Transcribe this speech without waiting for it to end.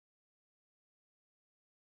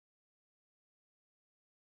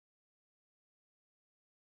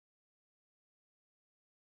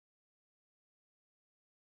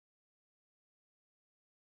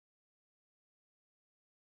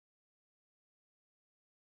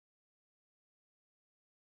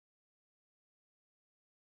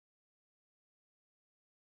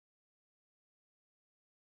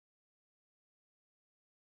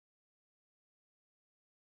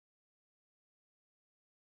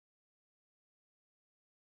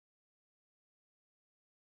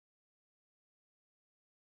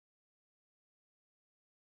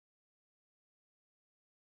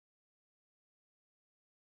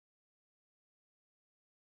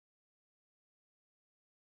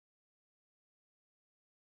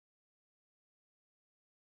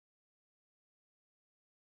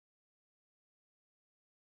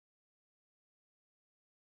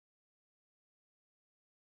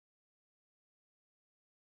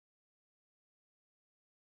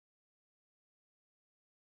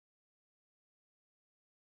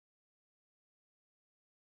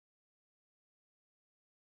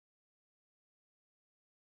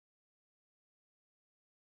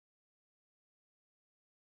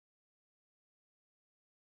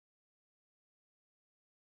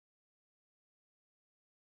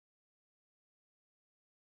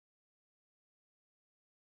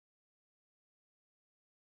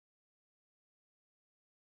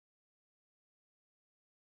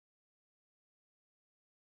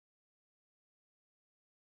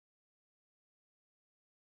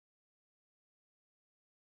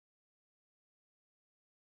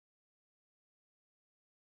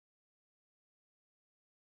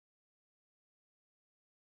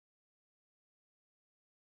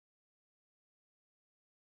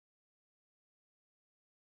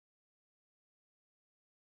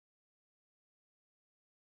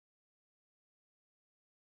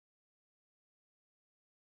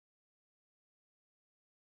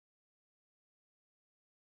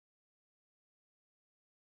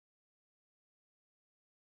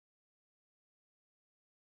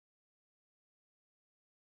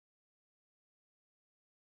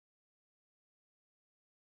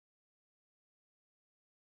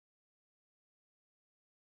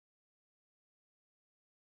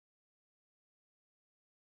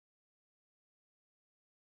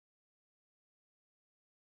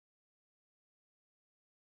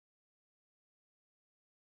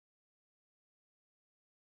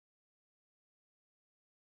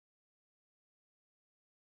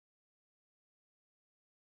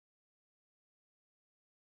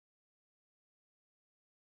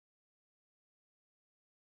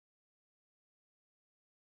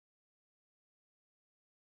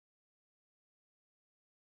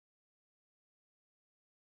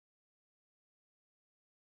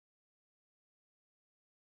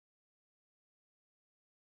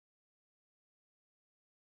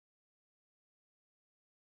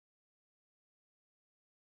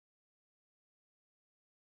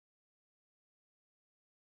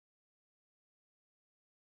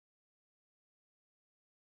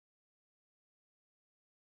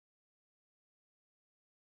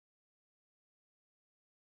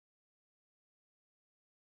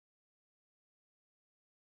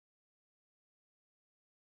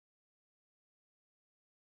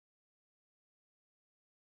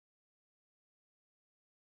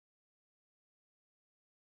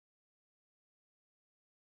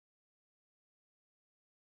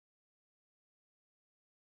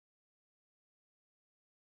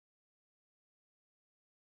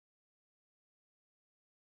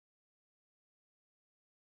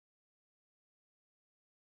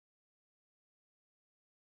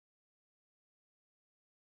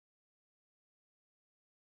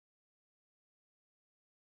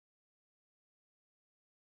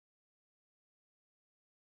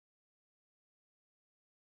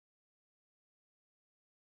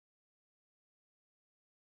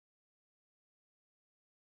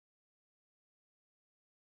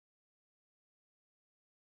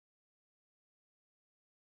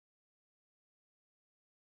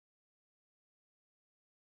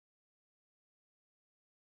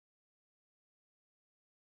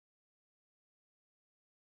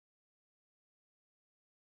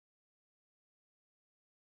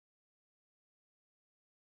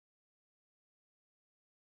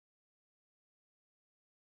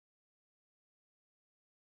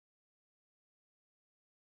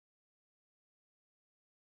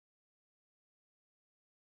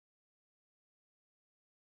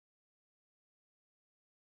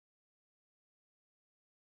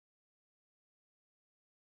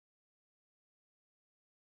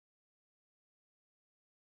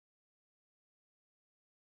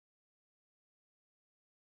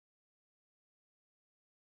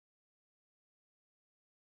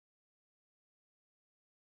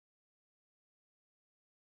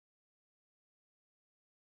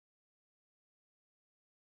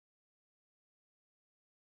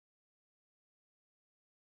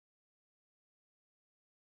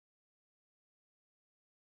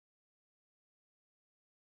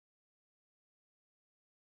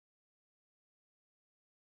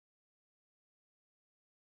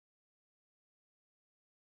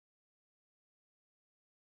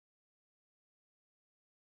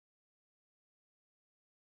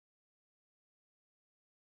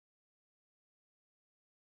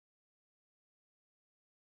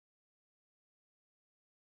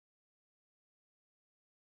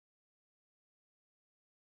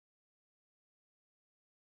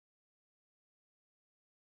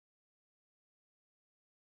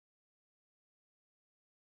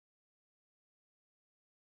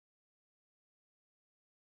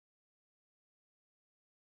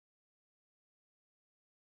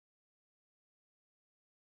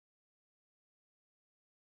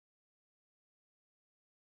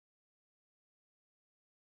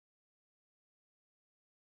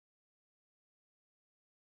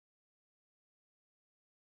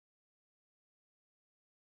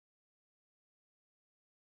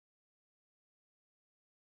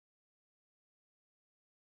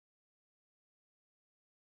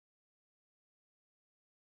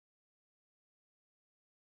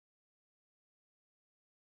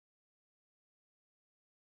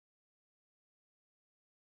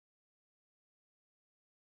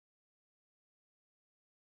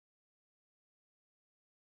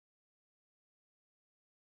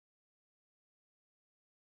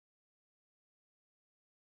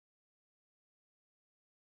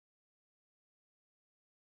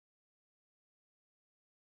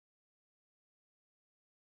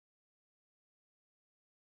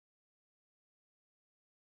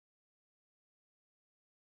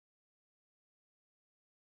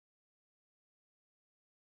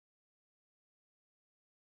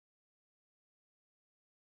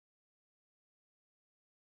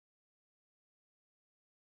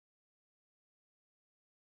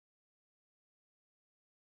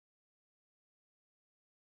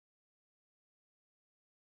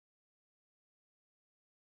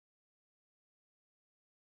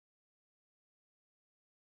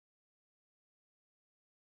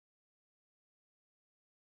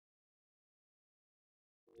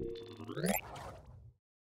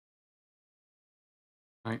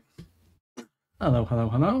Right. Hello, hello,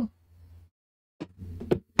 hello.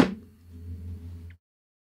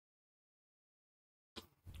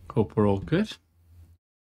 Hope we're all good.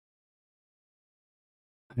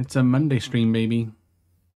 It's a Monday stream, baby.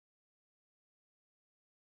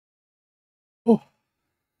 Oh,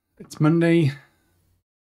 it's Monday.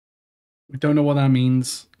 We don't know what that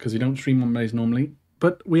means because we don't stream on Mondays normally,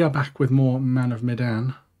 but we are back with more Man of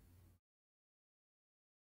Medan.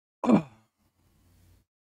 Oh.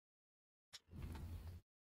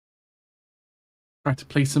 Try to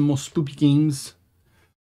play some more spoopy games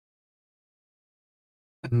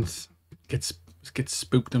and get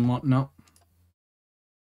spooked and whatnot.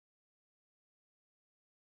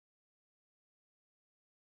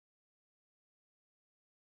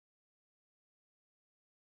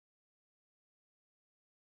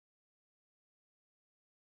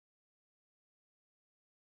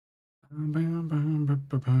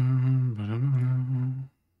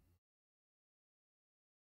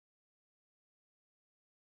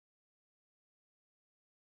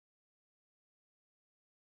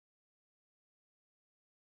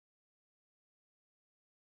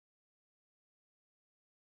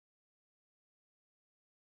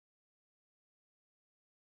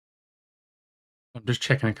 I'm just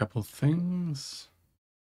checking a couple of things.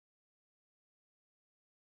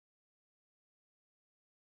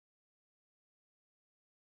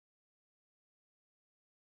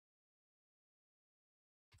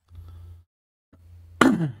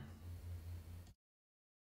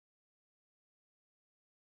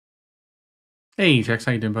 Hey, Jax,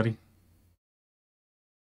 how you doing, buddy?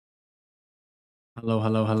 Hello,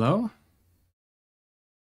 hello, hello.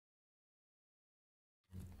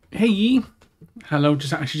 Hey, Yee. Hello,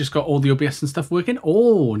 just got all the OBS and stuff working.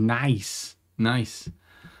 Oh, nice. Nice.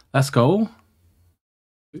 Let's go.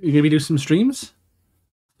 You gonna be doing some streams?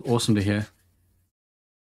 Awesome to hear.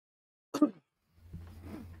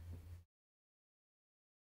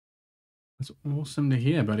 That's awesome to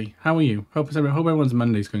hear, buddy. How are you? Hope everyone's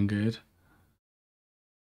Monday's going good.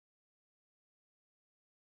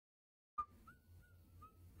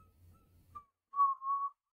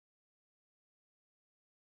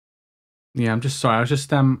 Yeah, I'm just sorry. I was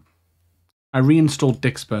just I reinstalled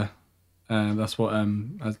Dixper. That's what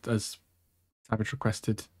as Savage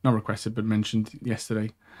requested, not requested, but mentioned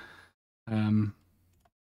yesterday. I'm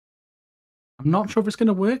not sure if it's going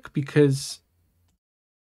to work because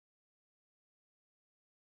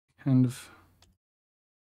kind of.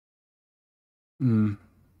 You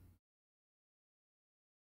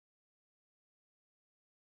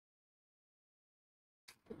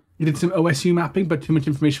did some OSU mapping, but too much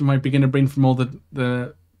information from my beginner brain from all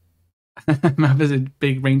the map is a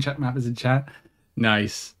big rain chat map is in chat.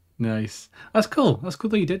 Nice, nice. That's cool. That's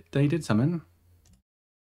cool that you did something.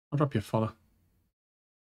 I'll drop you a follow.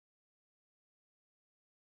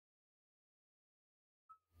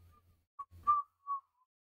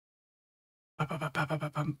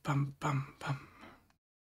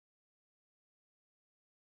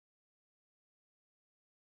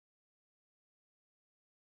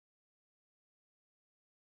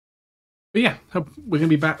 But yeah, we're gonna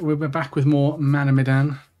be back. We're back with more Man of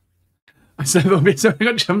Medan. I said there'll be so I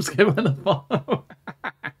got jump scare by the follow.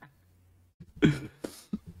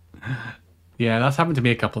 Yeah, that's happened to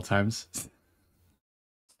me a couple of times.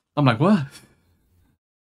 I'm like, what?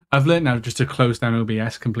 I've learned now just to close down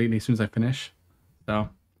OBS completely as soon as I finish. So,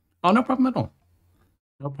 oh, no problem at all.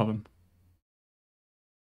 No problem.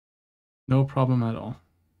 No problem at all.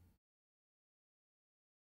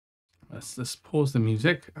 Let's pause the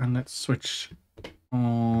music and let's switch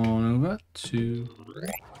on over to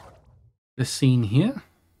the scene here.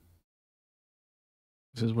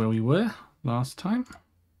 This is where we were last time,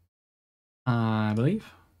 I believe.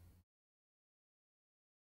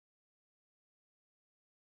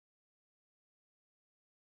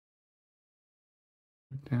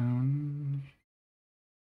 Down.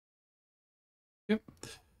 Yep.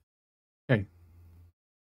 Okay.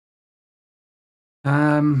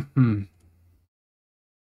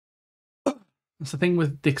 That's the thing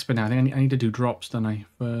with Dixper now. I think I need to do drops, don't I?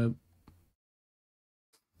 For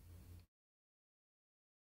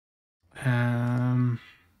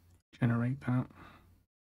generate that.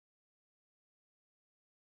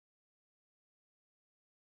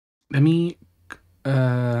 Let me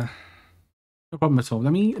no problem at all.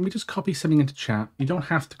 Let me just copy something into chat. You don't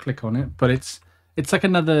have to click on it, but it's like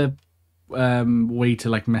another way to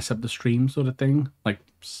like mess up the stream sort of thing. Like,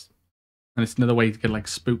 and it's another way to get like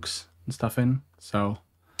spooks and stuff in. So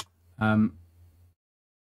if you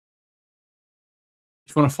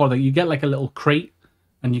want to follow that, you get like a little crate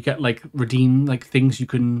and you get like redeem like things you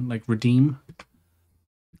can like redeem.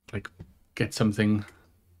 like get something.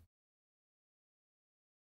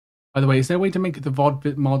 By the way, is there a way to make the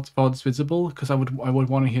VODs visible? Because I would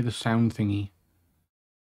want to hear the sound thingy.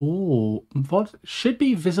 Oh, VOD should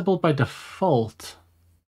be visible by default.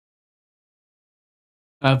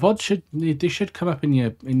 VOD should come up in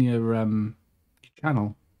your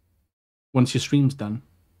channel once your stream's done.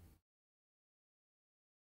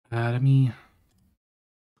 Let me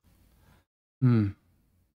I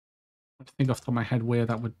think off the top of my head where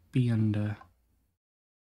that would be under.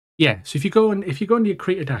 Yeah, so if you go into your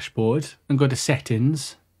creator dashboard and go to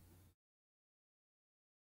settings,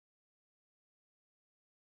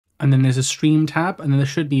 and then there's a stream tab, and then there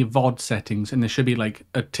should be VOD settings, and there should be like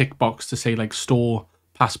a tick box to say like store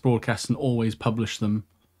past broadcasts and always publish them.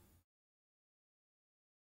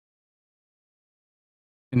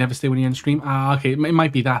 And never stay when you're in stream. Ah, okay, it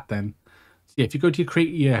might be that then. So yeah, if you go to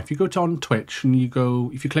your if you go to on Twitch and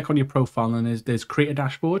if you click on your profile and there's creator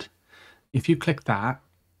dashboard, if you click that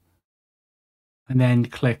and then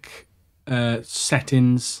click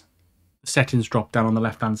settings drop down on the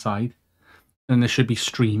left hand side, then there should be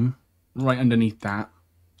stream right underneath that.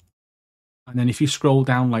 And then if you scroll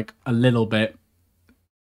down like a little bit,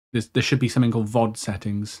 there should be something called VOD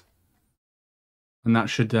settings, and that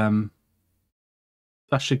should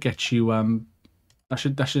get you that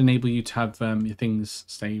should enable you to have your things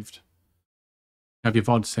saved, have your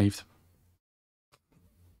VOD saved.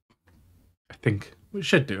 I think it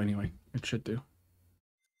should do anyway. It should do.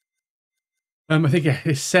 I think yeah,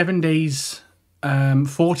 it's 7 days.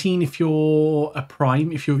 14 if you're a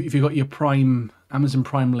Prime. If you got your Prime, Amazon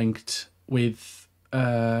Prime linked with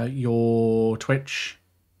your Twitch,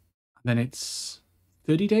 then it's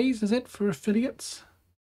 30 days. Is it for affiliates?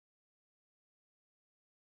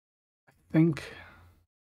 I think.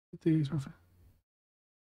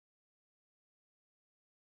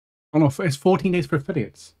 Oh no, it's 14 days for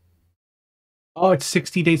affiliates. Oh, it's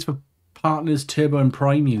 60 days for partners, Turbo, and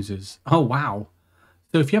Prime users. Oh wow!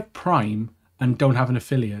 So if you have Prime and don't have an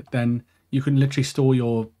affiliate, then you can literally store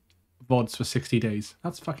your VODs for 60 days.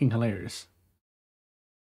 That's fucking hilarious.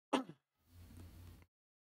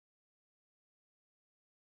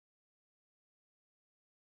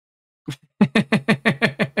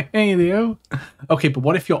 Hey, Leo. Okay, but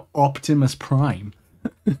what if you're Optimus Prime?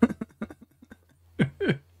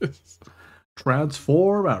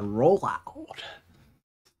 Transform and roll out.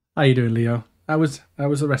 How you doing, Leo? I was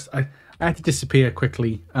arrested. I had to disappear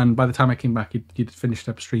quickly, and by the time I came back, you'd finished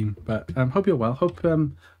upstream. But hope you're well. Hope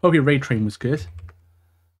your raid train was good.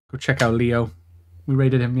 Go check out Leo. We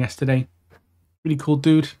raided him yesterday. Really cool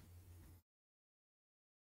dude.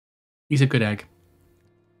 He's a good egg.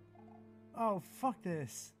 Oh, fuck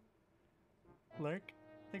this. Lurk?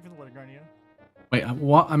 Thank you for the letter, Garnia. Wait,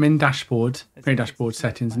 what? I'm in dashboard. Create dashboard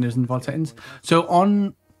settings, and there's in VOD settings. So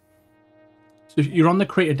you're on the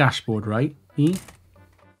creator dashboard, right?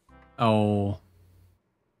 Oh.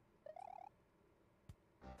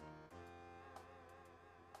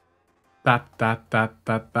 That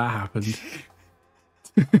happened.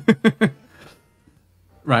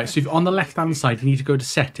 Right, so if on the left hand side you need to go to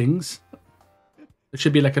settings. There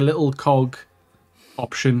should be like a little cog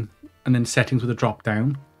option and then settings with a drop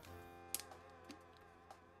down.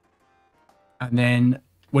 And then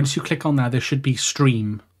once you click on that, there should be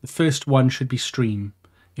stream. The first one should be stream.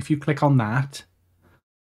 If you click on that,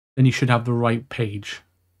 then you should have the right page.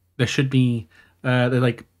 There should be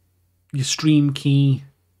like your stream key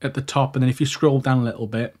at the top, and then if you scroll down a little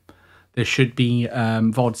bit, there should be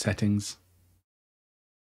VOD settings.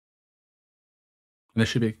 And there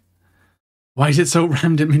should be. Why is it so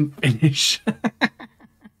random in Finnish?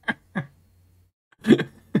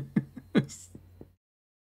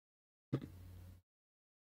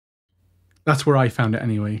 That's where I found it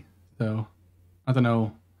anyway. So I don't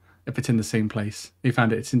know if it's in the same place. You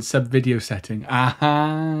found it. It's in sub video setting.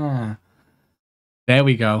 Aha. There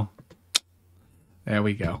we go. There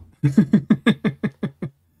we go.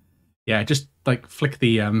 Yeah, just like flick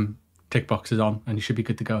the tick boxes on and you should be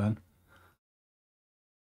good to go then.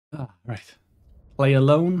 Ah, right. Play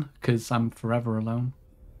alone, because I'm forever alone.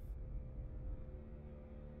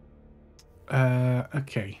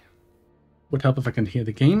 Okay. Would help if I can hear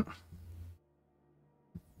the game.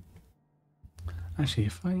 Actually,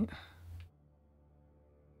 if I...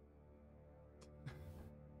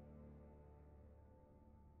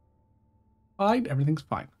 Fine, everything's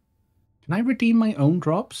fine. Can I redeem my own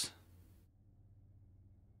drops?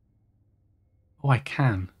 Oh, I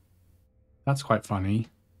can. That's quite funny.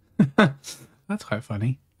 That's quite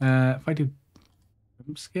funny. If I do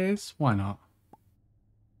jump scares, why not?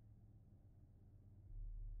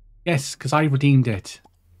 Yes, because I redeemed it.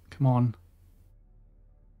 Come on.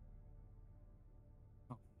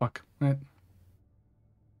 Right.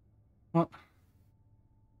 What?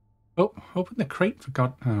 Oh, open the crate for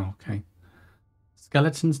God. Oh, okay.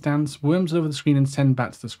 Skeletons dance, worms over the screen, and send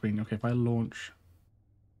back to the screen. Okay, if I launch.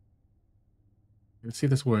 Let's see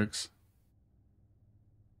if this works.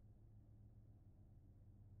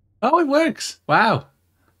 Oh, it works! Wow.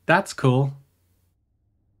 That's cool.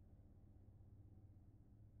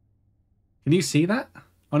 Can you see that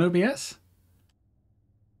on OBS?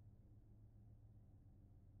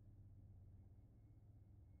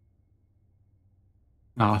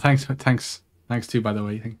 Oh, thanks too, by the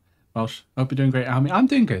way. Welsh, I hope you're doing great. I mean, I'm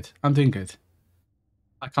doing good. I'm doing good.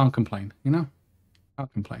 I can't complain, you know?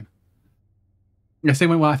 Can't complain. Yeah, same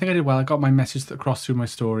went well. I think I did well. I got my message across through my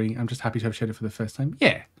story. I'm just happy to have shared it for the first time.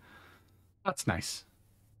 Yeah, that's nice.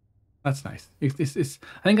 That's nice. I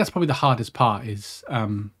think that's probably the hardest part is,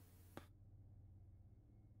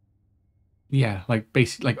 yeah, like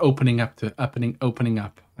basically like opening up,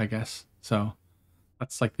 I guess. So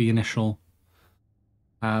that's like the initial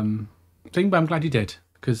thing, but I'm glad you did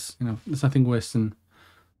because, you know, there's nothing worse than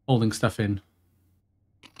holding stuff in.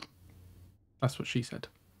 That's what she said.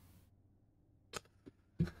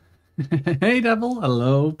 Hey, Devil.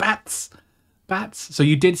 Hello. Bats. Bats. So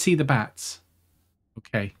you did see the bats.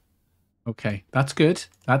 Okay. Okay. That's good.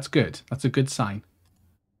 That's good. That's a good sign.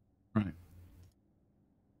 Right.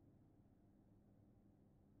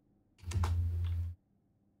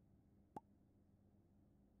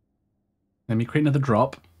 Let me create another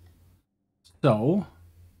drop. So,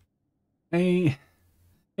 hey,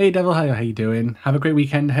 Devil, how you doing? Have a great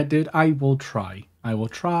weekend ahead, dude. I will try. I will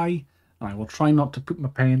try. I will try not to poop my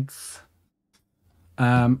pants.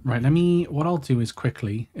 Right, what I'll do is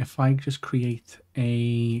quickly, if I just create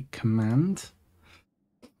a command,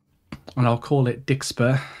 and I'll call it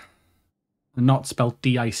Dixper, not spelled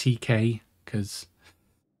D-I-C-K, because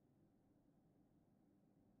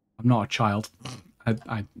I'm not a child.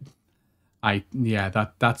 Yeah,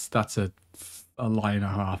 that's a lie and a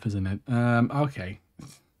half, isn't it? Okay.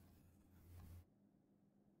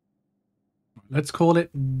 Let's call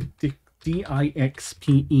it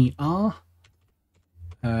D-I-X-P-E-R.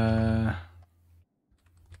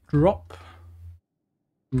 Drop.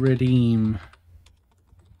 Redeem.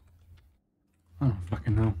 Oh,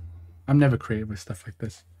 fucking hell. I'm never creative with stuff like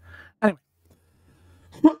this. Anyway.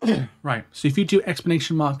 Right, so if you do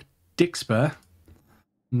exclamation mark Dixper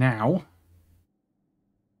now.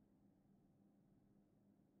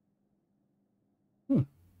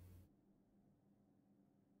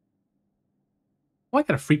 Oh, I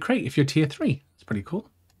got a free crate if you're tier 3. That's pretty cool.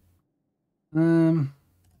 Yeah,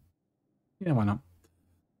 why not?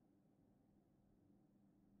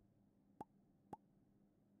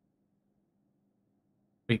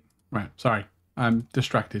 Wait, right, sorry. I'm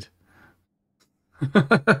distracted. Hope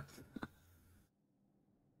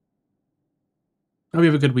you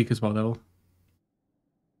have a good week as well, Devil.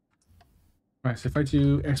 Right, so if I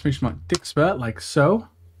do exclamation mark Dixper, like so.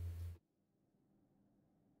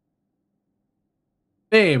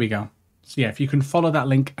 There we go. So yeah, if you can follow that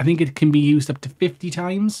link, I think it can be used up to 50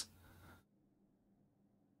 times.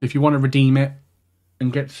 If you want to redeem it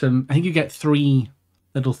and get some, I think you get 3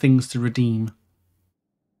 little things to redeem.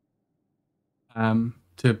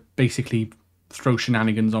 To basically throw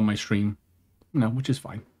shenanigans on my stream. No, which is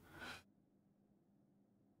fine.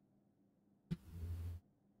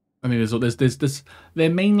 I mean, there's they're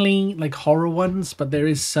mainly like horror ones, but there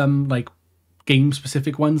is some like game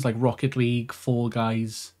specific ones like Rocket League, Fall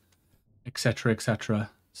Guys, etc.,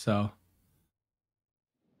 etc. So,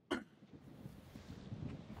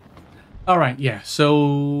 all right, yeah.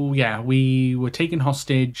 So yeah, we were taken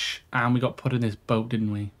hostage and we got put in this boat,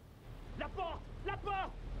 didn't we? La porte! La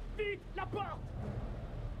porte! Vite! La porte!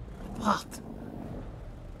 What?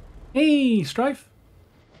 Hey, Strife.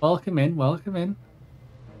 Welcome in. Welcome in.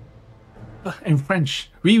 In French.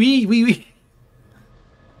 Oui, oui, oui, oui.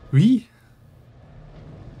 Oui.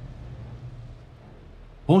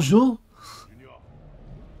 Bonjour.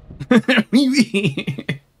 Oui,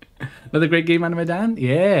 oui. Another great game out of Medan.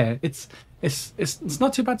 Yeah, it's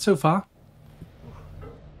not too bad so far.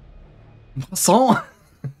 Croissant.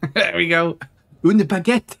 There we go. Une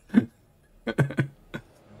baguette.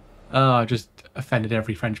 Oh, I just offended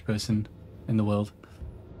every French person in the world.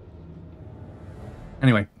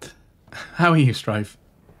 Anyway, how are you, Strive?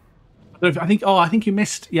 I think you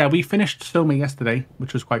missed. Yeah, we finished filming yesterday,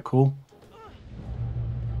 which was quite cool.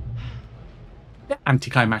 Yeah,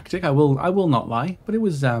 anticlimactic. I will not lie, but it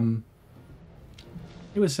was a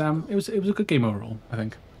good game overall, I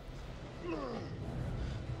think.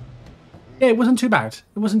 Yeah, it wasn't too bad.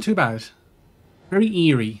 It wasn't too bad. Very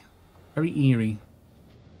eerie. Very eerie.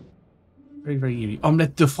 Very, very eerie.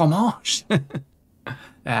 Omelette de fromage.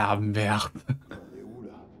 Ah, merde.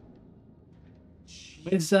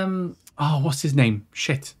 Where's, oh, what's his name?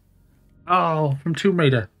 Shit. Oh, from Tomb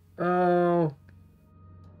Raider. Oh.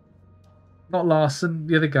 Not Larson,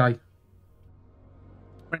 the other guy.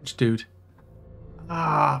 French dude.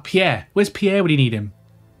 Ah, Pierre. Where's Pierre when you need him?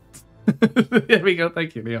 There we go.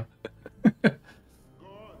 Thank you, Leo.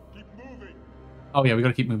 Oh, yeah, we got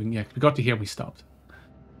to keep moving. Yeah, we got to here and we stopped.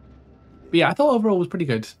 But yeah, I thought overall was pretty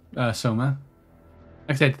good, Soma.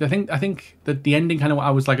 Like I said, I think that the ending kind of,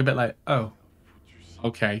 I was like a bit like, oh,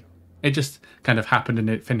 okay. It just kind of happened and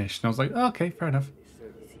it finished. And I was like, oh, okay, fair enough.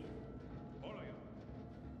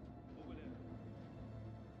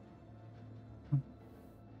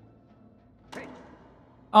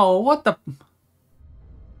 Oh, what the...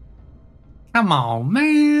 Come on,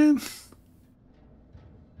 man. This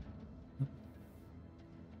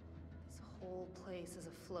whole place is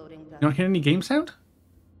a floating You vessel. don't hear any game sound?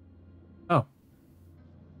 Oh.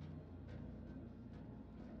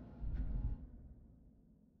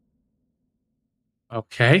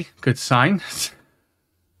 Okay, good sign.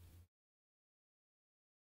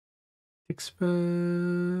 It's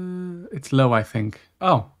low, I think.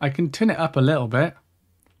 Oh, I can turn it up a little bit.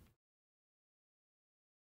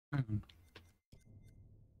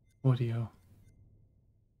 Audio.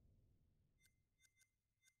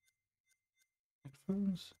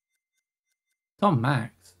 Headphones. It's on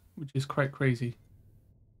max, which is quite crazy.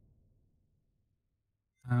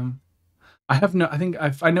 I have no. I think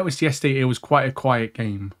I noticed yesterday it was quite a quiet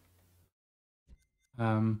game.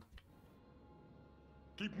 Keep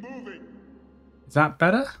moving. Is that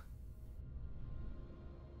better?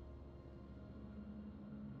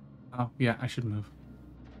 Oh yeah, I should move.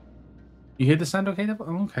 You hear the sound okay?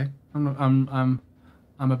 Oh, okay. I'm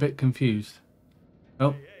a bit confused.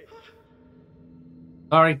 Oh,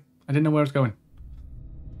 sorry, I didn't know where I was going.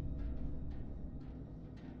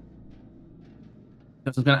 I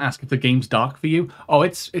was going to ask if the game's dark for you. Oh,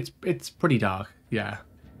 it's pretty dark. Yeah.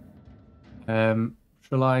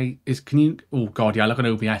 Shall I? Can you? Oh God, yeah. I look at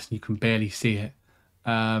OBS and you can barely see it.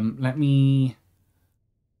 Let me.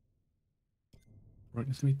 Right,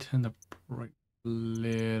 let me turn the bright a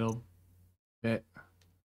little bit.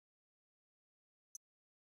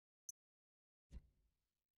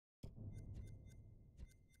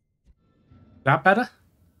 That better?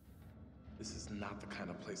 This is not the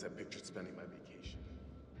kind of place I pictured spending my vacation.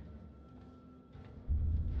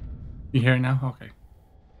 You hear it now? Okay. Is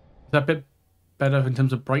that a bit better in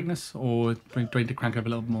terms of brightness, or do I need to crank it up a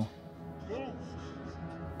little more?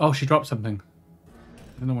 Oh, she dropped something.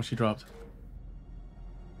 I don't know what she dropped.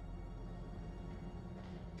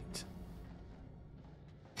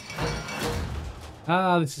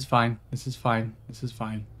 Ah, this is fine. This is fine. This is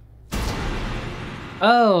fine.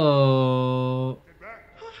 Oh.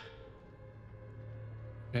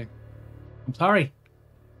 Okay. I'm sorry.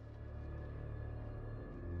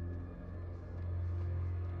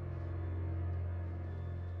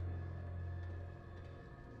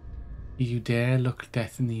 Do you dare look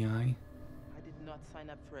death in the eye? I did not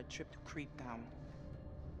sign up for a trip to Creep Town.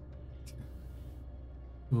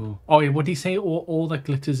 Ooh. Oh, yeah, what did he say? All that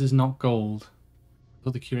glitters is not gold. That's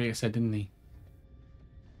what the curator said, didn't he?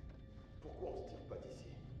 Pourquoi on se tire pas d'ici?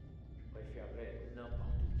 Je préférerais être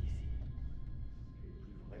n'importe où qu'ici. J'ai plus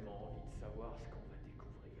vraiment envie de savoir ce qu'on va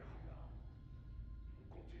découvrir là.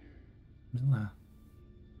 On continue. Miller.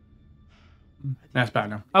 That's better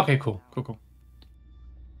now. Okay, cool. Cool.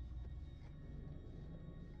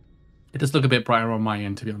 It does look a bit brighter on my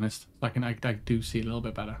end, to be honest. I do see a little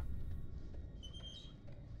bit better.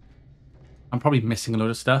 I'm probably missing a load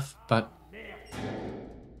of stuff, but...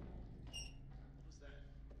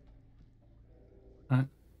 Alright.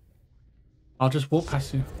 I'll just walk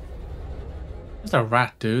past you. There's a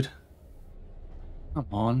rat, dude. Come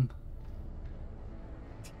on.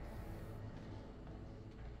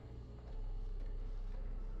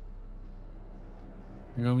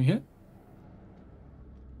 You go over here?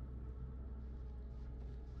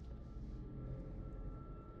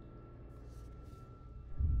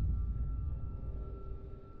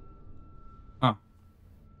 Oh.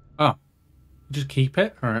 Oh. Just keep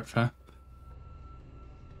it? Alright, fair.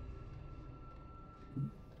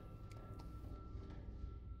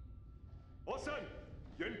 Orson,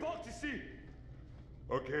 il y a une porte ici.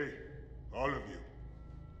 Okay, all of you,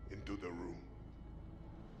 into the room.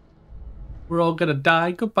 We're all gonna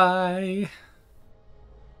die. Goodbye.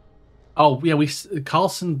 Oh, yeah,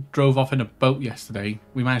 Carlson drove off in a boat yesterday.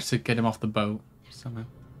 We managed to get him off the boat somehow.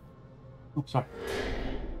 Oh, sorry.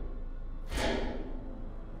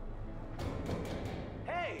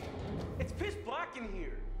 Hey! It's pitch black in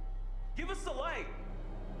here! Give us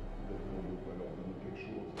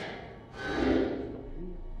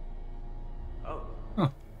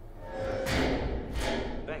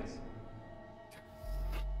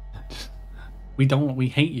We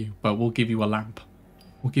hate you, but we'll give you a lamp.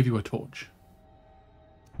 We'll give you a torch.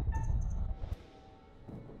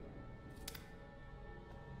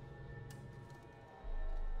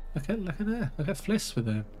 Look at there. Look at Fliss with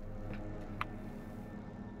the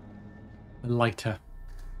lighter.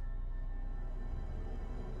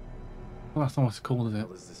 Well, that's not what it's called, is it?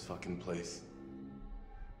 What is this fucking place?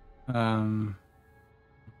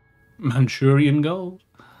 Manchurian gold.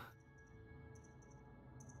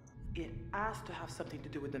 It has to have something to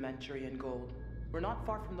do with the Manchurian gold. We're not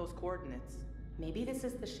far from those coordinates. Maybe this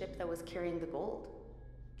is the ship that was carrying the gold.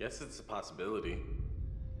 Guess it's a possibility.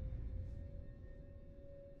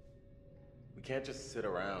 We can't just sit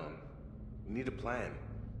around. We need a plan.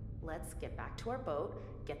 Let's get back to our boat,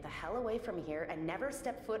 get the hell away from here, and never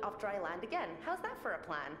step foot off dry land again. How's that for a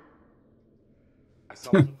plan? I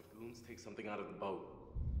saw one of the goons take something out of the boat.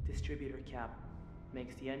 Distributor cap.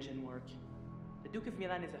 Makes the engine work. The Duke of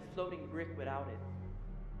Medan is a floating brick without it.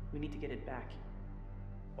 We need to get it back.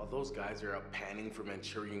 While those guys are out panning for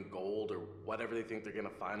Manchurian gold or whatever they think they're gonna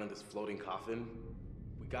find on this floating coffin,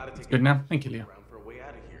 we gotta take Good now. Thank you, Leo. around for a way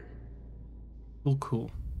out of here. All cool.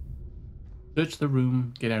 Search the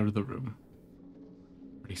room, get out of the room.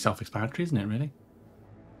 Pretty self-explanatory, isn't it, really?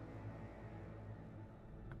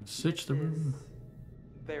 Search the room.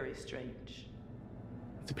 Very strange.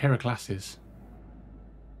 It's a pair of glasses.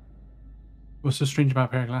 What's so strange about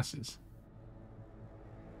a pair of glasses?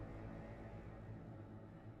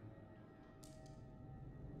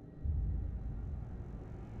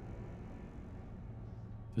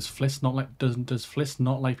 Does Fliss not like does Fliss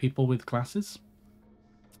not like people with glasses?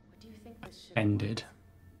 What do you think this ship Ended.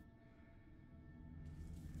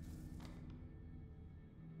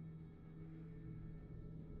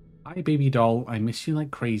 Hi, baby doll. I miss you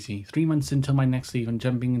like crazy. 3 months until my next leave and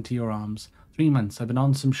jumping into your arms. 3 months. I've been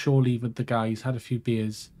on some shore leave with the guys, had a few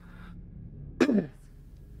beers. I'm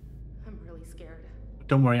really scared.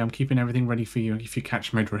 Don't worry, I'm keeping everything ready for you if you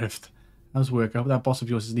catch my drift. How's work? I hope that boss of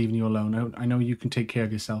yours is leaving you alone. I know you can take care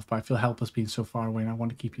of yourself, but I feel helpless being so far away and I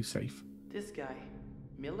want to keep you safe. This guy,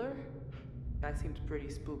 Miller? That seems pretty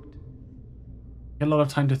spooked. Get a lot of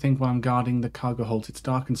time to think while I'm guarding the cargo holds. It's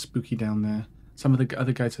dark and spooky down there. Some of the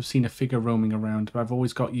other guys have seen a figure roaming around, but I've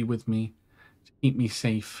always got you with me to keep me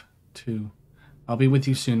safe, too. I'll be with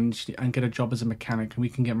you soon and get a job as a mechanic, and we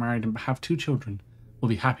can get married and have 2 children. We'll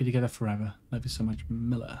be happy together forever. Love you so much,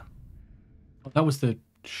 Miller. Oh, that was the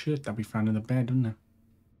shirt that we found in the bed, wasn't it?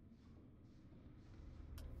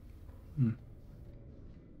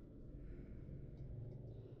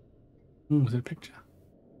 Was it a picture?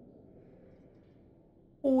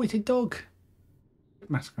 Oh, it's a dog.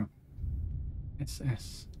 Mascot.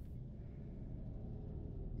 SS.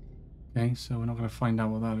 Okay, so we're not going to find out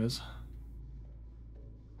what that is.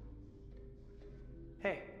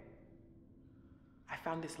 Hey, I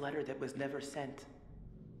found this letter that was never sent.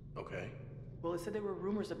 Okay. Well, it said there were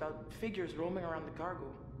rumors about figures roaming around the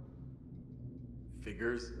cargo.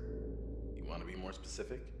 Figures? You want to be more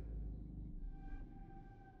specific?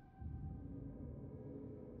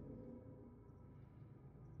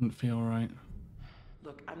 Didn't feel right.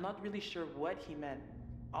 Look, I'm not really sure what he meant.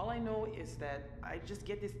 All I know is that I just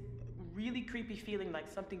get this really creepy feeling like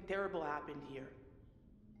something terrible happened here.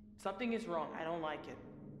 Something is wrong. I don't like it.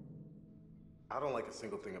 I don't like a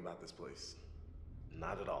single thing about this place.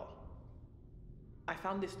 Not at all. I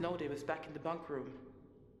found this note. It was back in the bunk room.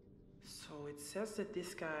 So it says that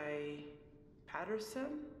this guy,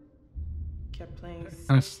 Patterson, kept playing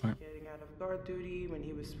sick, getting out of guard duty when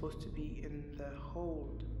he was supposed to be in the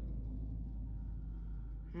hold.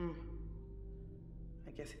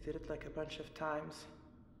 I guess he did it like a bunch of times.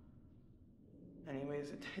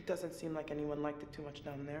 Anyways, it doesn't seem like anyone liked it too much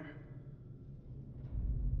down there.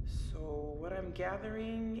 So what I'm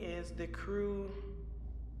gathering is the crew,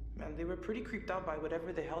 man, they were pretty creeped out by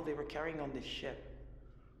whatever the hell they were carrying on this ship.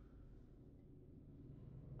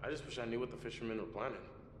 I just wish I knew what the fishermen were planning.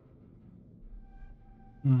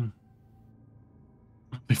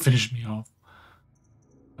 They finished me off.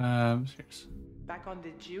 Serious. Back on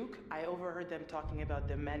the Duke, I overheard them talking about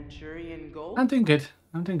the Manchurian gold. I'm doing good.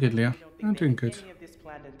 I'm doing good, Leo. I don't think I'm they doing had good. any of this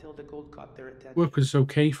planned until the gold caught their attention. Work was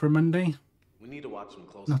okay for a Monday. We need to watch them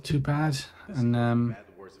closely. Not too bad. And Bad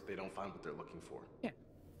the worse if they don't find what they're looking for. yeah,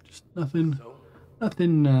 just nothing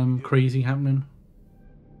So, crazy happening.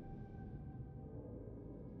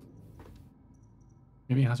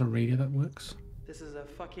 Maybe it has a radio that works. This is a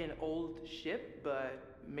fucking old ship,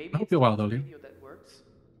 but maybe I hope it's you're well, a though, Leo. radio that works.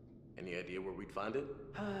 any idea where we'd find it?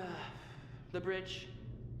 The bridge,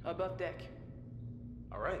 above deck.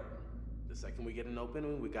 All right. The second we get an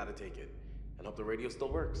opening, we gotta take it. And hope the radio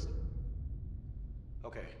still works.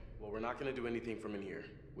 Okay, Well, we're not gonna do anything from in here.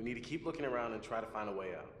 We need to keep looking around and try to find a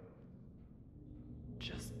way out.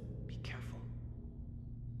 Just be careful.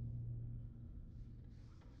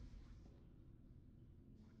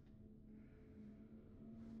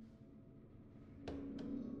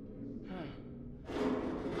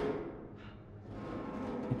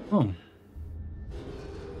 Oh.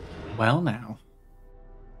 Well, now.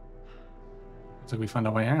 Looks like we found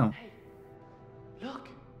our way out. Hey, look!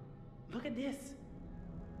 Look at this!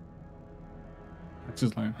 It's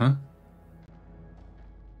just like, huh?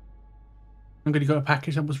 I'm gonna got a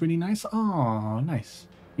package that was really nice. Oh, nice.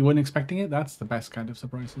 You weren't expecting it? That's the best kind of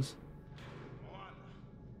surprises.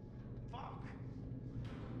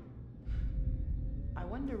 I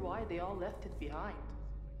wonder why they all left it behind.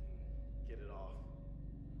 Get it off.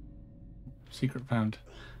 Secret found.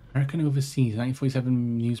 American Overseas,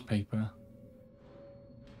 1947 newspaper.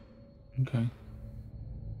 Okay.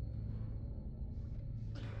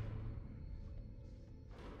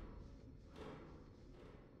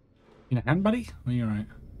 In a hand, buddy? Oh, you're right.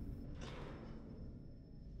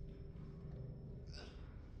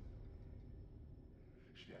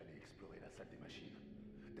 Je vais aller explorer la salle des machines.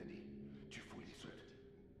 Danny, tu fouilles les soutes.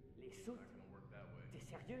 Les soutes? T'es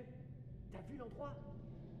sérieux? T'as vu l'endroit?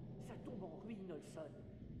 Ça tombe en ruine, Olson.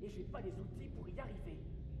 Et j'ai pas les outils pour y arriver.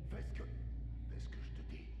 Fais ce que je te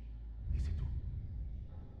dis. Et c'est tout.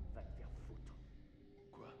 Va te faire foutre.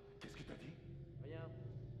 Quoi? Qu'est-ce que t'as dit? Rien.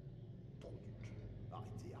 Trou du cul.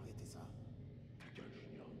 Arrêtez ça. Ta gueule,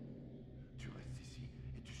 Junior. Tu restes ici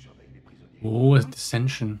et tu surveilles les prisonniers. Oh, it's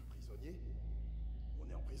dissension. Prisonniers? On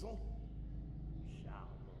est en prison?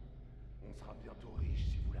 Charmant. On sera bientôt riche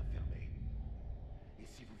si vous la fermez. Et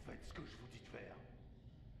si vous faites ce que je vous dis de faire.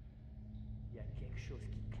 Il y a quelque chose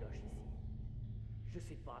qui cloche ici. Je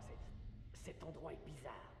sais pas, cet endroit est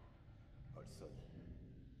bizarre. Olson,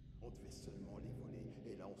 on devait seulement les voler,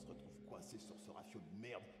 et là on se retrouve coincé sur ce rafio de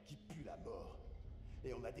merde qui pue la mort.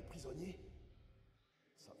 Et on a des prisonniers?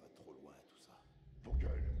 Ça va trop loin tout ça. Vos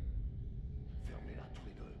gueules. Fermez-la tous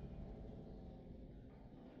les deux.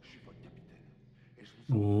 Je suis votre capitaine. Et je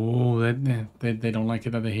vous Oh, they don't like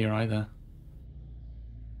it that they're here either.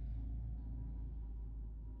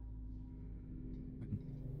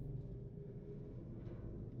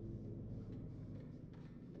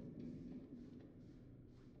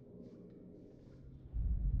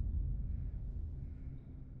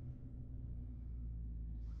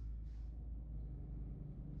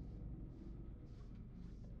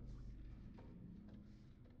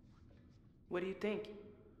 What do you think?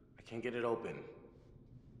 I can't get it open.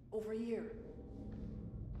 Over here.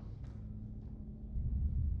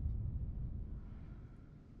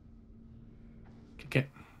 Kick it.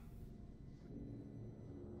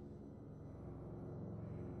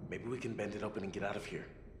 Maybe we can bend it open and get out of here.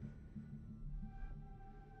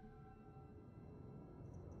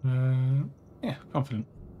 Yeah, confident.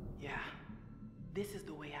 Yeah. This is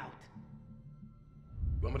the way out.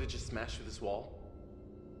 You want me to just smash through this wall?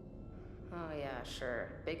 Oh yeah, sure.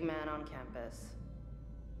 Big man on campus.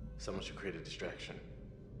 Someone should create a distraction.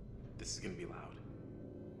 This is gonna be loud.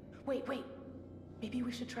 Wait. Maybe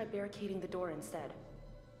we should try barricading the door instead.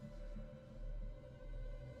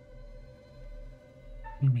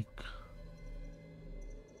 Mimic.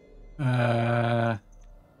 Right.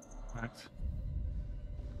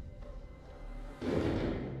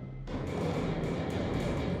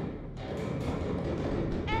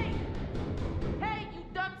 Hey, you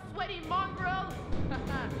dumb, sweaty mongrel!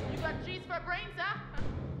 You got cheese for brains, huh?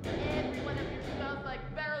 Every one of you smells like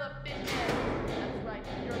barrel of fish head. That's right,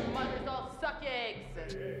 your mothers all suck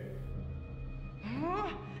eggs.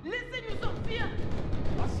 Laissez-nous sortir!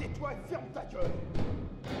 Assieds-toi et ferme ta gueule!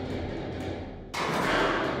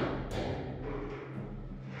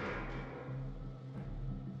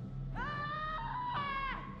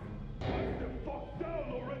 the fuck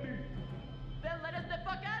down already! Then let us the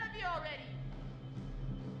fuck out of here already!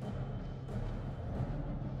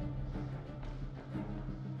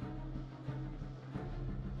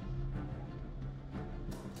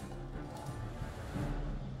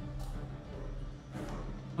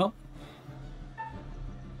 Well.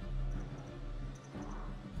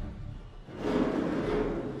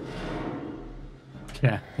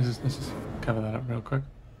 Yeah, let's just cover that up real quick.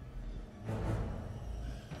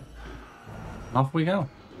 Off we go.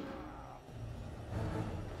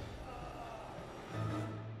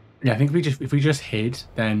 Yeah, I think if we just hid,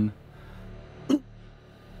 then it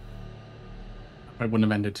wouldn't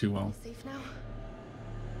have ended too well. Safe now?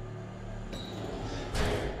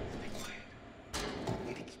 We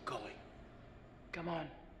need to keep going. Come on.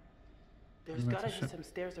 There's Where's gotta the be ship? some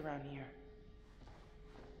stairs around here.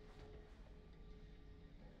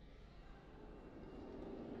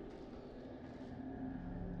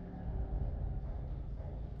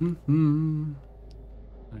 Mm-hmm.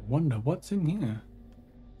 I wonder what's in here.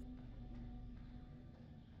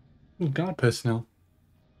 Oh, guard personnel.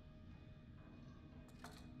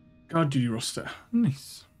 Guard duty roster.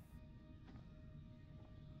 Nice.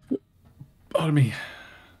 Pardon me.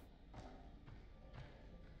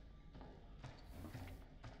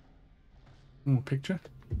 Oh, picture.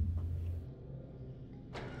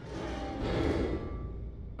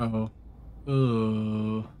 Oh.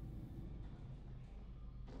 Oh.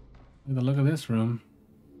 Look at this room.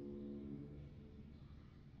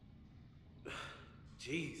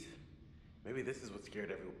 Jeez. Maybe this is what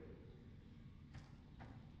scared everyone.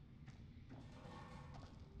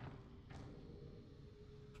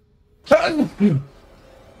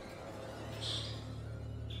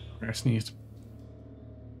 I sneezed.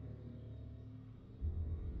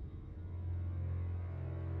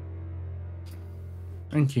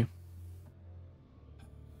 Thank you.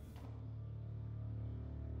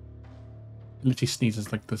 It literally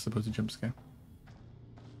sneezes like the supposed jump scare.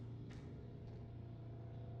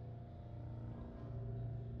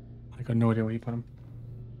 I got no idea where you put him.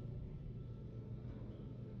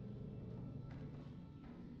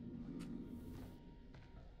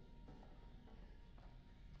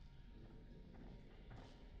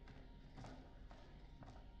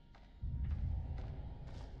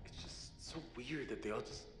 It's just so weird that they all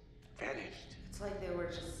just vanished. It's like they were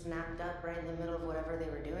just snapped up right in the middle of whatever they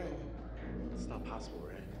were doing. It's not possible,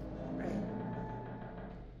 right? Right.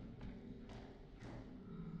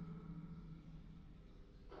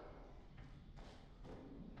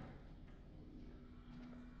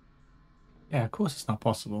 Yeah, of course it's not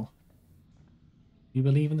possible. You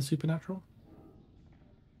believe in the supernatural?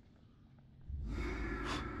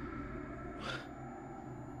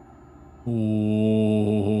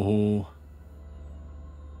 Oh.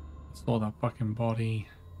 I saw that fucking body.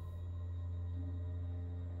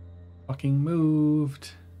 Fucking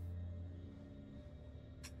moved.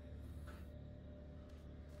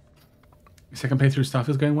 Second playthrough stuff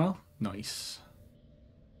is going well? Nice.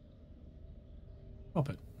 Stop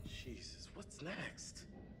it. Jesus, what's next?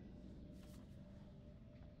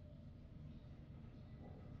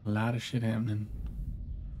 A lot of shit happening.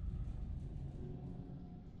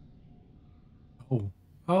 Oh.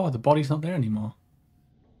 Oh, the body's not there anymore.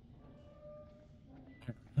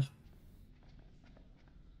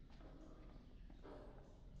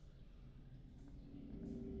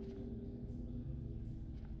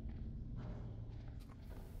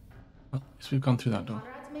 Well, I guess we've gone through that door.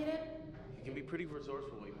 Conrad's made it? He can be pretty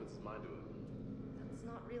resourceful when he puts his mind to it. That's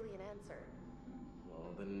not really an answer.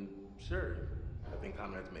 Well, then, sure. I think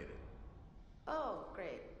Conrad's made it. Oh,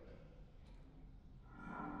 great.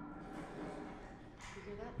 You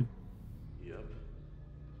hear that? Yep.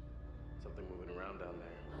 Something moving around down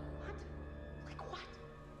there. What? Like what?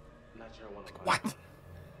 I'm not sure I want to find What?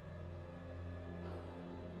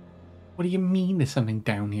 What do you mean there's something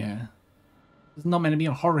down here? It's not meant to be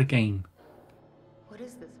a horror game. What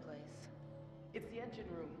is this place? It's the engine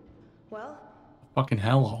room. Well, Fucking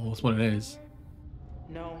hellhole is what it is.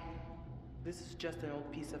 No, this is just an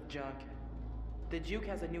old piece of junk. The Duke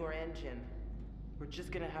has a newer engine. We're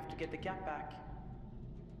just gonna have to get the cap back.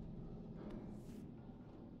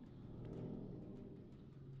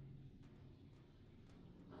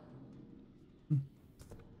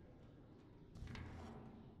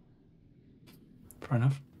 Fair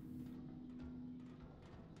enough.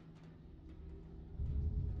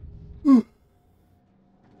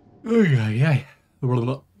 Oh, yeah. I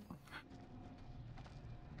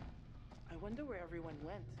wonder where everyone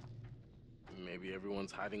went. Maybe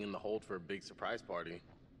everyone's hiding in the hold for a big surprise party.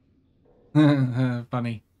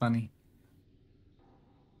 Funny, funny.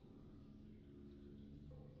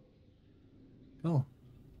 Cool.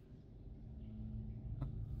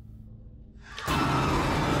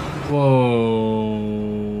 Whoa.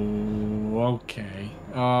 Okay.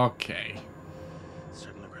 Okay.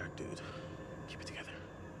 Starting to crack, dude. Keep it together.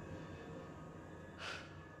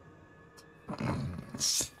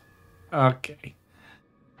 Okay.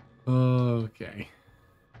 Okay.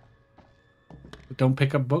 Don't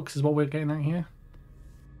pick up books is what we're getting at here.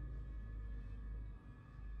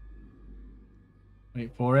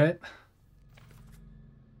 Wait for it.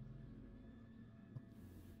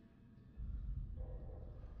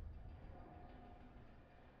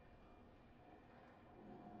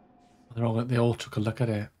 They all took a look at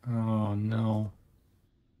it. Oh no.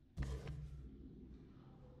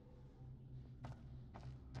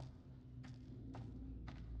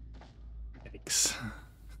 Yikes.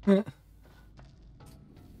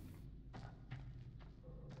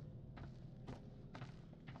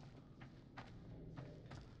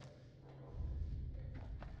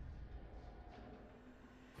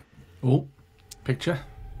 Oh, picture.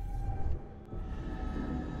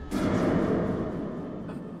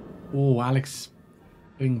 Oh, Alex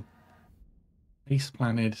getting face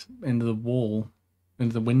planted into the wall,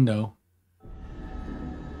 into the window.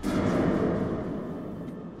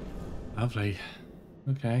 Lovely.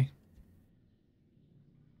 Okay.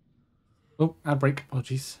 Oh, ad break.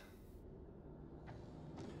 Apologies.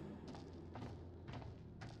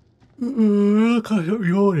 I can't help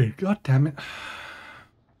yawning. God damn it.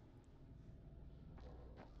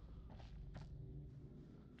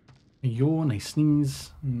 I yawn, I sneeze,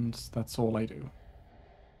 and that's all I do.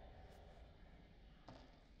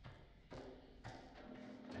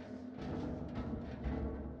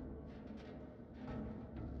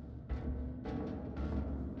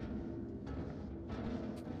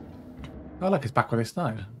 Oh, look, it's back where they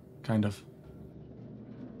started. Kind of.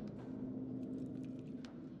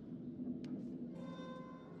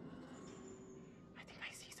 I think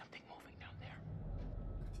I see something moving down there.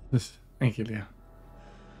 Thank you, Leah.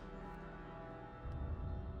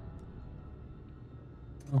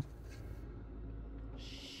 Oh.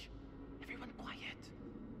 Shh. Everyone quiet.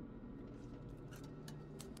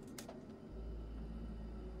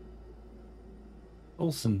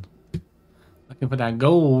 Olsen. Looking for that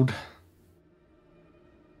gold.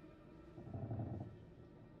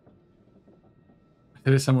 I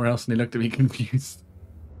said it somewhere else and they looked at me confused.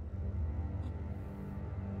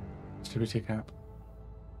 Distributor cap.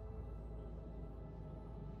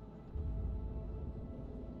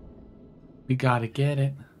 We gotta get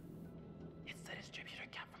it. It's the distributor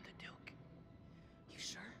cap from the Duke. You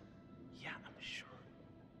sure? Yeah, I'm sure.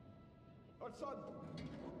 Olson!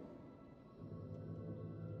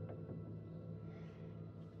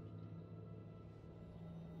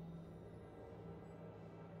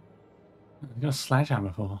 I got a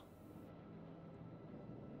sledgehammer for.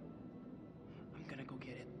 I'm gonna go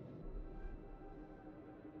get it.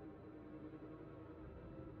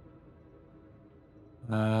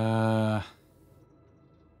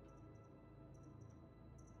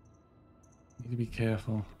 Need to be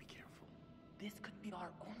careful. Be careful. This could be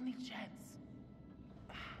our only chance.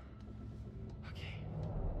 Okay.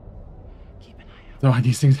 Keep an eye out. So why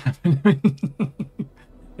these things happen to me?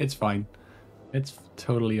 It's fine. It's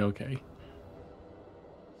totally okay.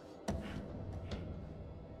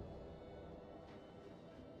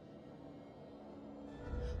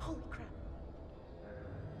 Holy crap.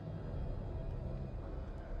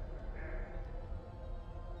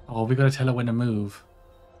 Oh, we gotta tell her when to move.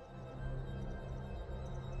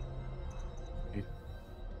 Okay.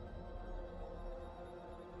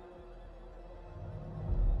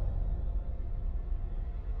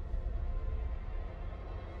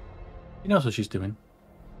 She knows what she's doing.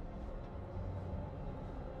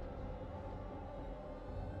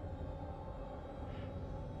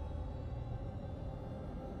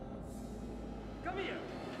 Come here!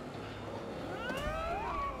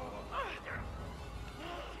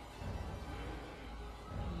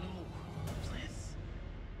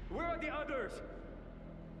 Where are the others?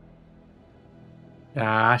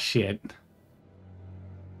 Ah, shit.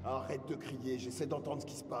 Arrête de crier, j'essaie d'entendre ce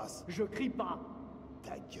qui se passe. Je crie pas.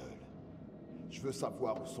 Ta gueule. Je veux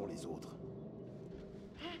savoir où sont les autres.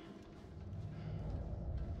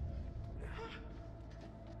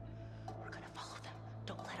 We're gonna follow them.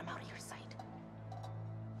 Don't let them out of your sight.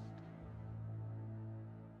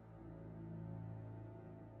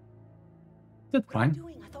 That's What are you fine.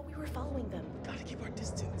 doing? I thought we were following them. Gotta keep our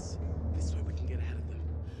distance. This way we can get ahead of them.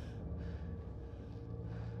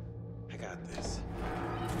 I got this.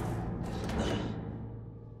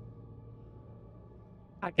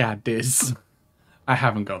 I got this. I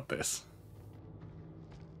haven't got this.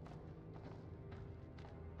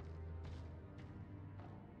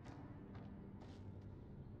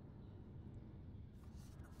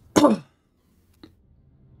 What's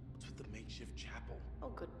with the makeshift chapel? Oh,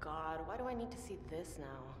 good God. Why do I need to see this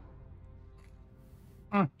now?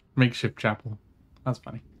 Makeshift chapel. That's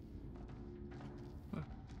funny.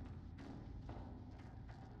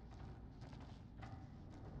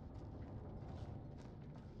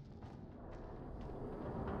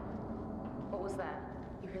 What was that?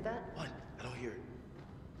 You hear that? What? I don't hear it.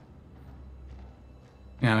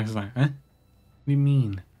 Yeah, Alex is like, huh? What do you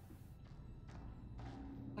mean?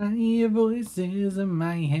 I hear voices in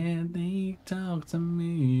my head, they talk to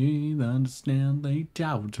me, they understand, they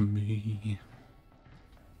talk to me.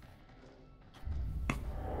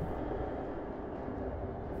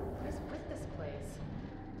 What is with this place?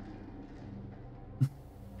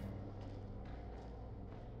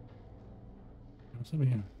 What's over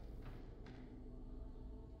here?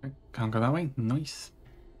 Can't go that way. Nice.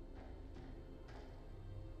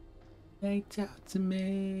 Hey, talk to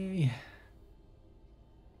me.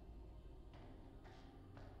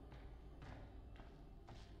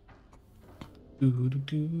 Do do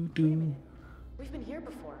do do. We've been here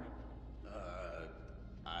before.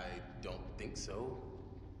 I don't think so.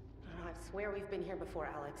 Oh, I swear we've been here before,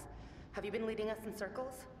 Alex. Have you been leading us in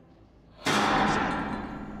circles?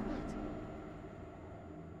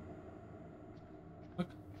 Look.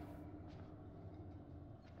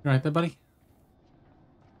 You right there, buddy?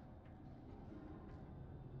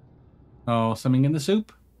 Oh, something in the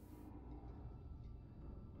soup?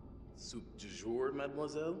 Soup du jour,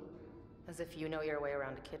 mademoiselle? As if you know your way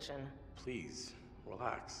around a kitchen. Please,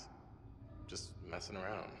 relax. Just messing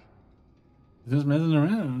around. Just messing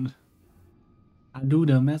around. I do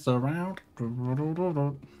the mess around. I do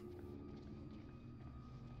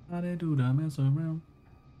the mess around.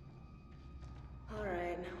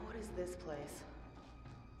 Alright, what is this place?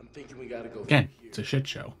 I'm thinking we gotta go Again, through it's a here. shit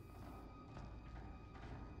show.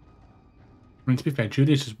 I mean, to be fair,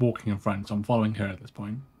 Julia's just walking in front, so I'm following her at this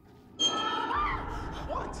point.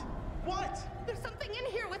 What? What? There's something in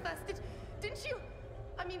here with us. Didn't you?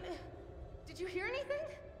 I mean, did you hear anything?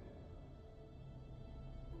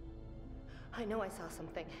 I know I saw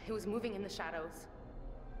something. It was moving in the shadows.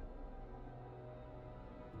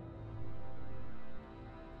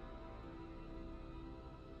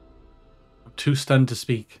 I'm too stunned to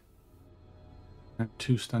speak. I'm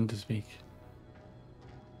too stunned to speak.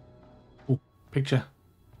 Oh, picture.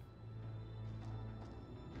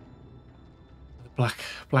 The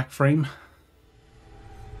black frame.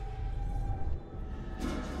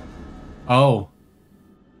 Oh.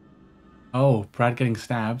 Oh, Brad getting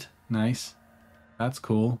stabbed. Nice. That's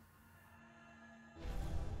cool.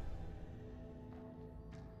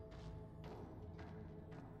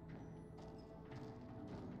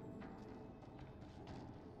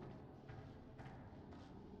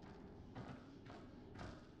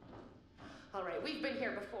 All right, we've been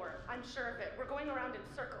here before. I'm sure of it. We're going around in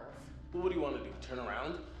circles. Well, what do you want to do? Turn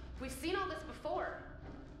around? We've seen all this before.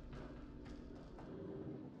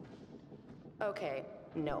 Okay,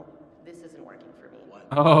 no. This isn't working for me. What?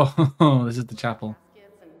 Oh, this is the chapel.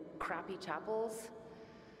 Caskets and crappy chapels.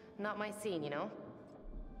 Not my scene, you know?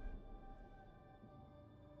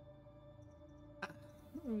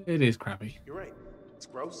 It is crappy. You're right. It's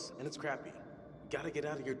gross and it's crappy. We gotta get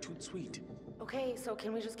out of here toot sweet. Okay, so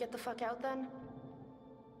can we just get the fuck out then?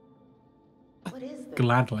 What is this?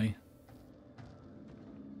 Gladly.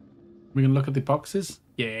 We can look at the boxes?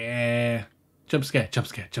 Yeah. Jump scare, jump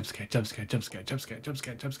scare, jump scare, jump scare, jump scare, jump scare, jump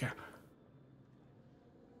scare, jump scare.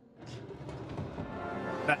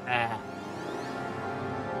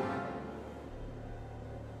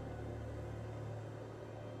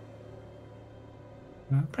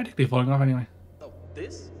 Practically falling off anyway. Oh,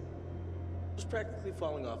 this? Was practically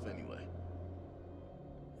falling off anyway.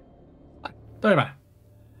 Don't worry about it.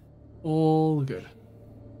 All good.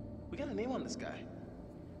 We got a name on this guy.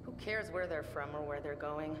 Who cares where they're from or where they're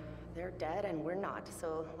going? They're dead and we're not,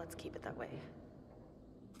 so let's keep it that way.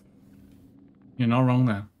 You're not wrong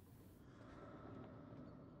there.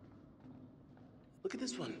 Look at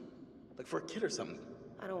this one. Like for a kid or something.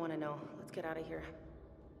 I don't want to know. Let's get out of here.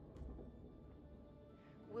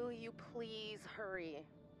 Will you please hurry?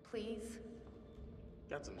 Please?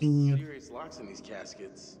 Got some serious locks in these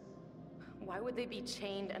caskets. Why would they be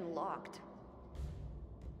chained and locked?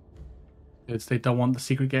 Because they don't want the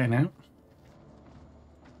secret getting out.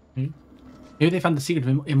 Maybe they found the secret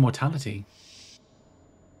of immortality.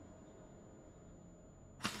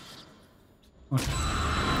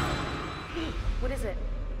 What is it?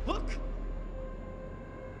 Look!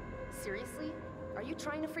 Seriously? Are you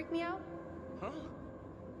trying to freak me out? Huh?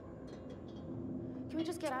 Can we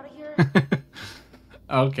just get out of here?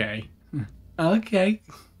 Okay. Okay.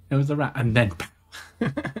 It was a rat. And then...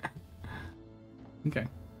 Okay.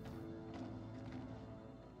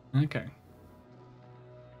 Okay.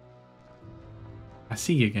 I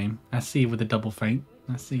see you, game. I see you with the double feint.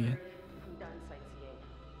 I see you. I'm done sightseeing.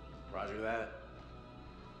 Roger that.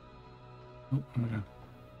 Oh my god.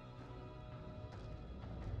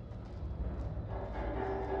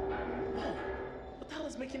 Whoa! What the hell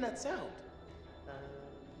is making that sound?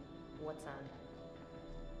 What sound?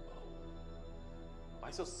 Why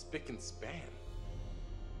so spick and span?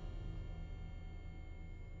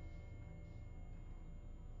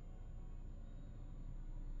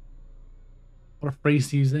 What a phrase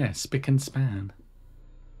to use there. Spick and span.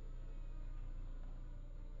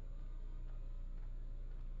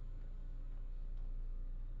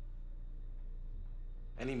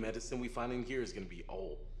 Any medicine we find in here is gonna be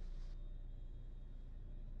old.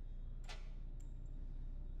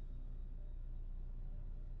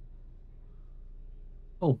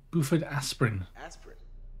 Oh, Buford aspirin. Aspirin.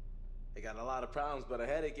 They got a lot of problems, but a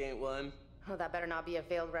headache ain't one. Oh, that better not be a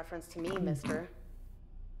veiled reference to me, mister.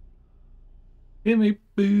 Hit me,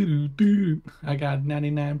 boo-doo-doo. I got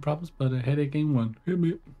 99 problems, but a headache ain't one. Hit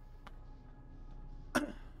me.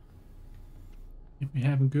 If you're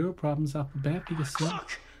having girl problems off the bat, you can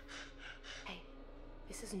suck. Hey,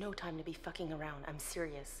 this is no time to be fucking around. I'm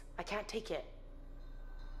serious. I can't take it.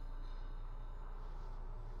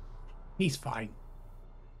 He's fine.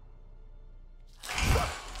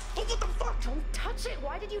 Oh, what the fuck? Don't touch it!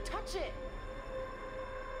 Why did you touch it?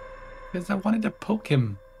 Because I wanted to poke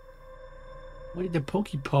him. What did the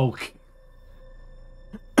pokey poke?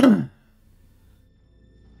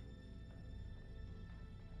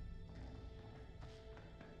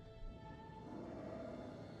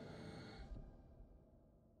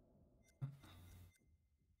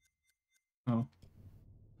 Oh.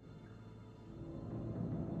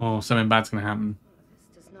 Oh, something bad's gonna happen.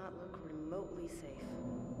 This does not look remotely safe.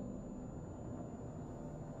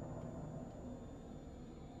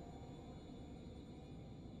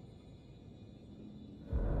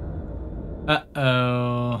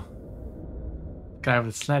 Uh-oh. Guy with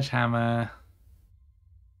a sledgehammer.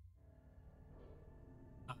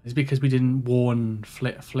 It's because we didn't warn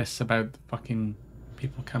Fliss about the fucking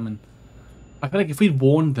people coming. I feel like if we'd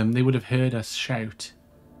warned them, they would have heard us shout.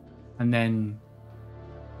 And then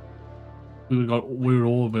we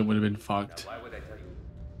all would have been fucked. Why would I tell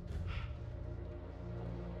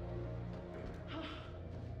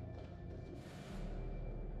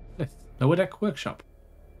you? Fliss, Lower Deck Workshop.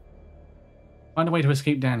 Find a way to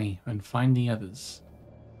escape Danny and find the others.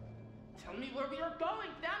 Tell me where we are going,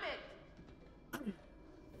 damn it!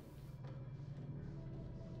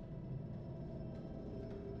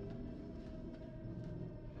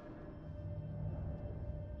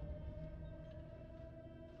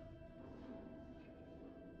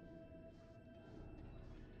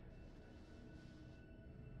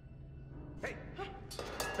 Hey!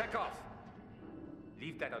 Back off!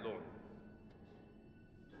 Leave that alone.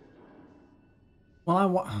 Well,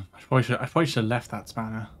 I probably should have left that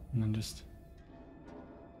spanner and then just.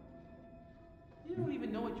 You don't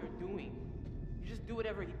even know what you're doing. You just do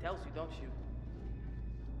whatever he tells you, don't you?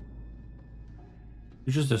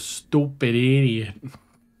 You're just a stupid idiot.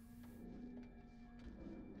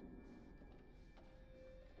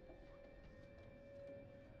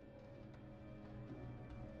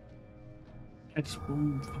 I just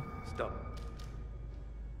move. Stop.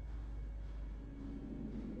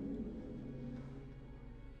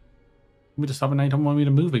 Me to stop and I don't want me to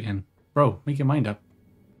move again. Bro, make your mind up.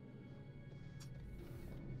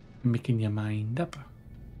 Making your mind up.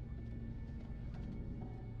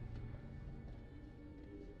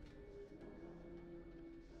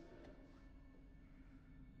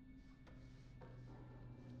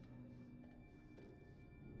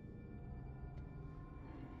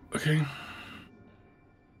 Okay.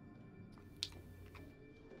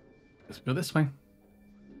 Let's go this way.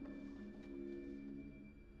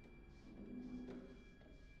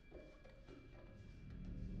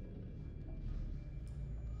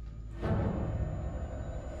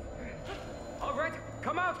 All right,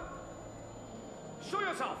 come out! Show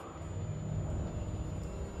yourself!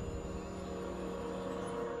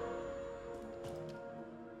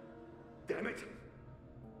 Damn it!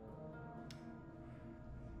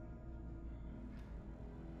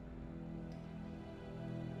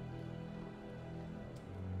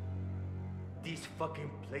 This fucking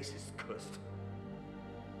place is cursed.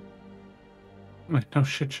 No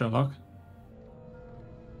shit, Sherlock.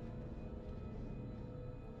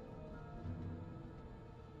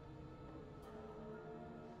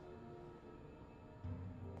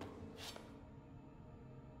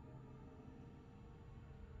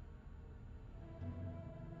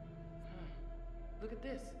 Look at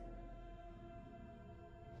this.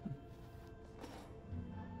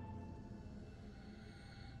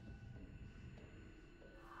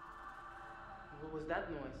 What was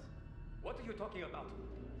that noise? What are you talking about?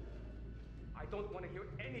 I don't want to hear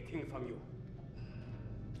anything from you.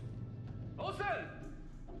 Olsen!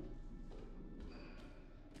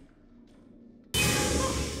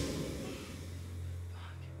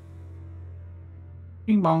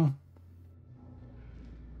 Bing bong.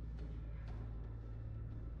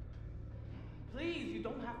 Please, you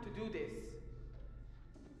don't have to do this.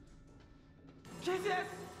 Jesus!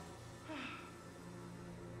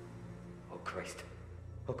 Oh Christ.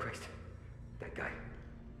 Oh Christ. That guy.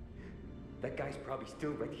 That guy's probably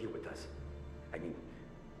still right here with us. I mean,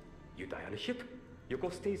 you die on a ship, your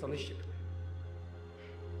ghost stays on the ship.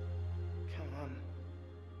 Come on.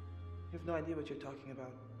 You have no idea what you're talking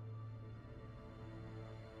about.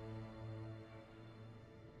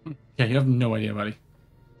 Yeah, you have no idea, buddy.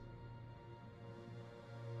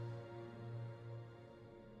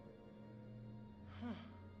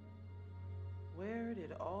 Where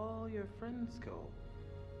did all your friends go?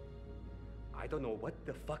 I don't know what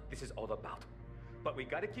the fuck this is all about, but we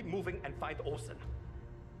gotta keep moving and find Olsen.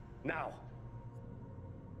 Now!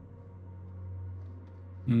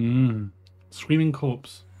 Screaming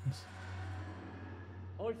corpse.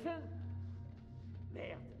 Olsen?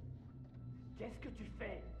 Merde. Qu'est-ce que tu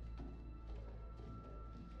fais?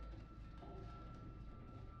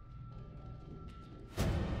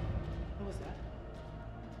 What was that?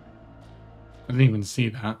 I didn't even see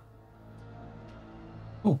that.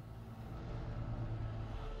 Oh.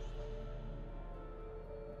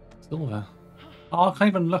 Still there. Oh, I can't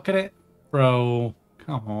even look at it. Bro,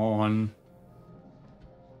 come on.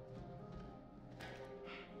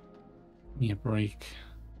 Give me a break.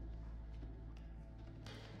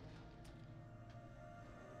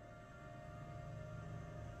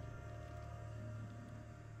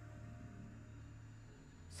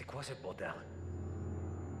 C'est quoi ce bordel?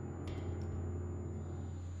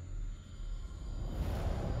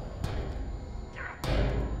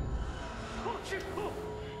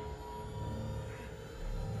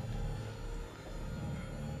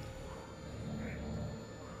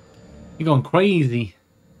 You're going crazy.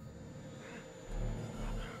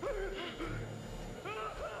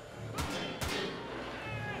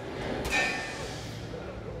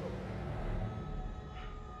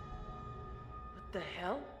 What the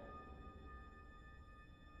hell?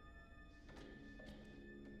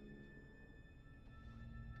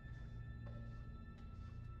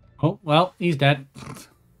 Oh, well, he's dead.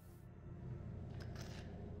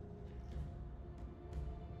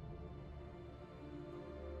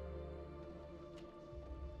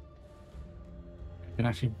 I can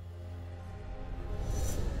actually...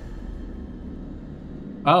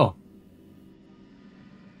 Oh.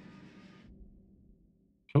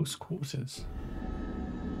 Close quarters.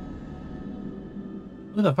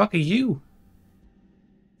 Who the fuck are you?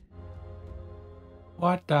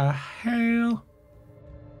 What the hell?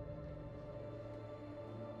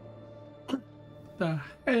 The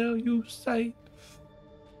hell you say?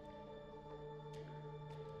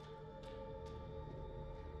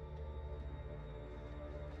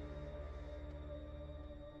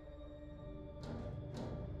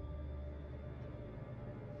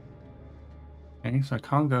 Okay, so I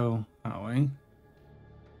can't go that way.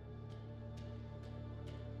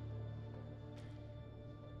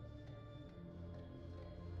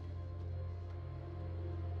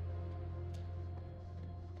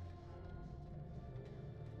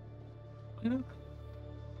 Yeah.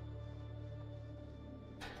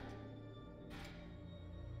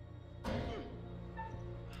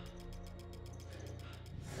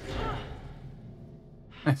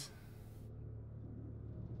 Nice.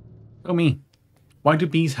 Oh me. Why do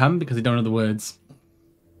bees hum? Because they don't know the words.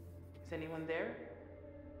 Is anyone there?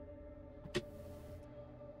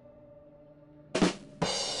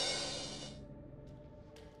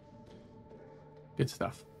 Good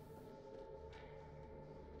stuff.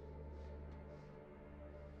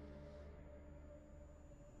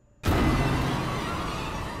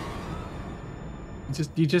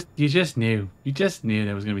 You just knew. You just knew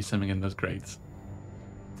there was gonna be something in those crates.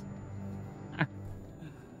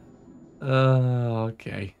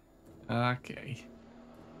 Okay. Okay.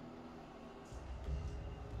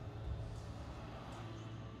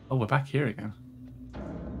 Oh, we're back here again.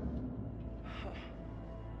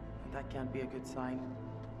 That can't be a good sign.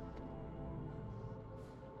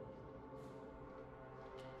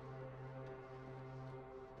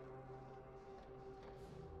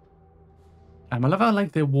 I love how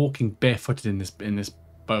like they're walking barefooted in this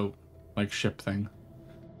boat, like ship thing.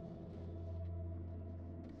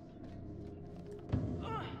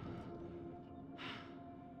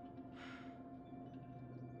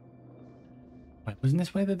 Wait, wasn't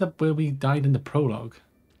this where where we died in the prologue?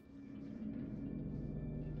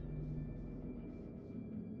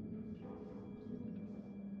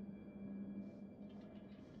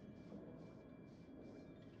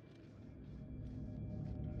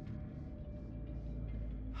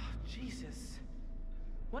 Jesus.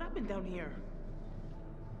 What happened down here?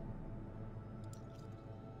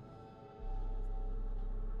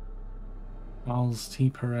 Charles T.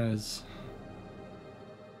 Perez.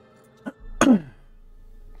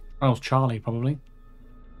 That was Charlie, probably.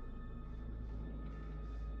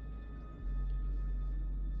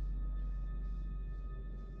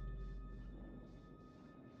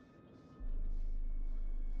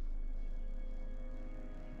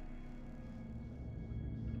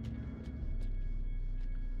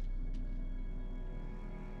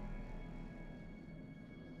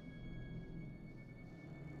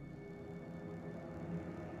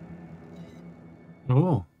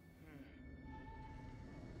 Oh.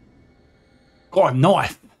 Got a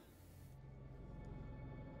knife.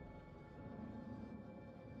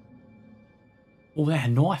 Oh, that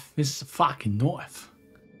knife. This is a fucking knife.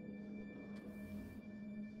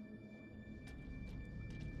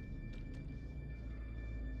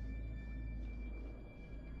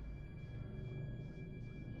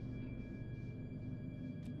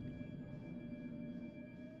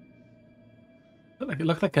 It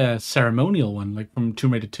looked like a ceremonial one, like from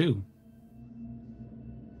Tomb Raider 2.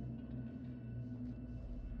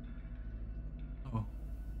 Oh.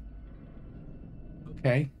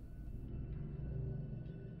 Okay.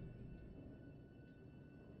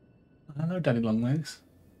 Hello, Daddy Longlegs.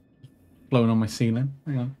 Blowing on my ceiling.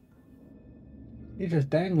 Hang on. You're just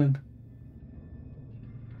dangling.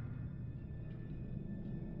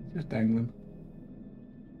 Just dangling.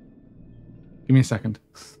 Give me a second.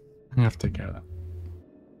 I'm gonna have to take care of that.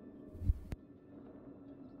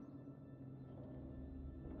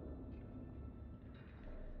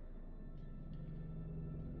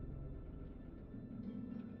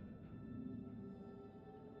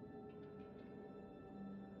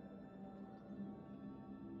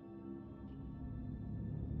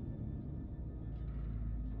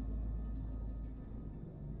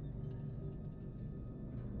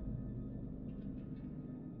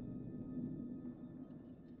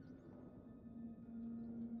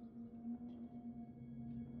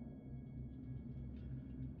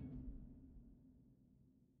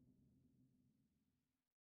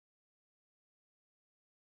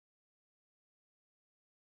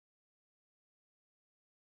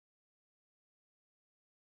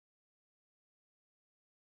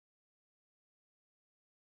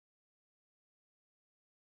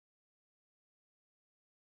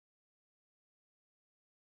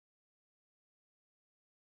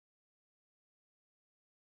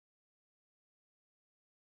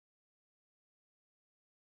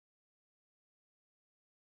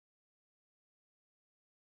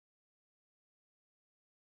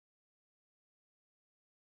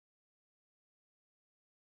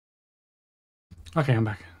 Okay, I'm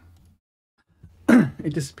back.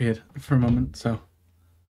 It disappeared for a moment, so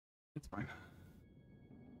it's fine.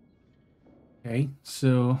 Okay,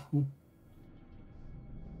 so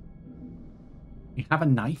we have a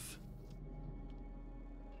knife.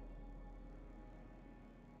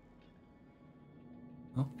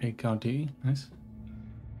 Okay, Gaudi, nice.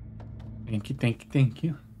 Thank you, thank you, thank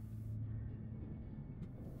you.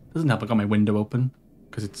 Doesn't help I got my window open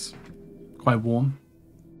because it's quite warm.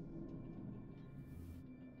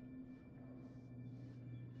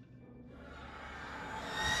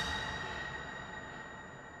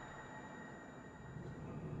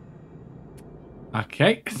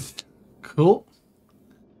 Okay, cool.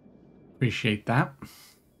 Appreciate that.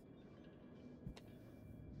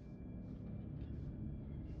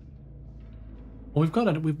 Well,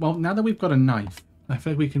 well, now that we've got a knife, I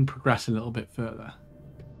feel like we can progress a little bit further.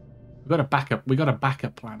 We've got a backup. We got a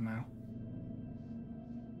backup plan now.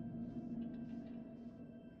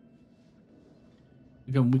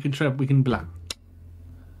 We can try. We can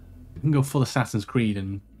go full Assassin's Creed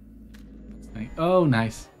and. Oh,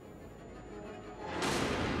 nice.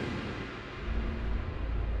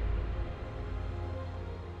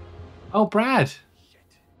 Oh, Brad. Shit,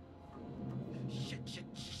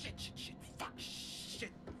 fuck.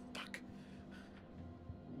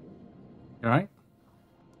 You all right?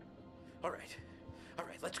 All right,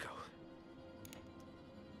 let's go.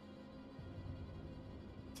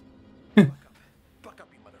 Buck up,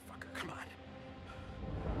 you motherfucker. Come on.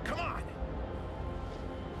 Come on.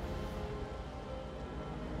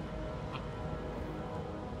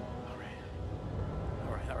 All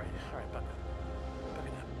right, buck up.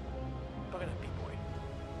 Buck it up, B-boy.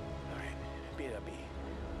 All right, beat it up, B.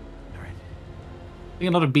 All right. I think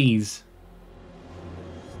a lot of bees.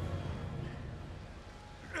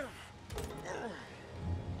 A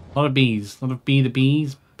lot of bees. A lot of the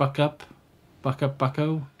bees. Buck up. Buck up,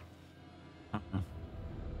 bucko. Holy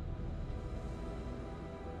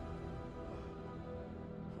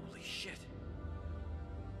shit.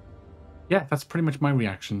 Yeah, that's pretty much my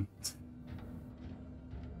reaction.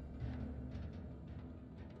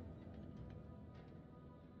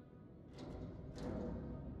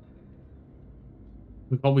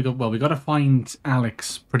 We got to find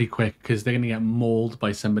Alex pretty quick because they're gonna get mauled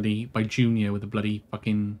by somebody, by Junior with a bloody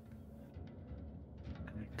fucking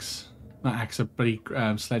axe. Not axe, a bloody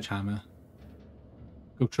sledgehammer.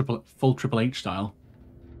 Go full Triple H style.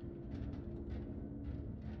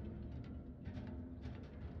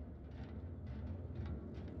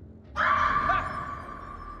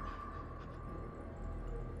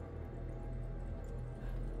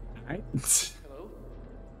 Right? Hello?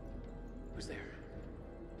 Who's there?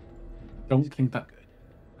 Don't think that.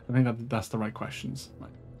 I think that's the right questions. Right.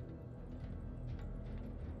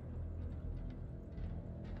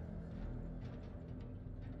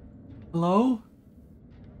 Hello?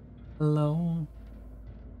 Hello?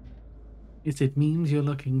 Is it memes you're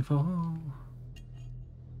looking for?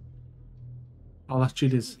 Oh, that's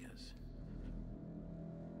Judy's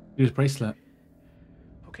bracelet.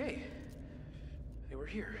 Okay. They were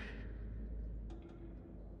here.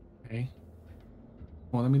 Okay.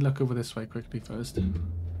 Well, let me look over this way quickly first.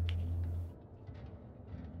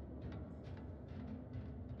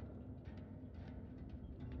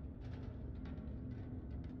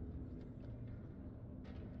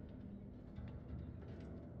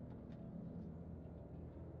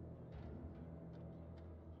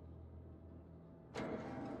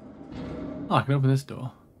 Oh, I can open this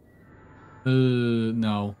door.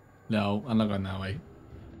 No. No, I'm not going that way.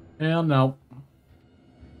 Hell no.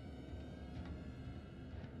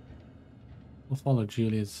 We'll follow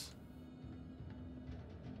Julia's.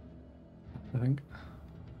 I think.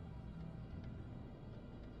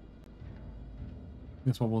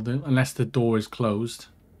 That's what we'll do. Unless the door is closed.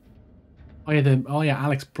 Oh yeah,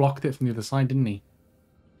 Alex blocked it from the other side, didn't he?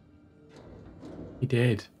 He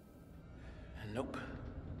did. Nope.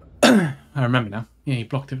 I remember now. Yeah, he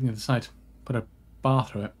blocked it from the other side. Put a bar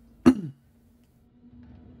through it.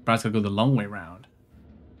 Brad's gotta go the long way round.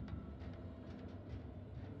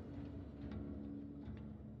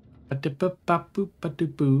 Yeah,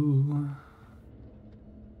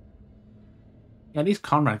 at least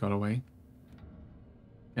Conrad got away.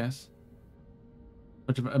 Yes.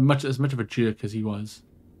 As much of a jerk as he was.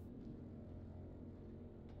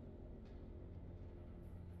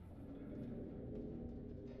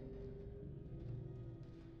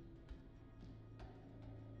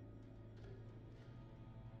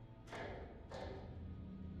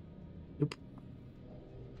 Yep.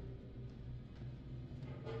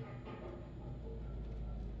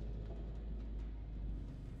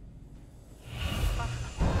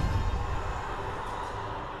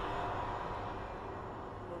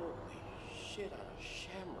 Holy shit on a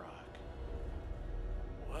shamrock.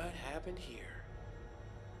 What happened here?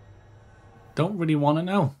 Don't really want to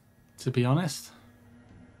know, to be honest.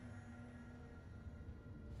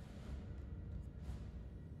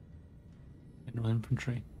 General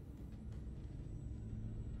infantry.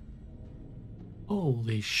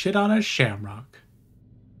 Holy shit on a shamrock.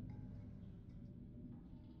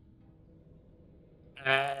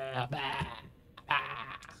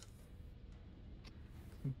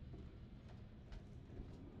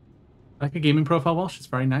 Like a gaming profile, Walsh. It's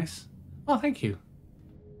very nice. Oh, thank you.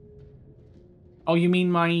 Oh, you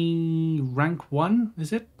mean my rank 1,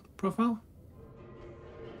 is it? Profile?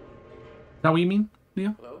 Is that what you mean,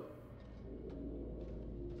 Leo? Hello?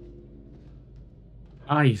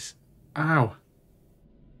 Eyes. Ow.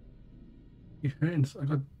 You hurting?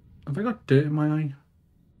 Have I got dirt in my eye?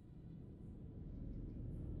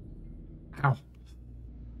 Ow.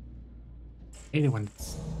 Anyone?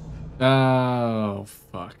 Oh,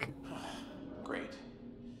 fuck. Great.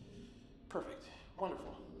 Perfect.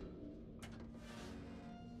 Wonderful.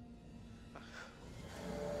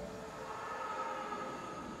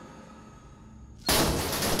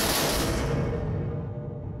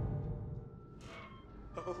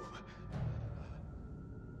 Oh.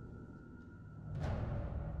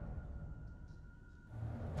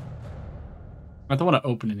 I don't want to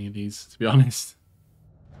open any of these, to be honest.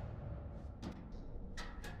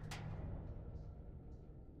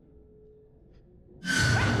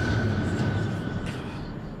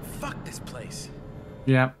 Fuck this place.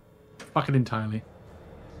 Yeah. Fuck it entirely.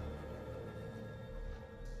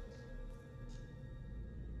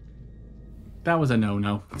 That was a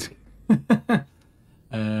no-no.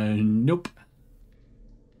 Nope.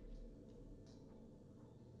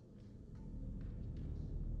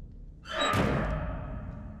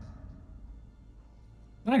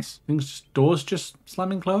 Nice. Doors just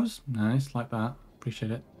slamming close. Nice, like that.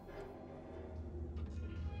 Appreciate it.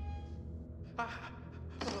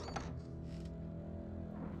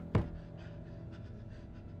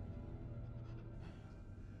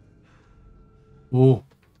 Oh.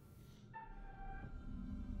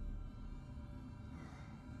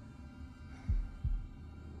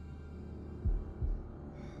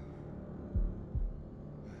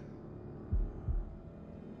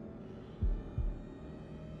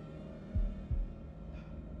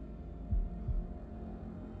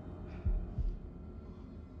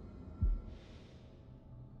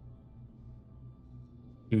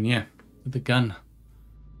 Junior with the gun.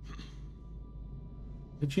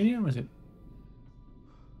 The Junior, or was it?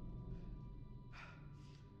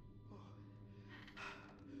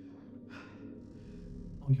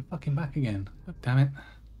 you're fucking back again. God damn it.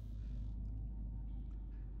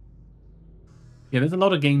 Yeah, there's a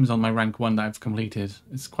lot of games on my rank 1 that I've completed.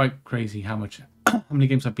 It's quite crazy how many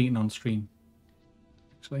games I've beaten on stream.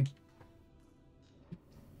 Actually.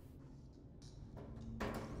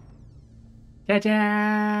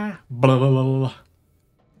 Ta-da! Blah, blah, blah, blah.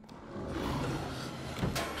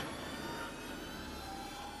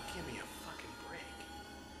 Give me a fucking break.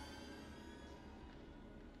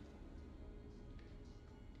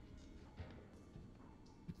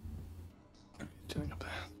 Turning up there.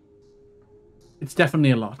 It's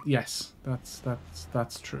definitely a lot. Yes, that's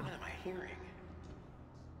true. What am I hearing?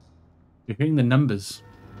 You're hearing the numbers.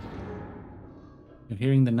 You're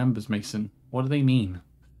hearing the numbers, Mason. What do they mean?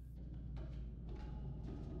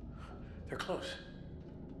 They're close.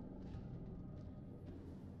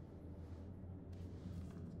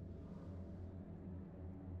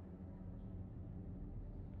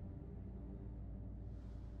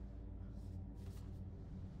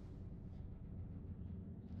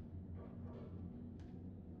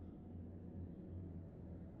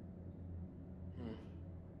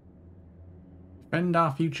 Defend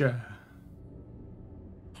our future.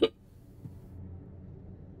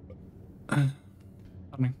 Coming.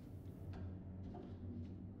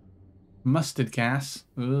 Mustard gas.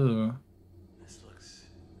 Ugh. This looks...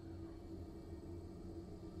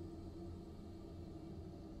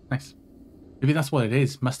 Nice. Maybe that's what it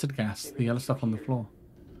is. Mustard gas. The yellow stuff on the floor.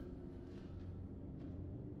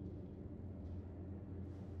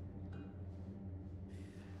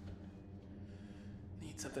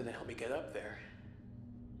 Need something to help me get up there.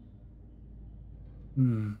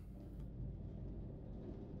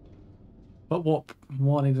 But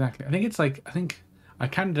what exactly? I think I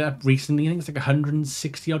counted it up recently. I think it's like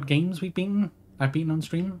 160 odd games I've beaten on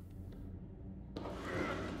stream. I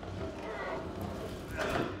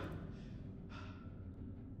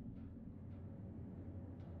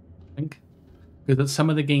think. Because some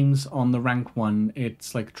of the games on the rank 1,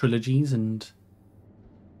 it's like trilogies and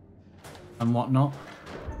whatnot.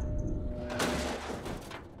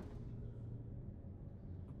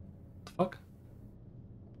 Fuck?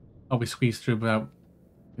 Oh, we squeezed through without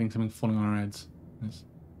getting something falling on our heads. Yes.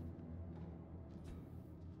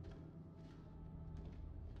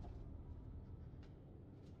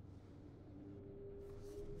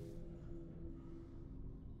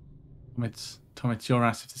 Tom, it's your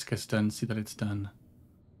ass if this gets done. See that it's done.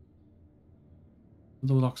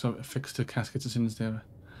 The locks are affixed to caskets as soon as they've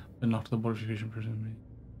been locked to the purification prison.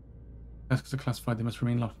 Caskets are classified. They must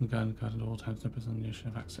remain locked and guarded at all times. No person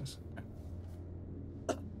usually have access. Okay.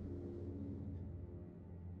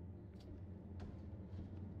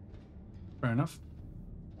 Fair enough.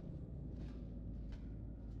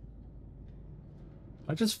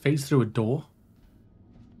 I just phased through a door.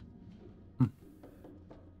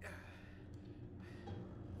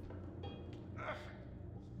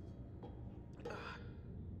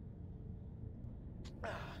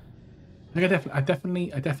 I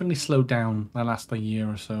definitely slowed down the last year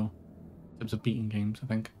or so in terms of beating games. I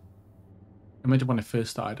think. I imagine when I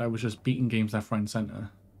first started, I was just beating games left, right, and center.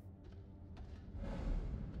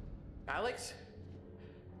 Alex?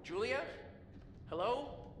 Julia?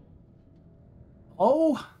 Hello?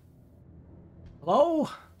 Oh. Hello.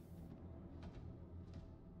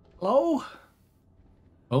 Hello.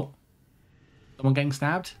 Oh. Someone getting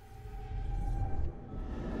stabbed.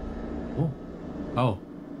 Oh. Oh.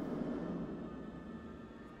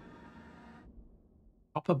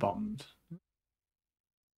 Copper bombed.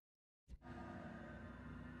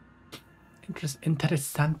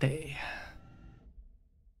 Interessante.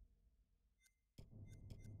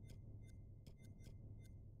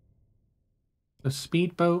 The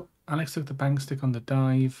speedboat. Alex took the bank stick on the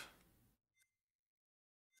dive.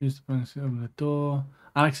 Used the bank stick to open the door.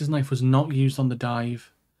 Alex's knife was not used on the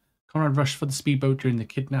dive. Conrad rushed for the speedboat during the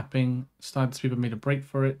kidnapping. Started the speedboat, made a break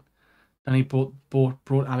for it. Then he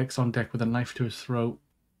brought Alex on deck with a knife to his throat.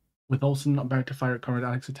 With Olsen not about to fire at Conrad,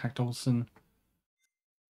 Alex attacked Olsen,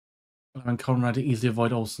 allowing Conrad to easily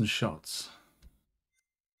avoid Olsen's shots.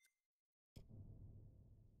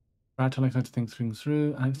 Brad told Alex to think things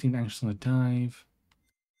through. Alex seemed anxious on the dive.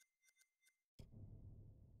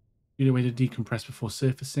 Needed a way to decompress before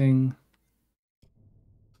surfacing.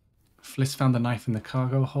 Fliss found the knife in the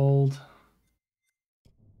cargo hold.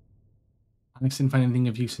 Alex didn't find anything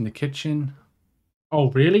of use in the kitchen. Oh,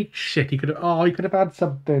 really? Shit, he could have had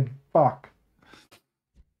something. Fuck.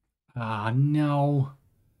 Ah, no.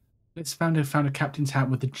 Let's found a captain's hat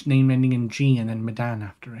with the name ending in G and then Medan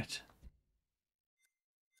after it.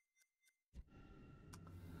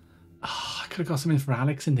 Ah, could have got something for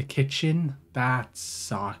Alex in the kitchen. That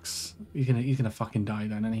sucks. He's gonna fucking die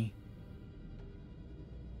then, isn't he?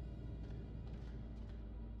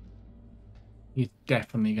 He's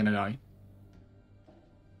definitely gonna die.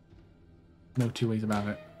 No two ways about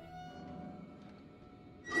it.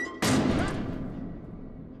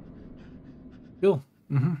 Cool.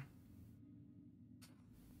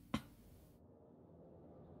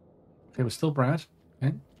 Okay, we're still Brad.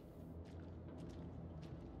 Okay.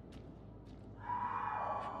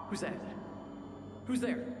 Who's that? Who's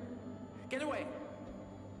there? Get away!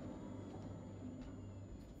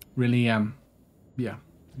 Really, yeah. I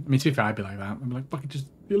mean, to be fair, I'd be like that. I'd be like, fucking just,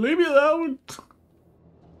 you leave me alone! I'd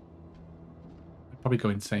probably go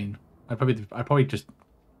insane. I'd probably just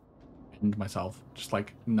end myself. Just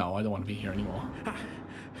like, no, I don't want to be here anymore.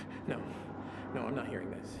 No, I'm not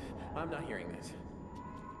hearing this. I'm not hearing this.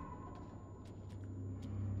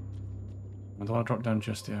 I don't want to drop down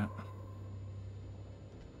just yet.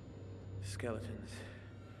 Skeletons.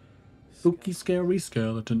 Spooky, scary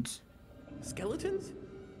skeletons. Skeletons?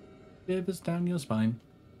 Shivers down your spine.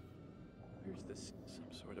 Where's this? Some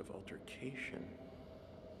sort of altercation.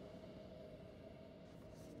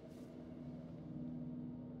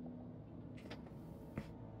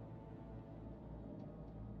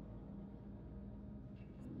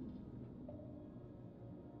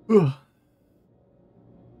 Ugh.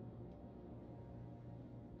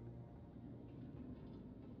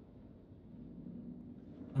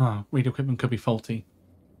 Ah, radio equipment could be faulty.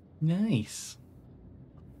 Nice.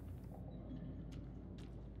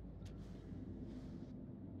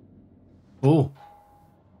 Oh.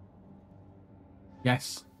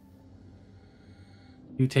 Yes.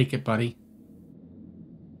 You take it, buddy.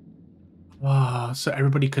 Ah, so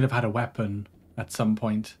everybody could have had a weapon at some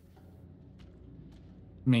point.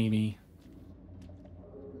 Maybe.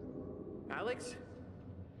 Alex?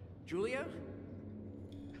 Julia?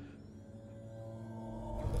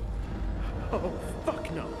 Oh,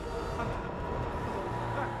 fuck no.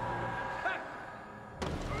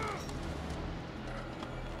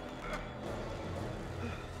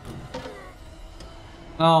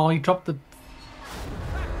 Oh, he dropped the...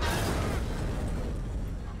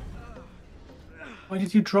 Why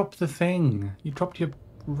did you drop the thing? You dropped your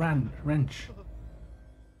wrench.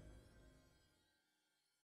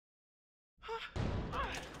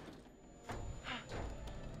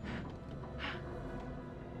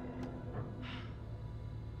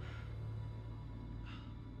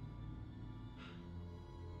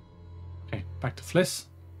 Okay, back to Fliss.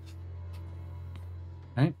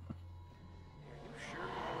 Okay.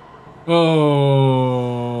 Oh,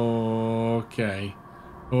 okay.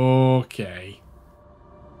 Okay.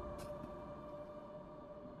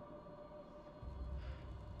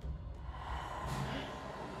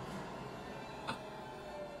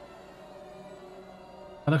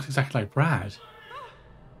 That looks exactly like Brad.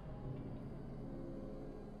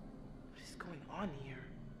 What is going on here?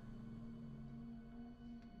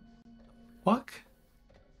 What?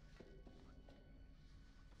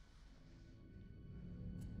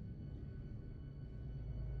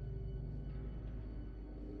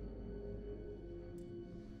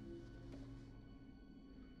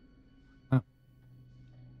 Huh.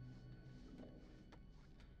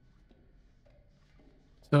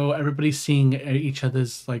 So everybody's seeing each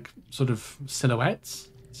other's like sort of silhouettes,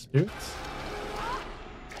 spirits.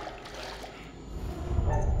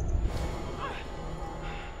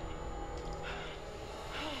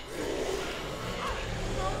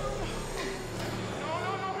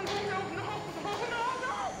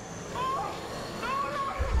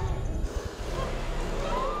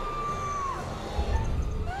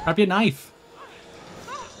 Grab your knife.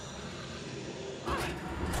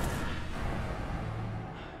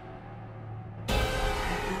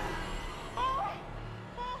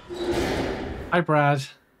 Hi, Brad.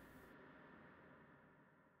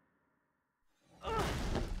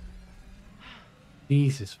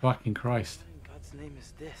 Jesus fucking Christ. What in God's name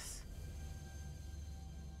is this?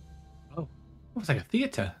 Oh, it was like a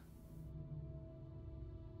theater.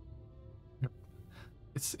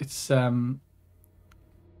 It's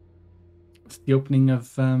the opening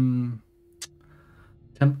of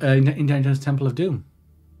Indiana Jones Temple of Doom.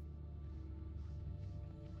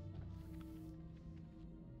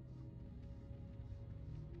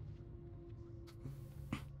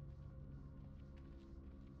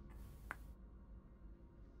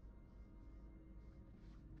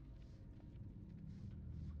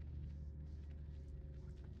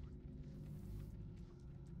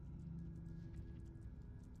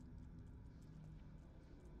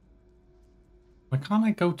 Why can't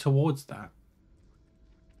I go towards that?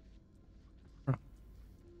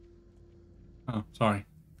 Oh, sorry.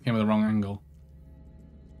 Came with the wrong angle.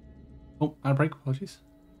 Oh, outbreak, apologies.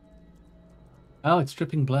 Oh, it's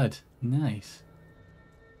dripping blood. Nice.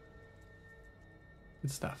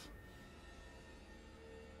 Good stuff.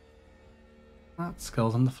 That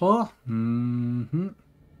skull's on the floor. Mm-hmm.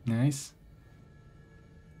 Nice.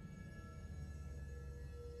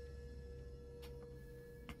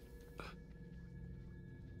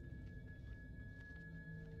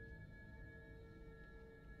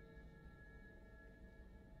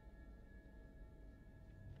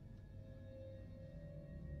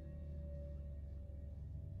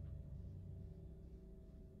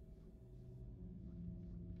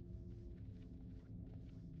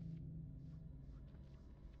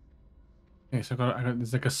 Okay, so I got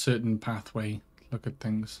there's like a certain pathway to look at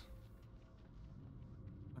things.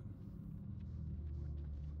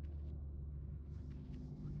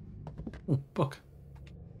 Oh, book.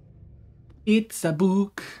 It's a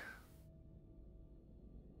book.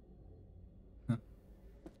 Huh.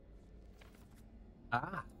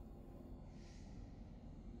 Ah.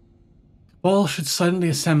 All should silently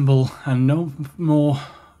assemble, and no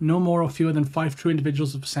more or fewer than 5 true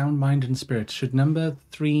individuals of sound mind and spirit. Should number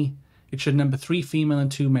 3. It should number 3 female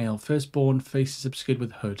and 2 male. Firstborn, faces obscured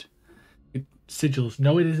with hood. Sigils.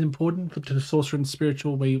 No, it is important to the sorcerer and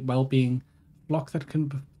spiritual well-being. Block that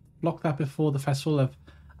before the festival of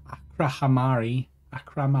Akramahari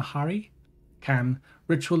can.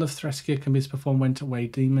 Ritual of Threskia can be performed when to away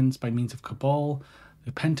demons by means of Cabal.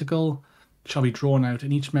 The pentacle shall be drawn out,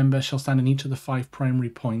 and each member shall stand in each of the 5 primary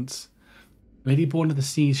points. Lady born of the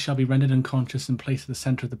seas shall be rendered unconscious and placed at the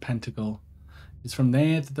center of the pentacle. It is from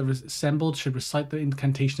there that the assembled should recite the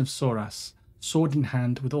incantation of Soras, sword in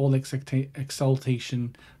hand, with all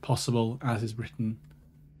exaltation possible, as is written.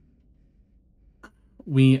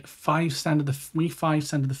 We 5 stand at the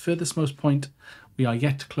furthest most point we are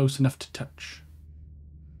yet close enough to touch.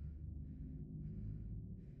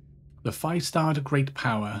 The 5-starred great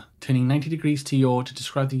power, turning 90 degrees to yaw to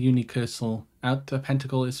describe the unicursal. Out the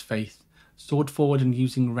pentacle is faith. Sword forward and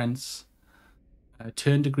using rents.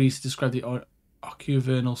 Turn degrees to describe the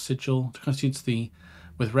ocuvernal sigil. To constitutes the,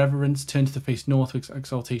 with reverence, turn to the face north with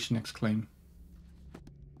exaltation, exclaim.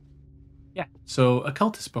 Yeah, so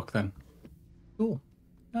occultist book then. Cool.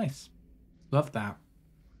 Nice. Love that.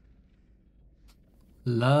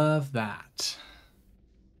 Love that.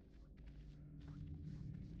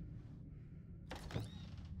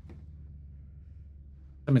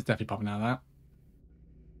 Something's definitely popping out of that.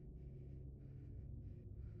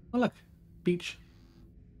 Oh, look. Beach.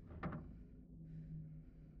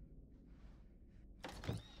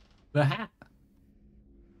 The hat.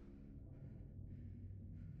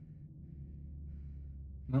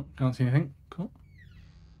 Nope, can't see anything. Cool.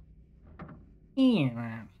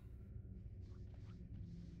 Yeah.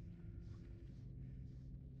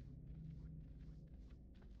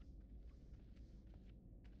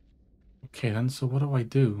 Okay then, so what do I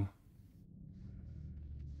do?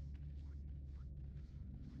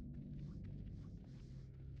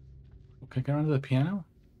 Okay, get around to the piano.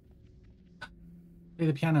 Play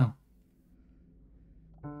the piano.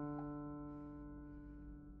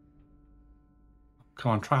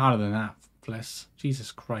 Come on, try harder than that, Bliss.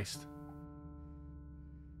 Jesus Christ.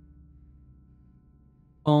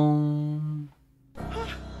 Dong.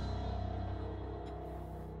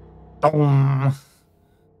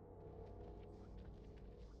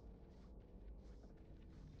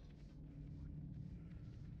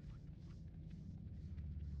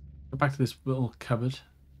 Go back to this little cupboard.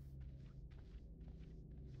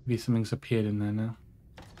 Maybe something's appeared in there now.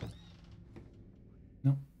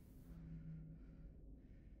 No.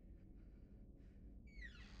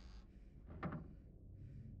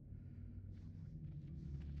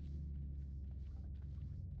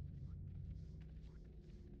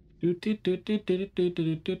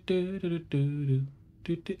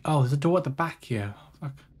 Oh, there's a door at the back here.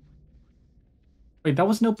 Fuck. Wait, that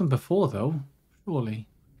wasn't open before though, surely.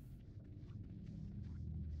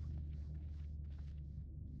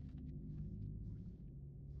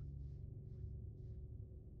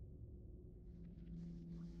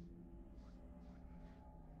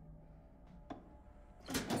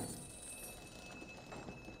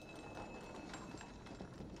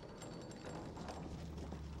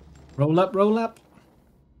 Roll up, roll up.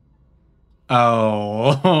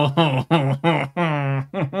 Oh.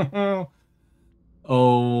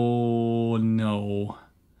 Oh no.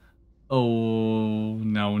 Oh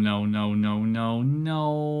no, no, no, no, no,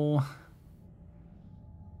 no.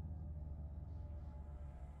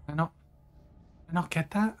 I not get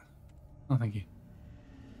that? Oh, thank you.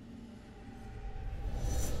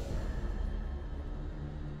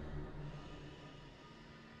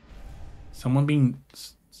 Someone being...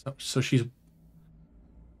 So she's...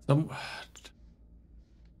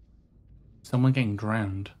 Someone getting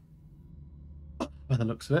drowned. By the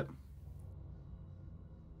looks of it.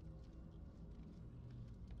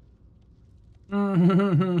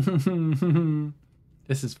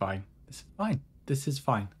 This is fine. This is fine. This is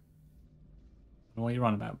fine. I don't know what you're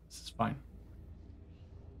on about. This is fine.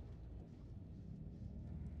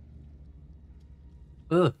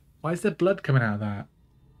 Ugh. Why is there blood coming out of that?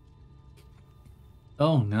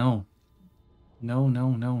 Oh no. No, no,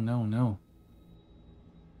 no, no, no.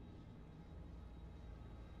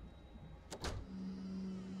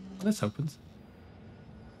 This opens.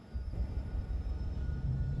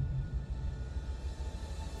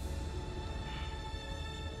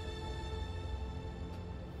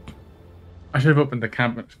 I should have opened the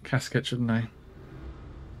casket, shouldn't I?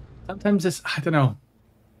 Sometimes it's, I don't know.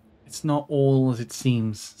 It's not all as it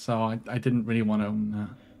seems, so I didn't really want to own that.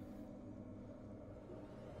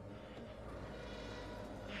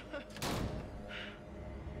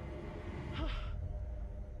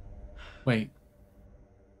 Wait.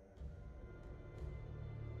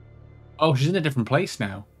 Oh, she's in a different place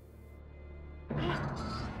now.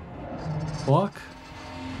 Fuck.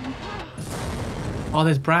 Oh,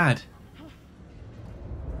 there's Brad.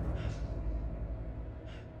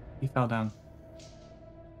 He fell down.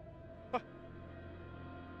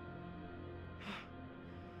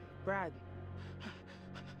 Brad.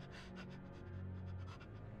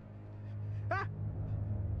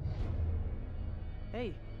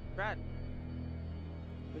 Hey, Brad.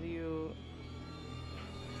 What are you...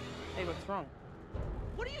 Hey, what's wrong?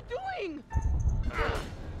 What are you doing?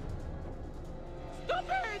 Stop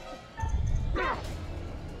it!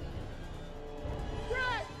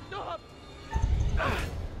 Brad, stop!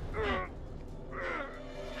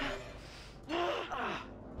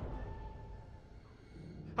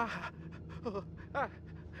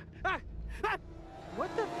 What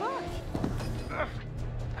the fuck?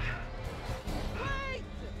 Wait!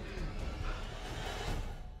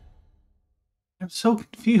 I'm so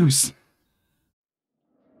confused.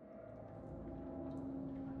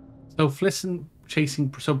 So Flisson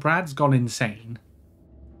chasing... So Brad's gone insane.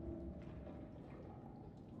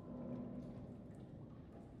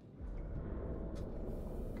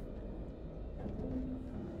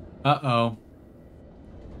 Uh-oh.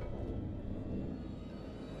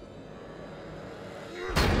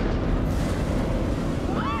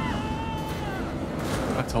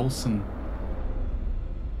 That's Olsen.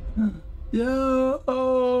 Yo!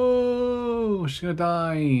 Oh, she's gonna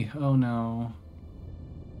die. Oh no.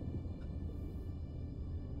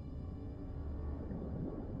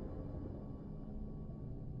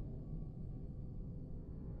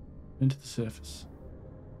 Into the surface.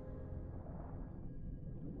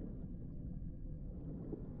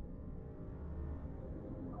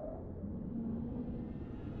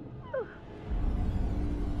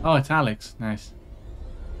 Oh, it's Alex. Nice.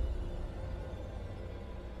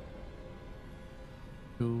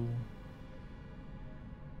 Cool.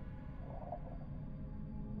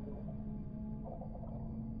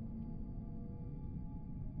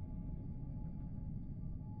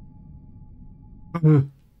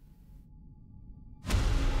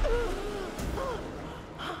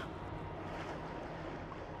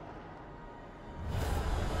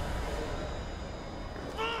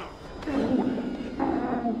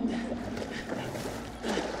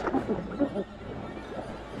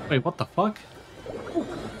 Wait, what the fuck?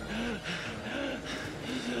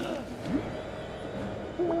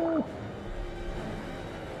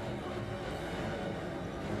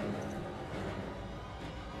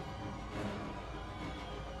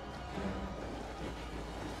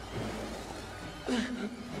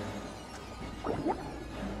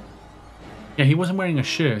 Yeah, he wasn't wearing a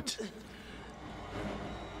shirt.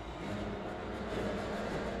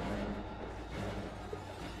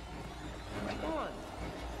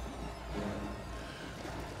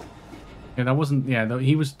 Yeah, that wasn't. Yeah,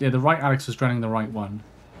 he was. Yeah, the right Alex was drowning the right one.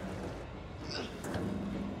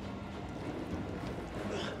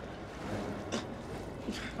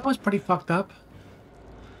 That was pretty fucked up.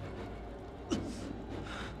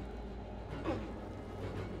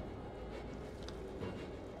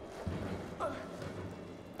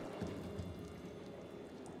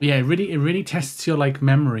 Yeah, it really tests your like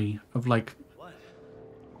memory of like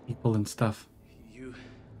people and stuff. You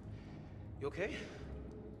okay?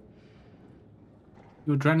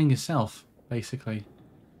 You were drowning yourself, basically.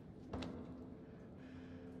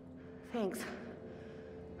 Thanks.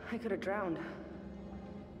 I could have drowned.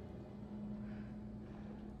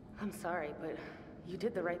 I'm sorry, but you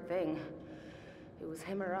did the right thing. It was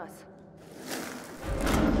him or us.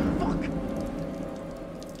 Fuck!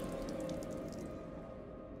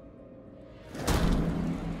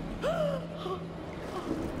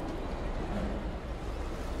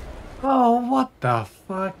 Oh, what the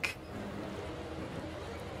fuck?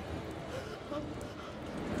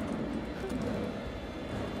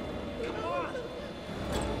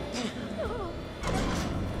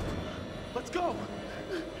 Let's go.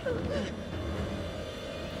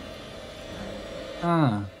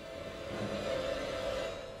 Ah.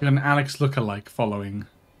 We got an Alex lookalike following,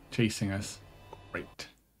 chasing us. Great.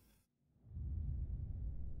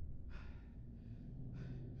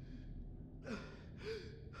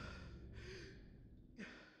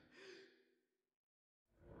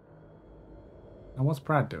 Now what's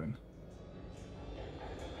Brad doing?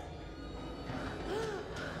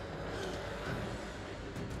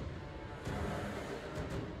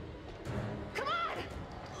 Come on!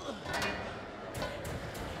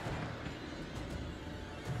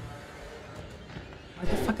 Why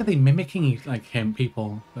the fuck are they mimicking like him,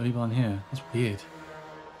 people on here? That's weird.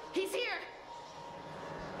 He's here!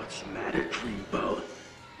 What's the matter, Dreamboat?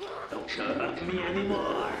 Don't you love me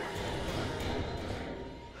anymore?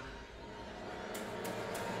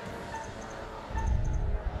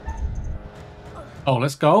 Oh,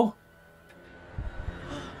 let's go.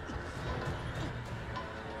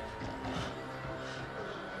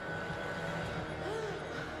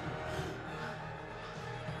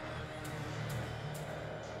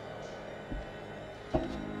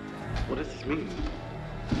 What does this mean?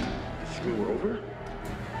 Does this mean we're over?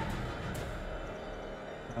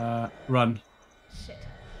 Run. Shit.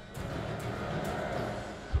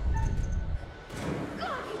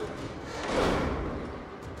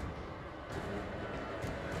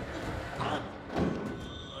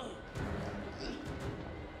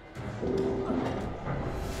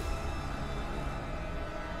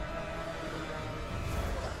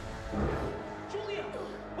 Julia,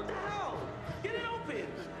 what the hell? Get it open.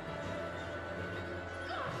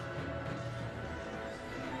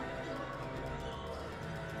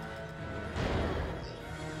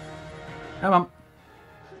 Come on.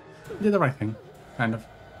 You did the right thing, kind of.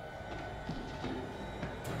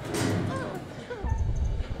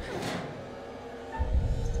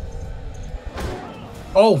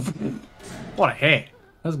 Oh, what a hit.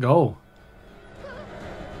 Let's go.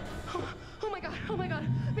 Oh my god, oh my god.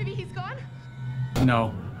 Maybe he's gone?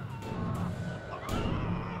 No.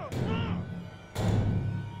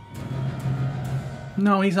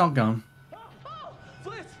 No, he's not gone. Oh,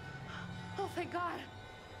 Fliss! Oh, thank god.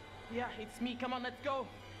 Yeah, it's me. Come on, let's go.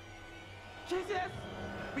 Jesus!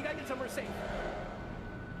 We gotta get somewhere safe.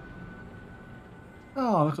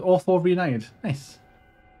 Oh, look, all four reunited. Nice.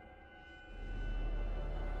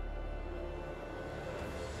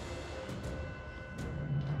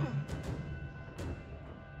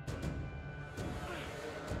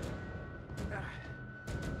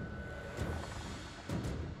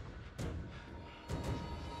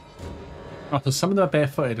 Oh, so some of them are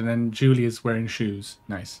barefooted and then Julia's wearing shoes.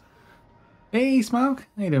 Nice. Hey, Smoke.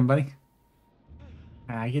 How you doing, buddy?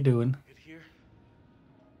 How you doing? Good here.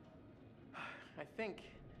 I think.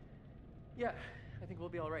 Yeah, I think we'll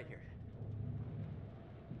be all right here.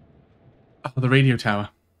 Oh, the radio tower.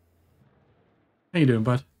 How you doing,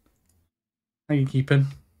 bud? How you keeping?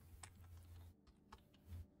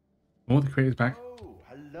 Oh, the creator's back. Oh,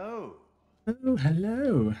 hello. Oh,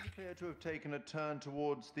 hello. Appear to have taken a turn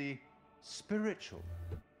towards the spiritual,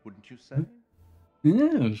 wouldn't you say?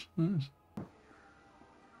 Yes, yes.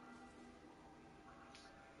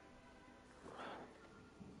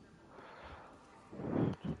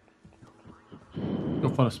 Go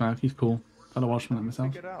follow Smoke, he's cool. Follow Watchman like myself.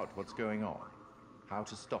 Figured out what's going on, how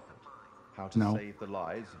to stop it, how to No. save the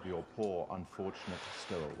lives of your poor, unfortunate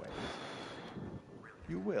stowaways.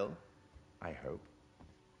 You will, I hope.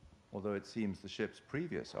 Although it seems the ship's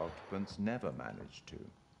previous occupants never managed to.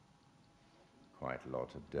 Quite a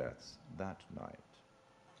lot of deaths that night.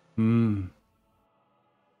 Hmm.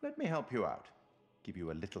 Let me help you out. Give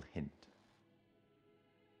you a little hint.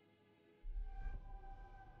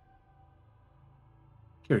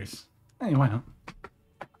 Curious. Hey, why not?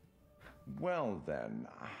 Well then,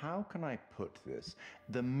 how can I put this?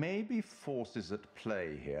 There may be forces at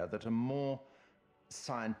play here that are more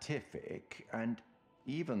scientific and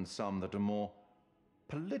even some that are more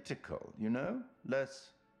political, you know?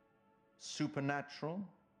 Less supernatural.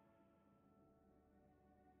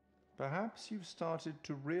 Perhaps you've started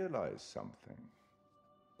to realize something.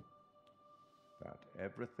 That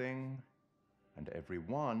everything and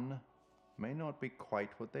everyone may not be quite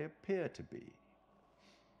what they appear to be.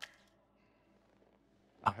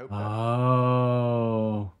 I hope that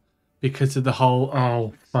Oh. Because of the whole...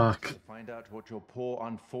 Oh, fuck. to find out what your poor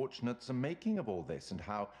unfortunates are making of all this and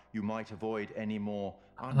how you might avoid any more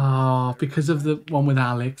Oh, because of the one with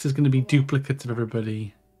Alex, there's going to be duplicates of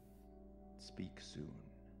everybody. speak soon.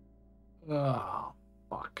 Oh,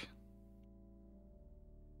 fuck.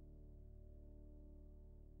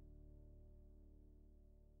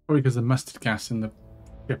 Probably because the mustard gas in the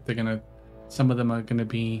ship, some of them are gonna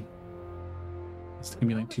be, it's gonna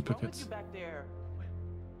be like duplicates. Back there?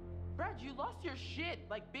 Brad, you lost your shit,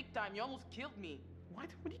 like big time. You almost killed me. What?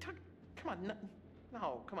 What are you talking? Come on,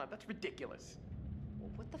 no, come on, that's ridiculous.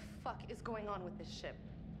 What the fuck is going on with this ship?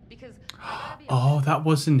 Because I gotta be Oh, honest, that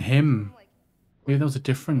wasn't him. like Maybe that was a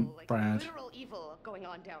different like Brad. literal evil going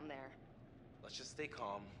on down there. Let's just stay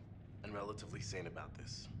calm and relatively sane about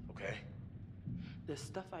this, okay? The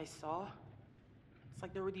stuff I saw, it's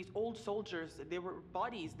like there were these old soldiers. They were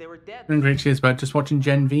bodies. They were dead. Doing great, cheers, bud. Just watching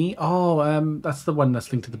Gen V. Oh, that's the one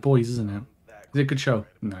that's linked to the boys, isn't it? Is it a good show?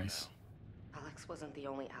 Nice. Alex wasn't the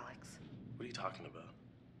only Alex. What are you talking about?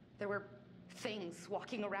 There were things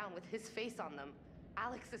walking around with his face on them.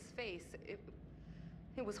 Alex's face.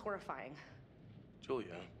 It was horrifying.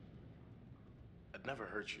 Julia, I'd never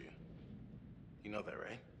hurt you. You know that,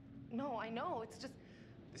 right? No, I know. It's just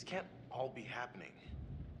This can't all be happening.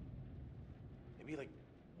 Maybe like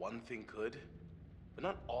one thing could, but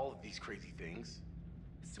not all of these crazy things.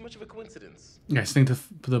 It's too much of a coincidence. Yes, link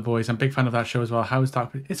to the boys. I'm a big fan of that show as well. How is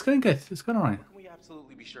Dark? It's going good. It's going alright. What can we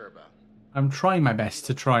absolutely be sure about? I'm trying my best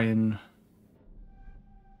to try and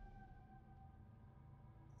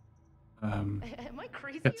Am I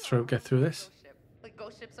crazy? get through this. Ghost ship? Like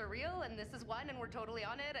ghost ships are real, and this is one, and we're totally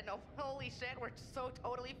on it, and oh, holy shit, we're so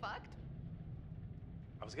totally fucked.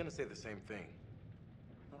 I was gonna say the same thing.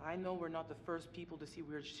 Well, I know we're not the first people to see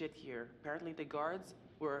weird shit here. Apparently the guards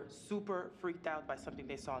were super freaked out by something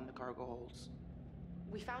they saw in the cargo holds.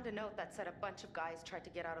 We found a note that said a bunch of guys tried to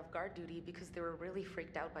get out of guard duty because they were really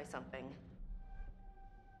freaked out by something.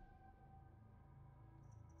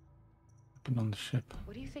 Happened on the ship.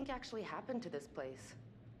 What do you think actually happened to this place?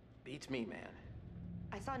 Beats me, man.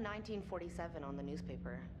 I saw 1947 on the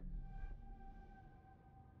newspaper.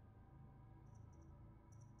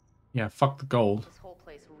 Yeah, fuck the gold. This whole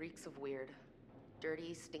place reeks of weird.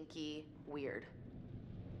 Dirty, stinky, weird.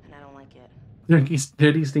 And I don't like it.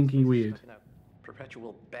 Dirty, stinky, weird. Like a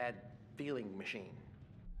perpetual bad feeling machine.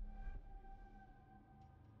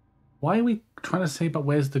 Why are we trying to say, but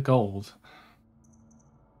where's the gold?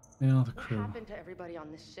 They are the What crew. happened to everybody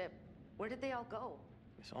on this ship? Where did they all go?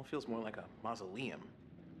 This all feels more like a mausoleum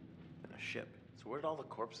than a ship. So where'd all the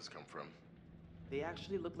corpses come from? They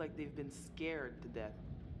actually look like they've been scared to death.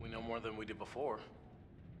 We know more than we did before.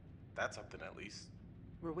 That's something at least.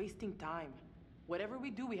 We're wasting time. Whatever we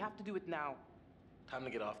do, we have to do it now. Time to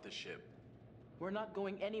get off this ship. We're not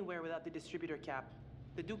going anywhere without the distributor cap.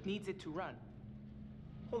 The Duke needs it to run.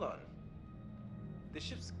 Hold on. This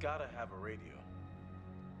ship's gotta have a radio.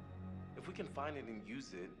 If we can find it and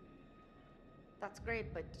use it, That's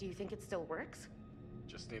great, but do you think it still works?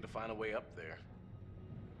 just need to find a way up there.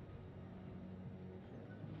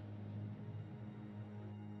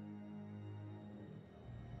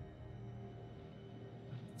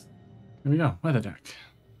 Here we go. Weather deck.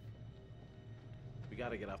 We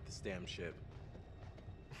gotta get off this damn ship.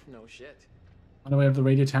 No shit. Find a way up the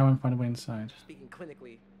radio tower and find a way inside. Speaking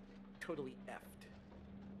clinically, totally effed.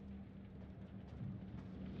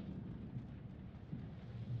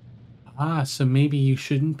 Ah, so maybe you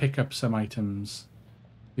shouldn't pick up some items.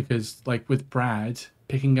 Because, like with Brad,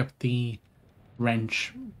 picking up the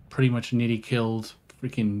wrench pretty much nearly killed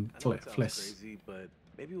freaking I know it sounds Fliss. crazy, but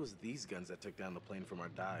maybe it was these guns that took down the plane from our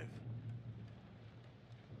dive.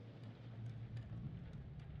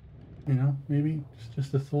 You know, maybe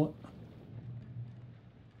just a thought.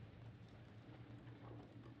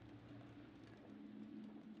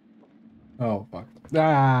 Oh fuck!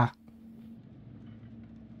 Ah!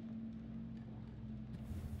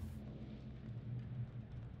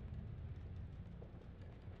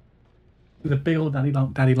 There's a big old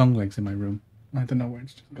daddy long legs in my room. I don't know where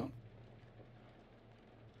it's just gone.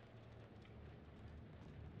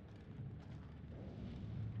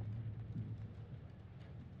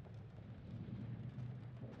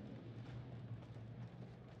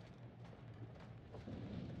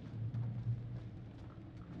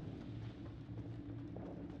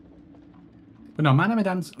 But no, Man of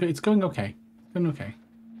Medan's it's going okay. It's going okay.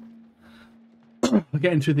 We're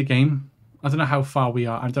getting through the game. I don't know how far we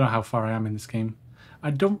are. I don't know how far I am in this game. I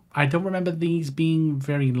don't remember these being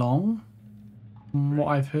very long, from what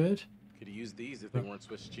I've heard. Could have used these if they weren't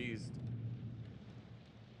Swiss cheesed.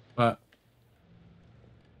 But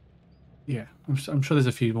yeah, I'm sure there's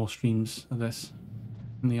a few more streams of this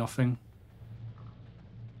in the offing.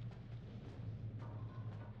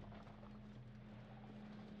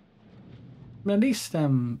 I mean, at least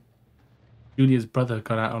Julia's brother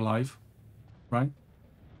got out alive. right?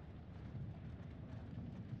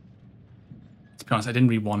 To be honest, I didn't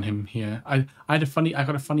really want him here. I got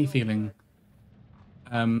a funny feeling.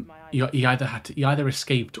 He either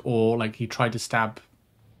escaped or like he tried to stab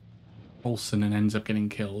Olsen and ends up getting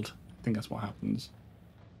killed. I think that's what happens.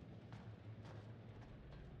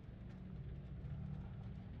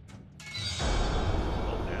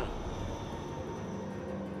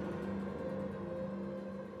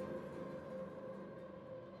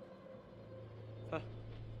 Huh.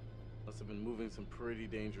 Must have been moving some pretty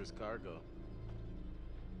dangerous cargo.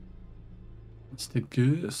 It's the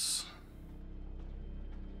goose.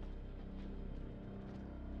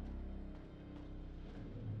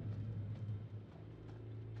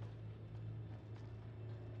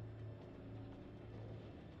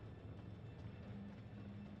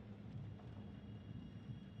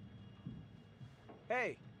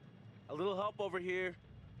 Hey, a little help over here.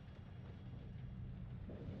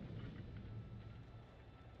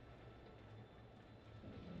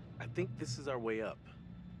 I think this is our way up.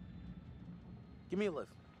 Give me a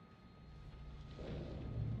lift.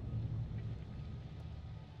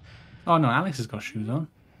 Oh no, Alex has got shoes on.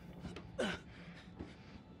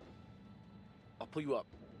 I'll pull you up.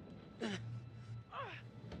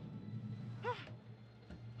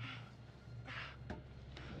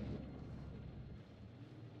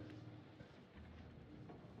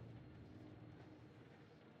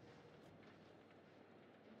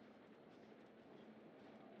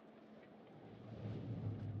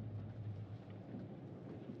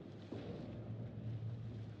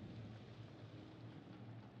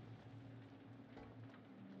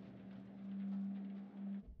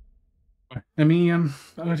 Let me I'm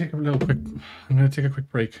gonna take a quick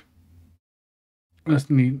break. I know it's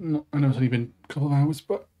only been a couple of hours,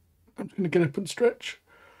 but I'm just gonna get up and stretch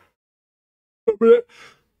a bit,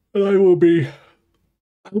 and I'll be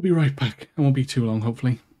right back. I won't be too long,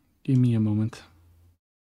 hopefully. Give me a moment.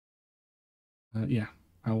 Yeah,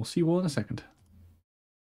 I will see you all in a second.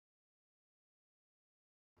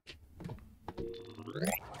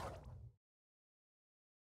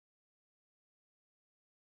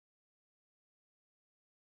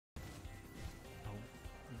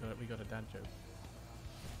 We got a dad joke.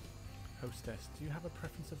 Hostess, do you have a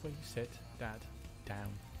preference of where you sit? Dad,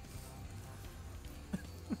 down.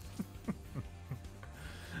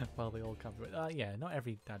 Well, they all come to it. Yeah, not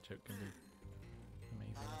every dad joke can be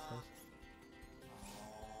amazing, I suppose.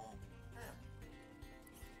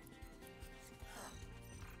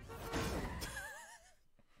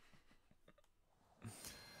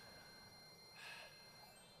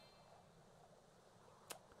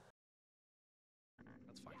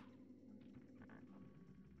 That's fine.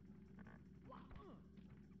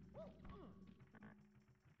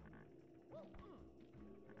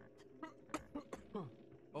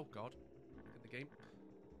 Oh God! Look at the game.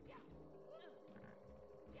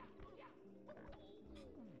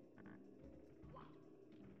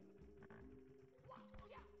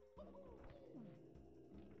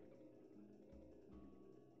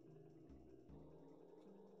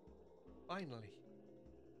 Finally.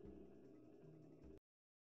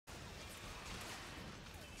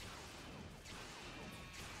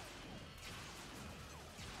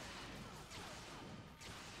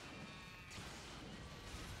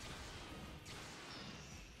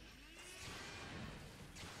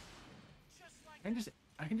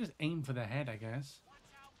 I can just aim for the head, I guess.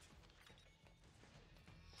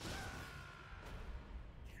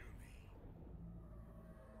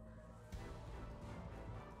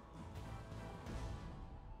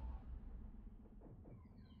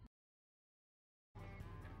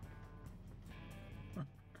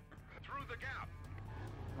 Through the gap.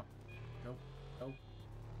 Go, go.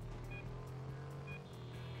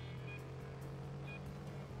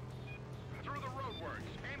 Through the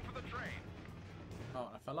roadworks. Aim for the train. Oh,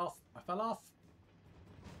 I fell off. I fell off.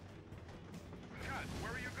 Cut.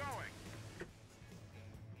 Where are you going?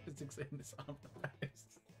 Physics in this aren't the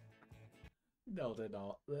best. No, they're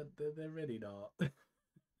not. They're really not.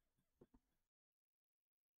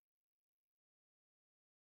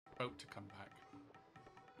 Boat to come back.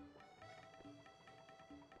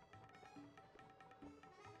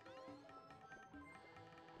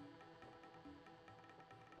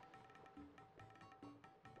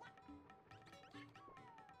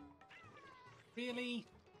 Really?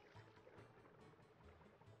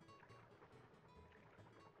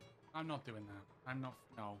 I'm not doing that. I'm not.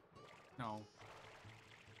 No. No.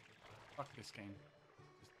 Fuck this game.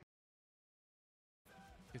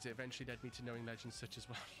 Because it eventually led me to knowing legends such as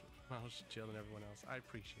Welsh, Jill, and everyone else. I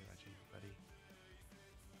appreciate that, Jim, buddy.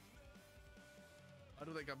 I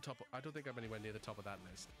don't think I'm anywhere near the top of that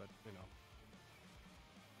list, but you know.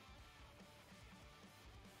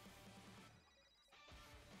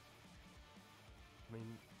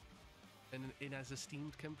 in as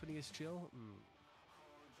esteemed company as Jill.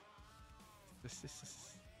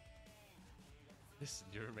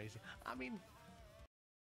 You're amazing. I mean,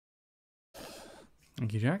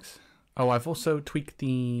 thank you, Jax. Oh, I've also tweaked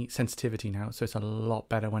the sensitivity now, so it's a lot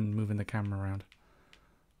better when moving the camera around.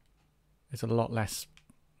 It's a lot less,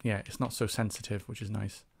 yeah, it's not so sensitive, which is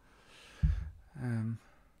nice.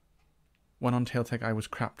 When on Tailtech, I was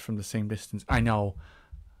crapped from the same distance. I know.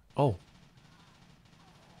 Oh.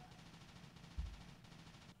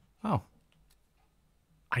 Oh.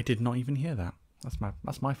 I did not even hear that. That's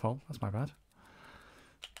my fault. That's my bad.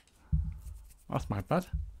 That's my bad.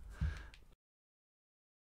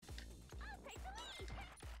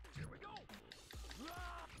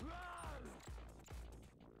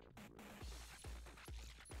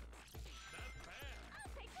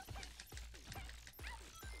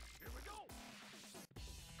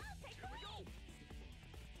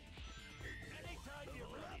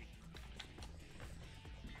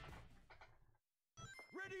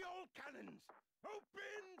 Ready all cannons!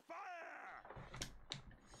 Open fire!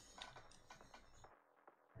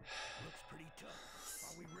 Looks pretty tough.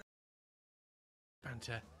 Are we ready?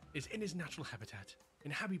 Banter is in his natural habitat,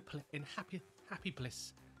 in happy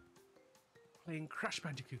bliss, playing Crash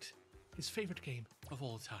Bandicoot, his favorite game of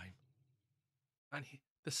all time. And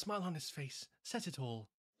the smile on his face says it all,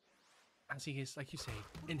 as he is, like you say,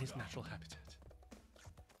 in his natural habitat.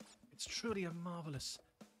 It's truly a marvelous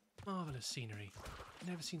scenery. I've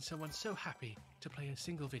never seen someone so happy to play a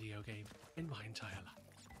single video game in my entire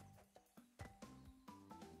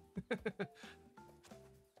life.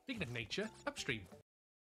 Speaking of nature, upstream.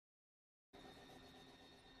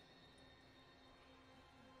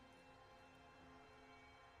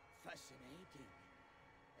 Fascinating.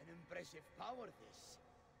 An impressive power, this.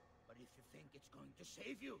 But if you think it's going to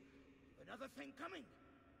save you, another thing coming.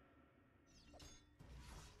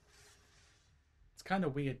 It's kind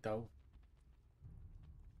of weird, though.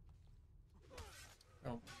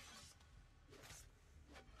 Oh.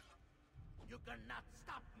 You cannot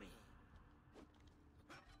stop me.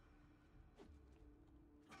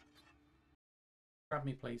 Grab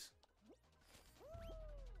me, please.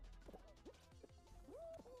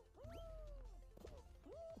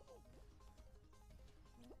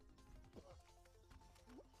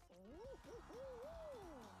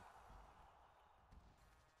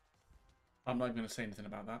 I'm not even going to say anything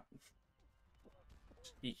about that.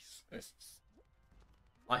 Jeez,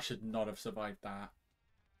 I should not have survived that.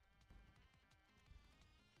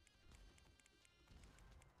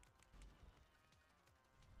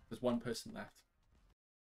 There's one person left.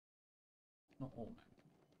 Not all men.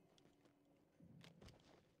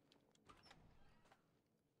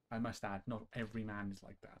 I must add, not every man is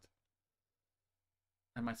like that.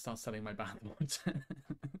 I might start selling my bathwater.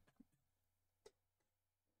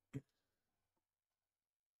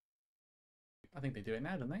 I think they do it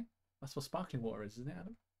now, don't they? That's what sparkling water is, isn't it,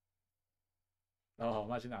 Adam? Oh,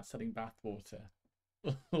 imagine that, selling bathwater.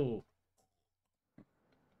 Oh.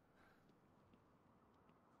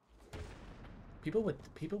 People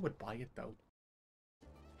would buy it though.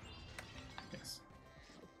 Yes.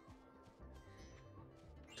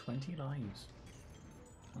 20 lives.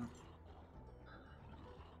 Huh.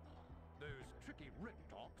 Those tricky written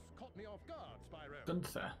talks caught me off guard, Spyro.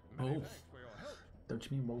 Gunther. Many Oh. thanks for your help. Don't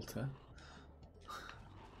you mean Walter?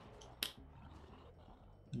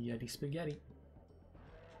 Yeti spaghetti.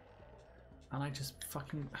 And I just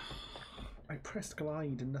fucking... I pressed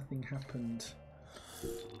glide and nothing happened.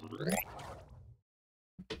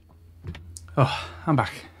 Oh, I'm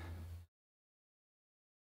back.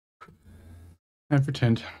 I've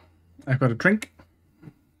returned. I've got a drink.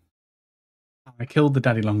 I killed the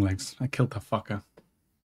daddy long legs. I killed that fucker.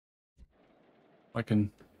 I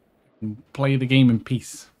can play the game in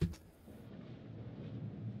peace.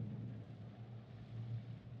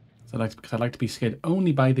 So because I like to be scared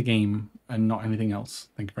only by the game and not anything else.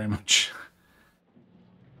 Thank you very much.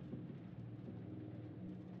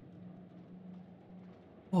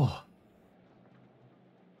 Oh.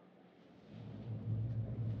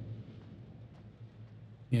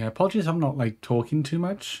 Yeah, apologies I'm not like talking too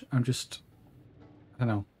much. I'm just, I don't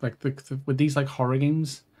know, like with these like horror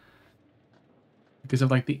games, because of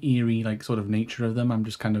like the eerie like sort of nature of them, I'm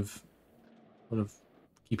just kind of sort of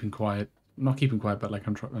keeping quiet. Not keeping quiet, but like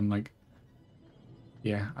I'm like,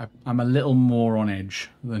 yeah, I'm a little more on edge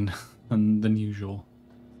than than usual.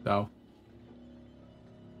 So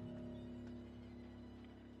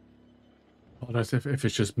apologize if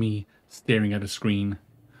it's just me staring at a screen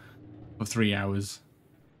for 3 hours.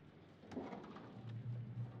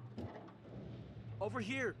 Over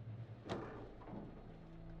here.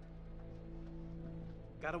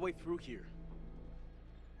 Got a way through here.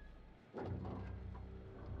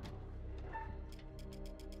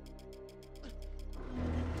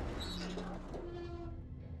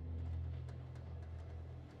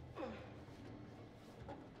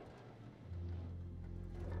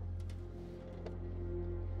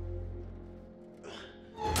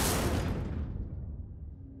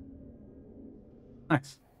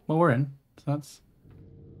 Nice. Well, we're in. So that's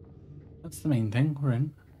the main thing. We're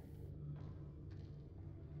in.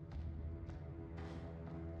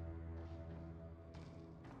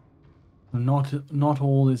 Not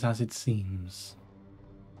all is as it seems.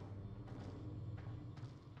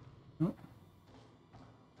 Oh.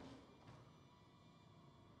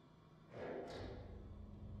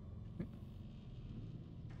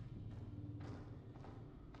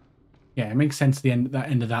 Yeah, it makes sense. The end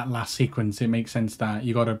of that last sequence. It makes sense that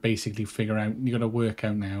you got to basically figure out. You got to work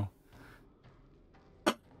out now.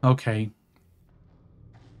 Okay.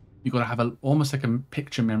 You got to have almost like a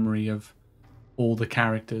picture memory of all the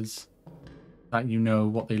characters, that you know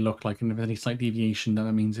what they look like, and if there's any slight deviation, that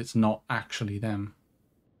means it's not actually them.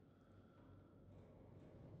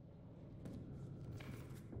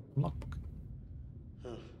 Logbook.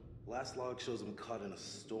 Huh. Last log shows him caught in a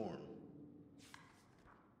storm.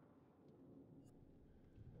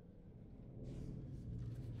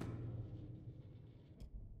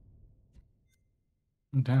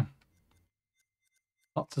 Damn.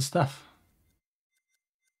 Lots of stuff.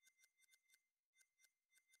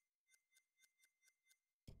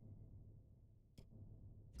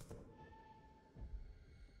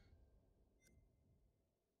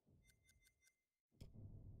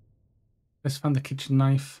 Fliss found the kitchen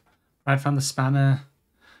knife. Brad found the spanner.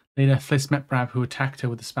 Later, Fliss met Brad, who attacked her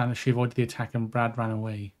with the spanner. She avoided the attack and Brad ran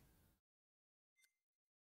away.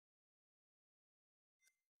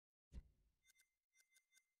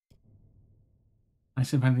 I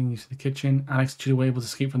said finding use of the kitchen. Alex and Julie were able to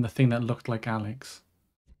escape from the thing that looked like Alex.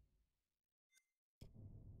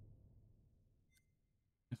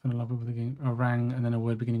 I found a log with the game. Orang and then a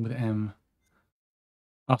word beginning with M.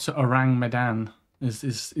 Oh, so Orang Medan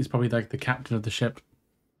is probably like the captain of the ship.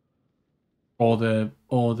 Or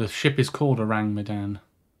the ship is called Orang Medan.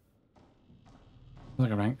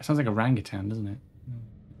 It sounds like orangutan, doesn't it?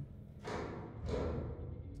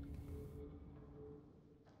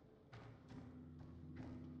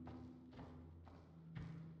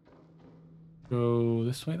 Go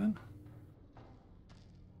this way then.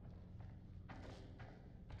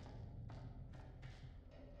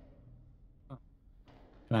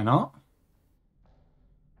 Can I not?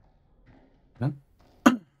 Then.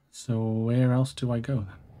 So where else do I go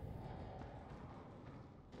then?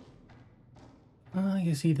 Ah,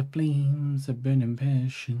 you see the flames of burning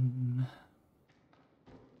passion.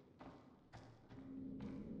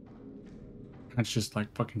 That's just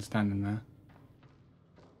like fucking standing there.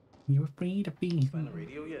 You afraid of being? Find the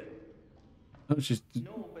radio yet? Oh, it's just.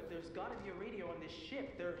 No, but there's gotta be a radio on this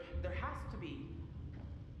ship. There has to be.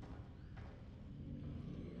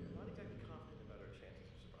 I'm not exactly confident about our chances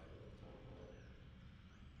of survival.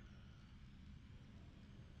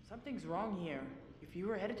 Something's wrong here. If you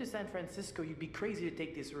were headed to San Francisco, you'd be crazy to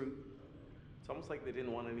take this route. It's almost like they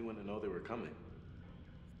didn't want anyone to know they were coming.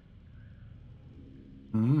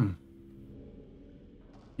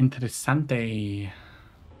 Interessante.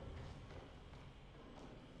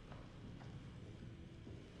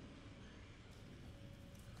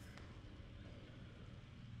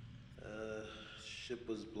 Ship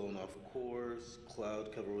was blown off course,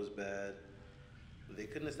 cloud cover was bad. They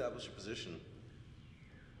couldn't establish a position.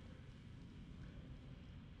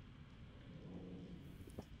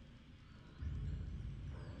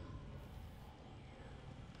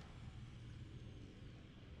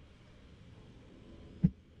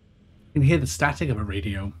 You can hear the static of a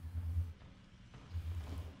radio. And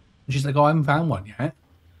she's like, oh, I haven't found one yet.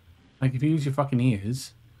 Like, if you use your fucking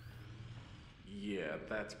ears. Yeah,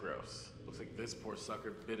 that's gross. Looks like this poor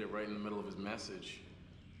sucker bit it right in the middle of his message.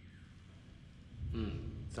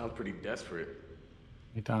 Sounds pretty desperate.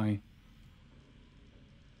 You die.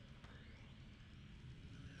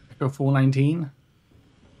 Echo 419.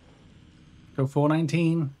 Echo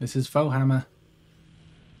 419. This is Fohammer.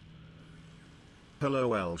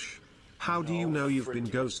 Hello, Elsh. How do you know you've been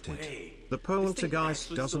ghosted? The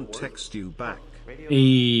poltergeist doesn't text you back.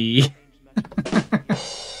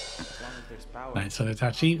 Nice one,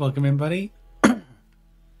 Itachi. Welcome in, buddy. How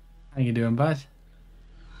you doing, bud?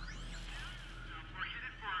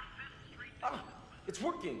 Ah, it's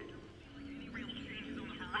working.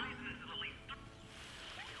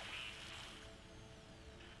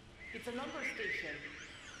 It's a number station.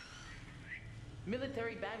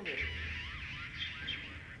 Military bandit.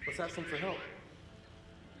 Let's ask them for help.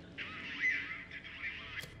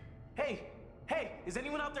 Hey! Hey! Is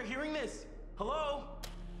anyone out there hearing this? Hello?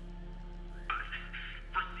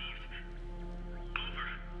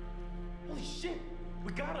 Holy shit!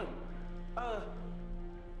 We got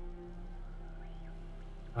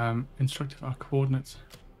him! Instructive our coordinates.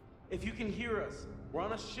 If you can hear us, we're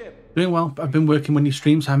on a ship. Doing well. I've been working when you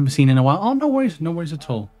streams. I haven't been seen in a while. Oh, no worries at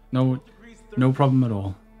all. No problem at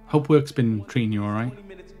all. Hope work's been treating you all right. 20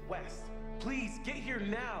 minutes west. Please get here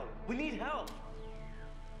now. We need help.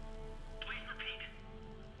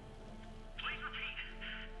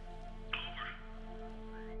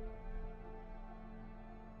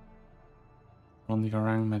 On the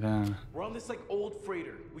Orang Medan. We're on this like old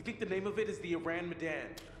freighter. We think the name of it is the Iran Medan.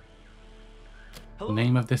 The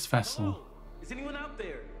name of this vessel. Hello? Is anyone out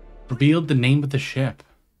there? Revealed the name of the ship.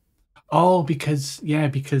 Oh, because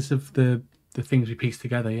of the things we pieced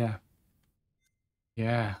together.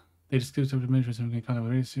 Yeah. They just do some measures and kind of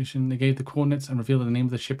radio station. They gave the coordinates and revealed that the name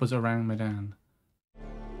of the ship was Orang Medan. So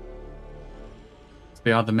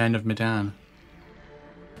they are the men of Medan.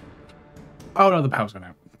 Oh no, the power's gone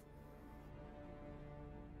out.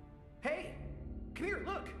 Hey, come here,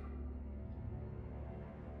 look.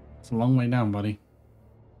 It's a long way down, buddy.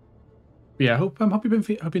 But yeah, hope you're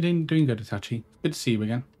doing good, Itachi. Good to see you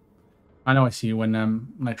again. I know I see you when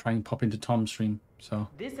I try and pop into Tom's stream. So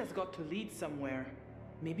This has got to lead somewhere.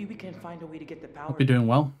 Maybe we can find a way to get the power. hope you're doing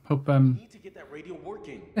well. Hope We need to get that radio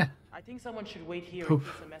working. yeah. I think someone should wait here Hope in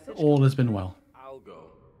case a message all has been well. I'll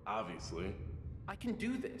go, obviously. I can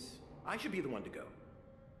do this. I should be the one to go.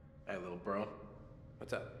 Hey, little bro.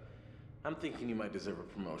 What's up? I'm thinking you might deserve a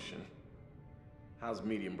promotion. How's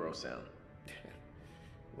medium bro sound?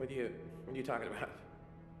 What are you talking about?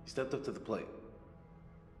 You stepped up to the plate.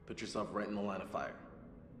 Put yourself right in the line of fire.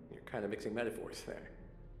 You're kind of mixing metaphors there.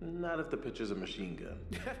 Not if the picture's a machine gun.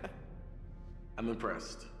 I'm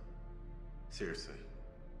impressed. Seriously.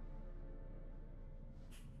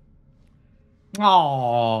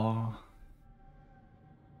 Aww.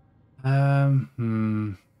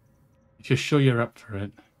 If you're sure you're up for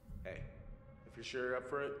it. Hey, if you're sure you're up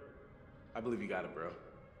for it, I believe you got it, bro.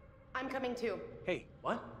 I'm coming too. Hey,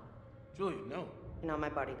 what? Julia, no. You're not my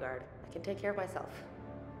bodyguard. I can take care of myself.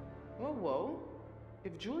 Whoa, whoa.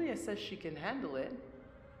 If Julia says she can handle it,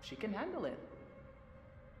 she can handle it.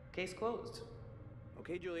 Case closed.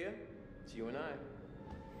 Okay, Julia. It's you and I.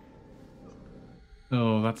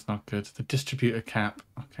 Oh, that's not good. The distributor cap.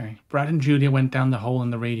 Okay. Brad and Julia went down the hole in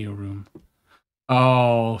the radio room.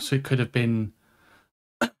 Oh, so it could have been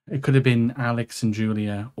Alex and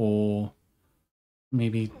Julia, or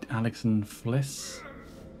maybe Alex and Fliss.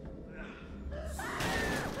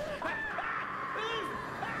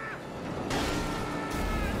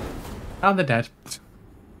 Oh, they're dead.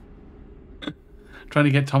 Trying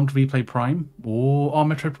to get Tom to replay Prime. Oh,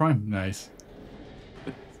 Metroid Prime. Nice.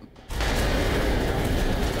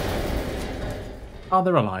 Oh,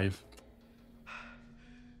 they're alive.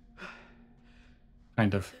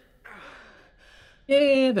 Kind of.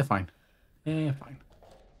 Yeah, they're fine. Yeah, fine.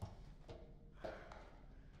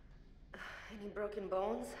 Any broken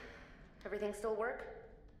bones? Everything still work?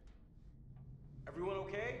 Everyone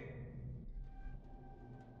okay?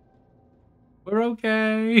 We're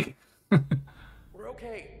okay. We're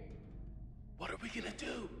okay. What are we gonna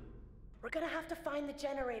do? We're gonna have to find the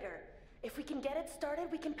generator. If we can get it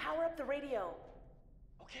started, we can power up the radio.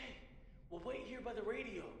 Okay, we'll wait here by the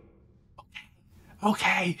radio.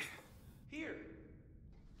 Okay. Here.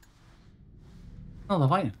 Oh, they're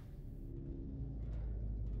fighting.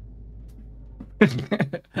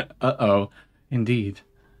 Uh-oh. Indeed.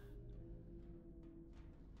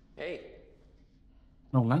 Hey.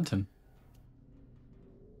 No lantern.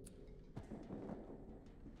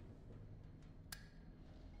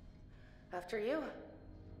 After you.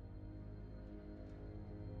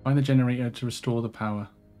 Find the generator to restore the power.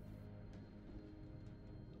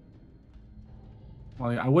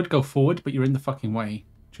 Well, I would go forward, but you're in the fucking way,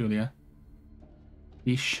 Julia.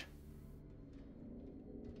 Yeesh.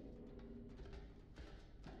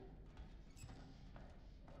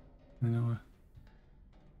 I know.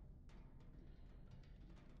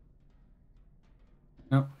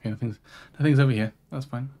 No, okay, nothing's over here. That's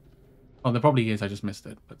fine. Oh, there probably is. I just missed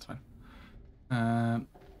it, but it's fine.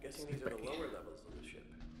 Guessing these are the lower levels of the ship.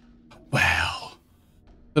 Well,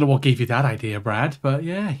 don't know what gave you that idea, Brad, but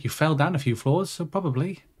yeah, you fell down a few floors, so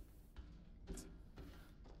probably.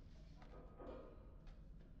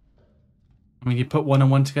 I mean, you put one and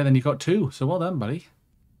one together and you got two, so well done, buddy.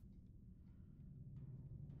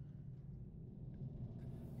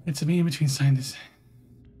 It's a meeting between scientists.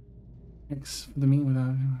 Thanks for the meeting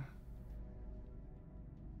without...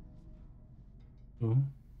 Oh,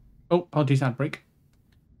 apologies, ad break.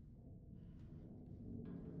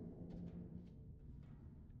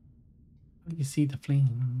 You see the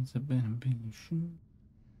flames of ambition.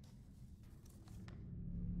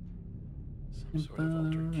 Some sort of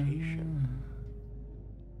altercation.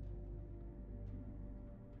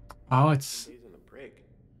 Oh, it's He's in the brig.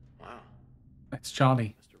 Wow. it's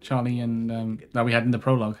Charlie. Charlie and that we had in the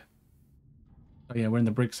prologue. Oh yeah, we're in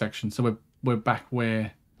the brig section, so we're back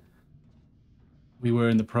where we were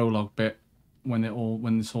in the prologue bit when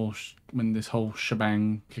this whole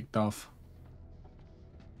shebang kicked off.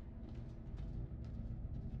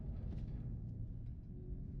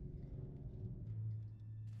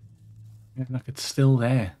 Yeah, look, it's still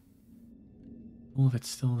there. All of it's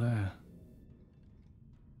still there.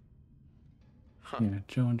 Huh. Yeah,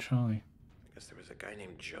 Joe and Charlie. I guess there was a guy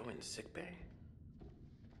named Joe in sickbay.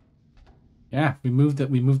 Yeah, we moved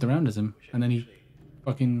around as him, and then he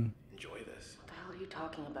fucking Enjoy this. What the hell are you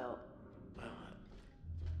talking about? Well,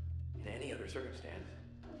 in any other circumstance,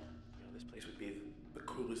 this place would be the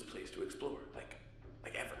coolest place to explore, like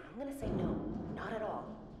ever. I'm gonna say no, not at all.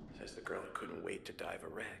 Says the girl who couldn't wait to dive a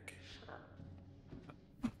wreck. Shut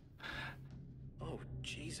up. Oh,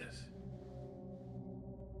 Jesus.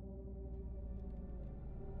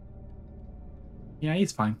 yeah,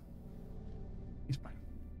 he's fine. He's fine.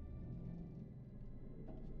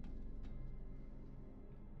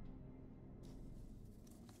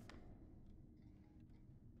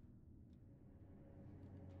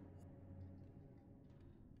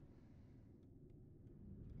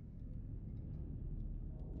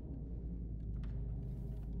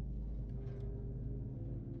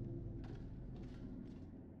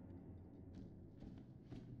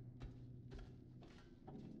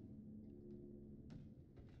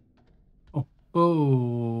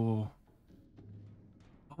 Oh.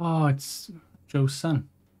 Oh, it's Joe's son.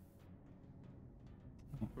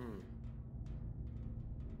 Might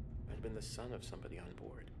have been the son of somebody on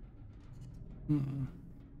board. Mm.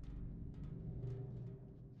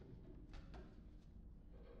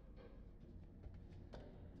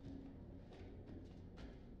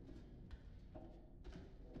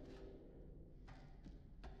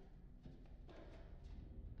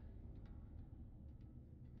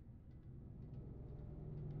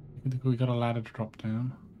 We got a ladder to drop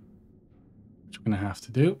down, which we're gonna have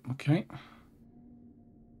to do. Okay.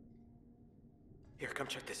 Here, come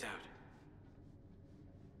check this out.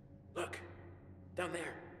 Look, down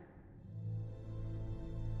there.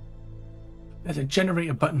 There's a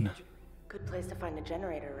generator button. Good place to find a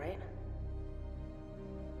generator, right?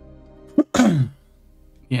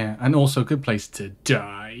 Yeah, and also a good place to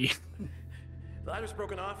die. The ladder's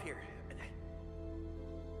broken off here.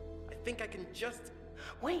 I think I can just...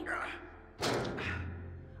 Wait! Are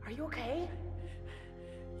you okay?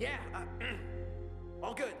 Yeah,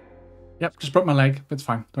 all good. Yep, just broke my leg. It's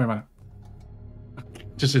fine. Don't worry about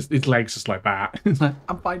it. Just his leg's just like that. It's like,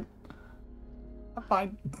 I'm fine. I'm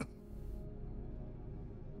fine.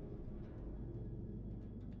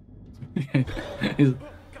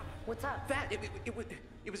 What's up? That, it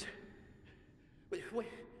was... Wait,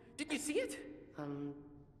 didn't you see it?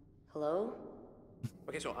 Hello?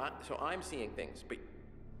 Okay, so I'm seeing things, but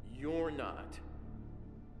you're not.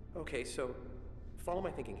 Okay, so follow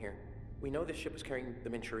my thinking here. We know this ship was carrying the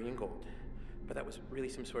Manchurian gold, but that was really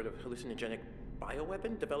some sort of hallucinogenic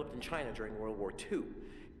bioweapon developed in China during World War II.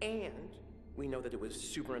 And we know that it was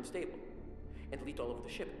super unstable and leaked all over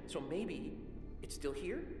the ship. So maybe it's still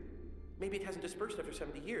here? Maybe it hasn't dispersed after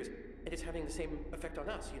 70 years and it's having the same effect on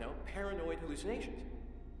us, paranoid hallucinations.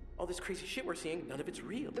 All this crazy shit we're seeing, none of it's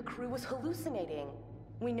real. The crew was hallucinating.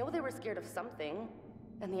 We know they were scared of something.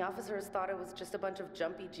 And the officers thought it was just a bunch of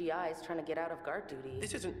jumpy GIs trying to get out of guard duty.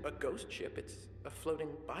 This isn't a ghost ship, it's a floating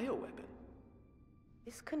bioweapon.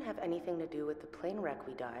 This couldn't have anything to do with the plane wreck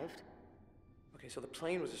we dived. Okay, so the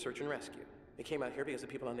plane was a search and rescue. It came out here because the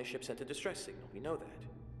people on this ship sent a distress signal. We know that.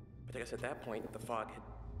 But I guess at that point, the fog had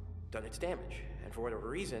done its damage. And for whatever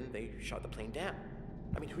reason, they shot the plane down.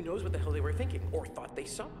 I mean, who knows what the hell they were thinking or thought they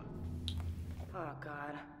saw? Oh,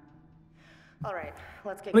 God. All right,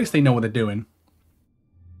 let's get... At least they know what they're doing.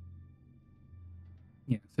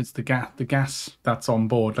 Yes, it's the gas that's on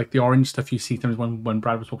board, like the orange stuff you see when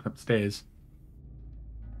Brad was walking upstairs.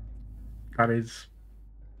 That is,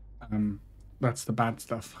 that's the bad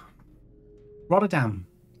stuff. Rotterdam.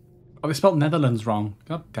 Oh, they spelled Netherlands wrong.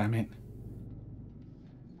 God damn it.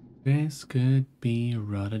 This could be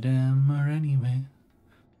Rotterdam or anywhere.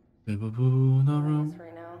 Liverpool or Rome.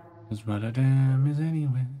 Right now. 'Cause Rotterdam is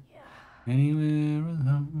anywhere. Yeah. Anywhere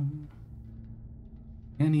alone.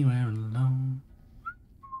 Anywhere alone.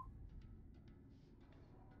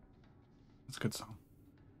 a good song.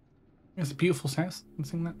 It's a beautiful south. Can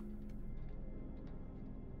sing that.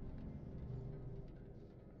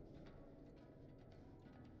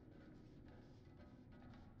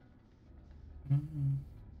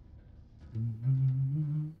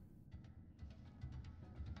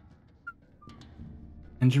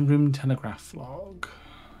 Engine room telegraph log.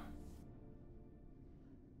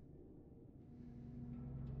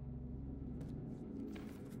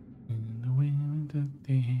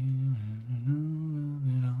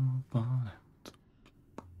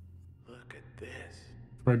 Look at this.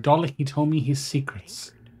 For $1, he told me his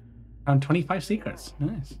secrets. Found 25 secrets.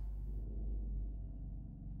 Nice.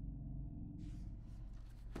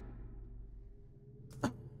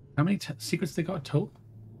 How many secrets they got total?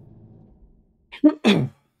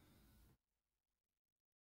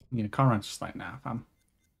 Yeah, car runs just like now, fam.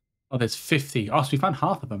 Oh, there's 50. Oh, so we found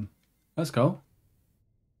half of them. Let's go.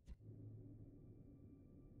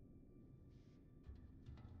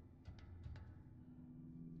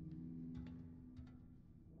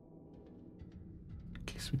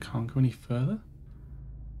 Okay, so we can't go any further.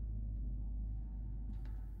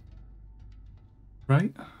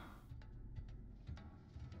 Right?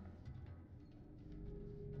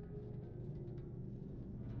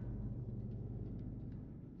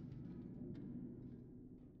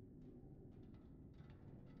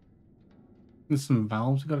 There's some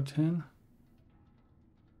valves we gotta turn.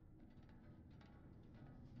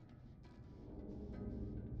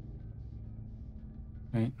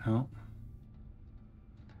 Wait, no.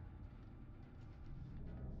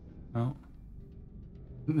 No.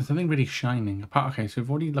 There's nothing really shining. Apart, okay, so we've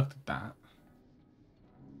already looked at that.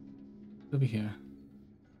 Over here.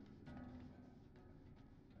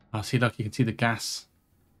 Oh, see, look, you can see the gas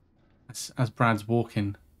as Brad's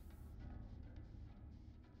walking.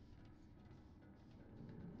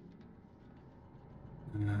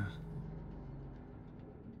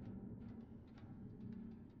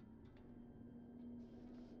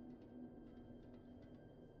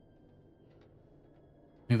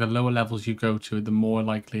 I think the lower levels you go to, the more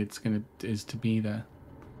likely is to be there.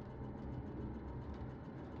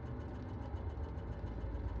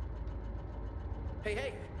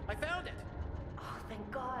 Hey, I found it! Oh,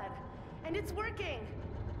 thank God. And it's working!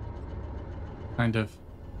 Kind of.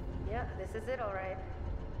 Yeah, this is it, all right.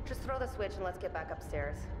 Just throw the switch and let's get back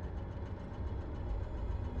upstairs.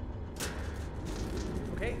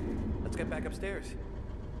 Okay, let's get back upstairs.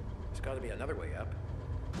 There's gotta be another way up.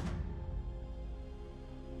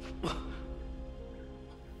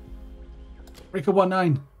 Breaker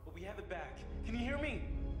 19. But we have it back. Can you hear me?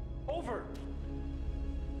 Over.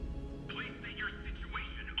 Please state your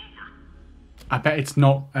situation. Over. I bet it's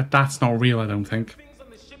not. That's not real. I don't think. Things on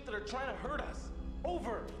the ship that are trying to hurt us.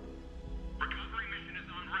 Over. Recovery mission is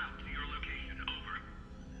en route to your location. Over.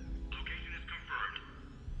 Location is confirmed.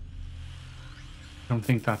 I don't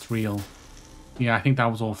think that's real. Yeah, I think that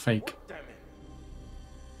was all fake. Damn it.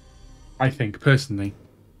 I think personally.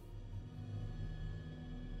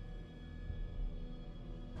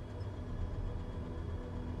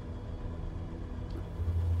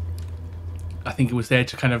 I think it was there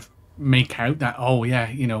to kind of make out that, oh yeah,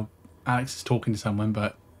 you know, Alex is talking to someone,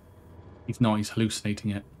 but he's not, he's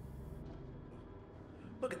hallucinating it.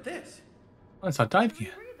 Look at this! Oh, it's our dive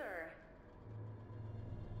gear.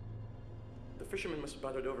 The fisherman must have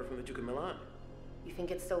brought it over from the Duke of Milan. You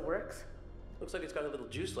think it still works? Looks like it's got a little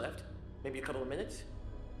juice left. Maybe a couple of minutes.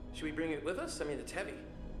 Should we bring it with us? I mean, it's heavy.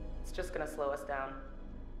 It's just gonna slow us down.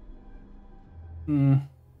 Hmm.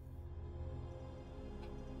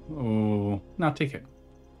 Oh, now take it.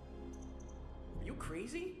 Are you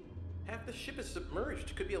crazy? Half the ship is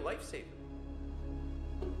submerged. Could be a lifesaver.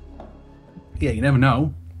 Yeah, you never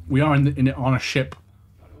know. We are in it on a ship.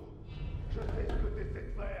 Je sais ce que t'essaies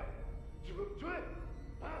de faire. Tu veux me tuer?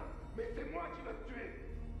 Hein? Mais c'est moi qui vais te tuer.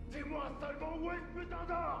 Dis-moi seulement où est ce putain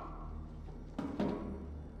d'or?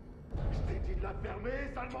 Je t'ai dit de la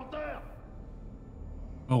fermer, sale menteur!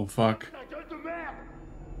 Oh, fuck. Ta gueule de merde!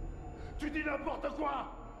 Tu dis n'importe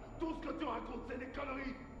quoi! Tout ce que tu racontes, c'est des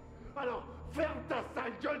conneries! Alors, ferme ta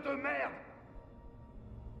sale gueule de merde!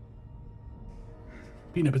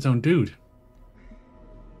 Beating up its own dude.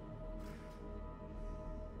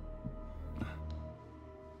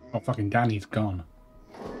 Oh, fucking Danny's gone.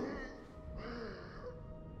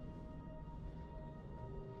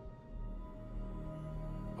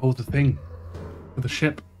 Oh, the thing. With the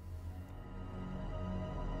ship.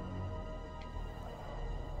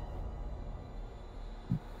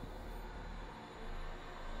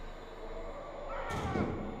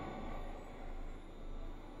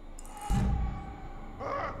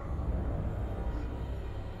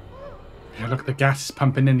 Yeah, look, the gas is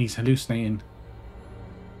pumping in, he's hallucinating.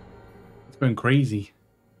 Going crazy.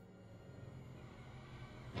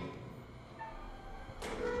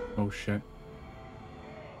 Oh shit.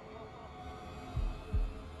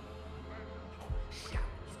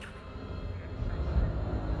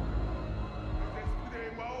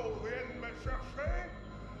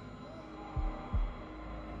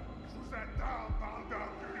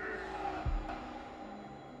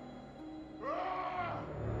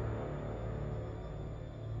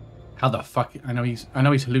 How the fuck? I know he's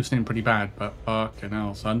hallucinating pretty bad, but fucking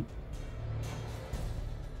hell, son.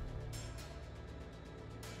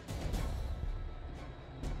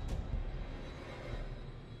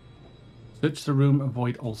 Search the room,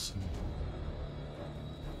 avoid Olsen.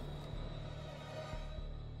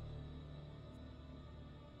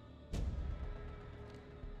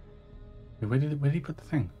 Where did he put the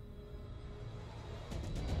thing?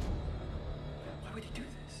 Why would he do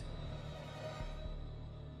this?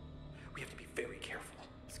 We have to be very careful.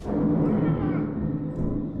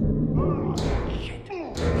 Shit,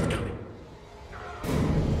 he's coming.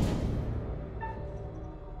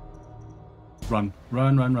 Run,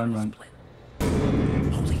 run, run, run, run.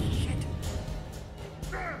 Holy shit.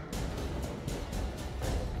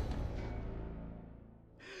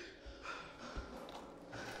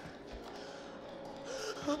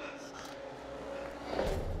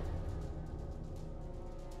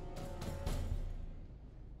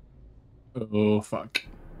 Oh fuck.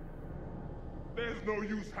 There's no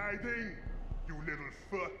use hiding, you little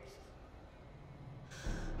foot.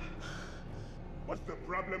 What's the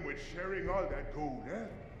problem with sharing all that gold, eh?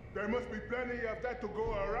 There must be plenty of that to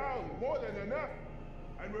go around, more than enough.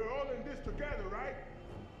 And we're all in this together, right?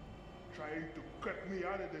 Trying to cut me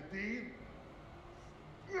out of the deal?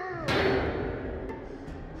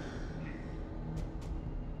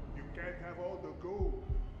 You can't have all the gold.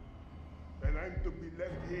 And I'm to be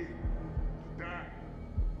left here to die.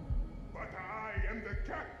 But I am the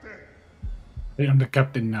captain. I am the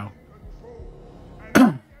captain now. And I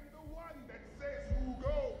am the one that says who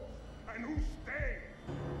goes and who stays.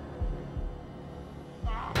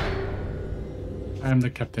 I am the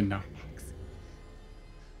captain now.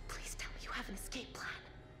 Please tell me you have an escape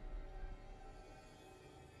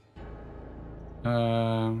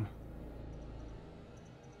plan.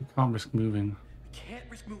 We can't risk moving. Can't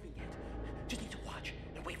risk moving yet. Just need to watch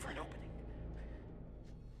and wait for an opening.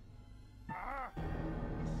 The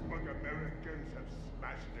smug Americans have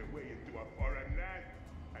smashed their way into a foreign land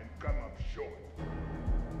and come up short.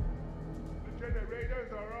 The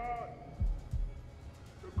generators are on.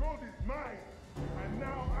 The gold is mine, and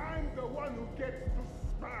now I'm the one who gets to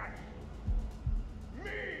smash.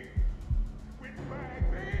 Me! With my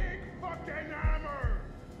big fucking hammer!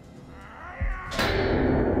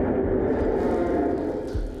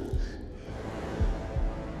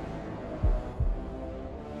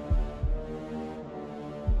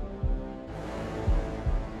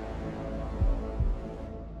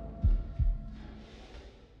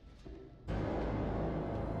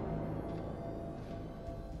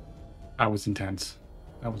 That was intense.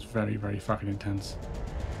 That was very, very fucking intense.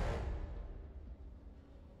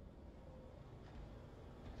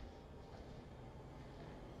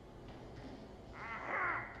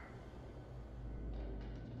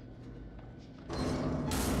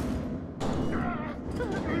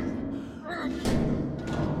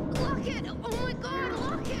 Lock it! Oh my god,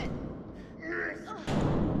 lock it!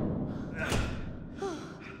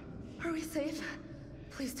 Are we safe?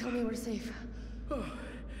 Please tell me we're safe. Oh.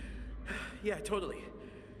 Yeah, totally.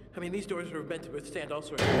 I mean, these doors are meant to withstand all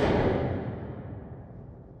sorts of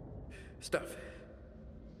stuff.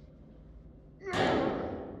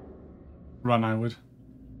 Run, I would.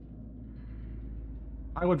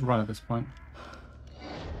 I would run at this point.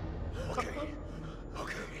 Okay.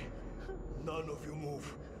 None of you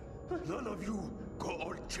move. None of you go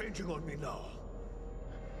all changing on me now.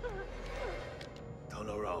 Turn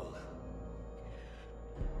around.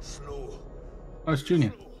 Slow. Oh, it's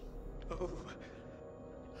Junior. Oh.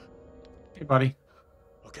 Hey, buddy.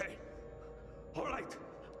 Okay. All right.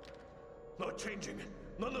 Not changing.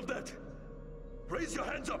 None of that. Raise your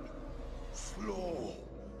hands up. Slow.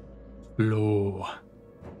 Slow.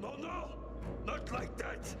 No, not like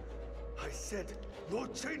that. I said no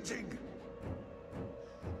changing.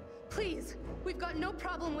 Please, we've got no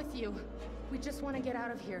problem with you. We just want to get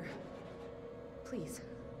out of here. Please.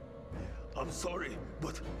 I'm sorry,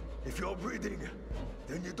 but if you're breathing,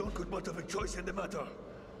 then you don't got much of a choice in the matter.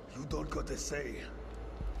 You don't got a say.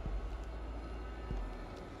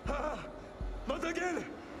 Not again!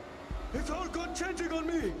 It's all gone changing on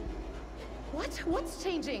me! What? What's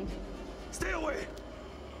changing? Stay away!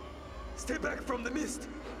 Stay back from the mist!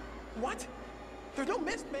 What? There's no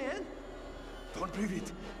mist, man! Don't breathe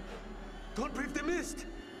it. Don't breathe the mist.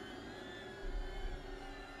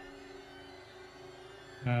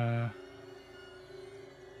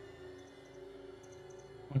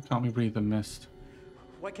 Why can't we breathe the mist?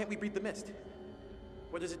 Why can't we breathe the mist?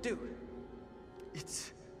 What does it do?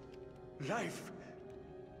 It's life.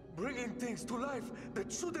 Bringing things to life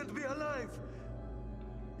that shouldn't be alive.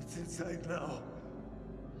 It's inside now.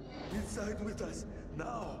 Inside with us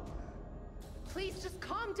now. Please just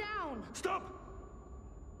calm down. Stop!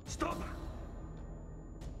 Stop!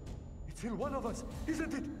 It's in one of us,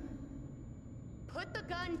 isn't it? Put the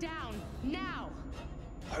gun down, now!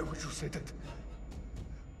 Why would you say that?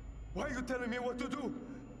 Why are you telling me what to do?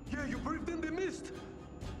 Yeah, you breathed in the mist.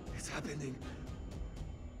 It's happening.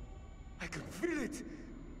 I can feel it.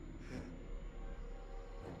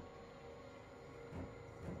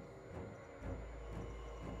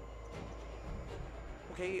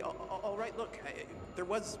 Okay, all right, look, there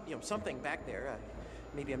was, something back there.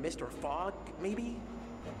 Maybe a mist or fog, maybe?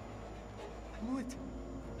 I knew it.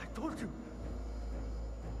 I told you.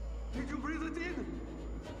 Did you breathe it in?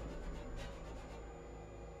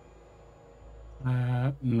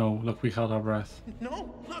 No, look, we held our breath.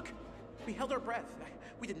 No, look, we held our breath.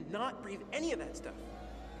 We did not breathe any of that stuff.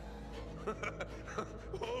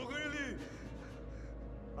 Oh, really?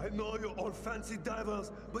 I know you're all fancy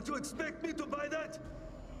divers, but you expect me to buy that?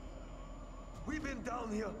 We've been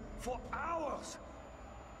down here for hours.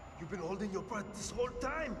 You've been holding your breath this whole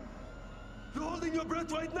time. You're holding your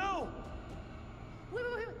breath right now.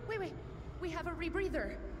 Wait. We have a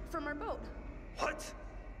rebreather from our boat. What?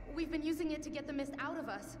 We've been using it to get the mist out of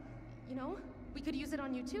us. You know, we could use it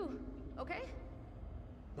on you too, okay?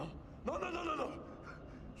 No.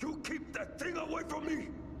 You keep that thing away from me.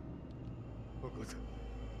 Oh, good.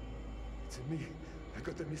 It's in me. I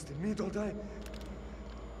got the mist in me, don't I?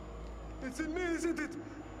 It's in me, isn't it?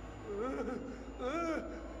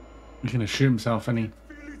 He's gonna shoot himself, and he.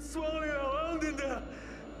 Feel it swirling around in there.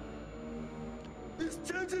 It's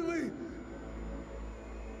changing me.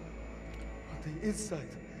 On the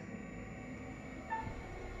inside.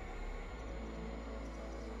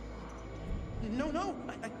 No,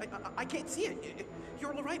 I can't see it.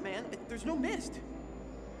 You're all right, man. There's no mist.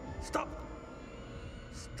 Stop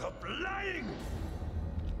lying!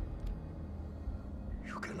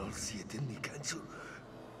 You can all see it in me, can't you?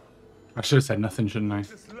 I should have said nothing, shouldn't I?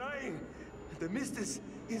 Just lying. The mist is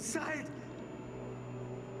inside.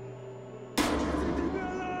 Keep me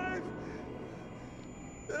alive!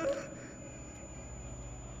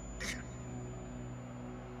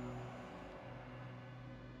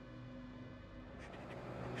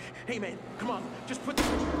 Hey, man, come on. Just put the...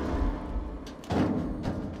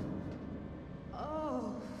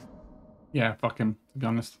 Oh. Yeah, fuck him, to be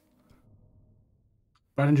honest.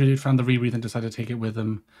 Brad and Juliet found the rebreathe and decided to take it with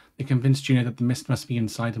them. They convinced Junior that the mist must be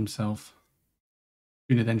inside himself.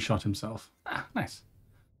 Junior then shot himself. Ah, nice.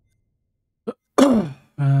 There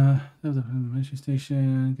was a mission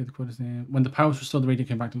station. Get the quarters there. When the power was restored, the radio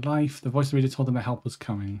came back to life. The voice of the radio told them that help was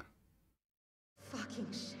coming. Fucking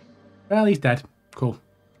shit. Well, he's dead. Cool.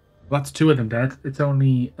 Well, that's two of them dead. It's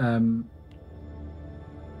only the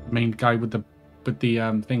main guy with the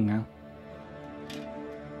thing now.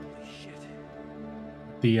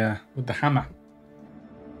 With the hammer.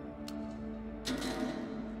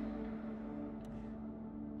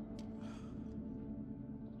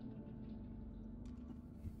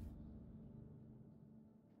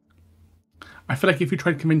 I feel like if you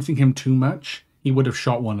tried convincing him too much, he would have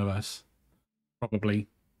shot one of us. Probably.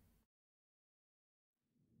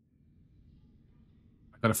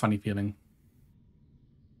 I got a funny feeling.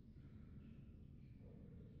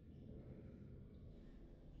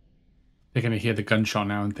 They're going to hear the gunshot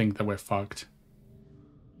now and think that we're fucked.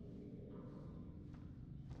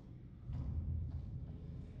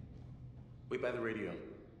 Wait by the radio.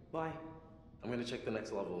 Why? I'm gonna check the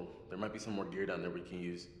next level. There might be some more gear down there we can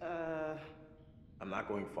use. I'm not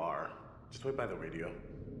going far. Just wait by the radio.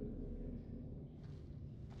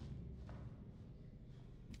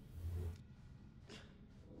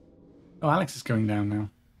 Oh, Alex is going down now.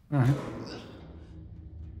 Alright.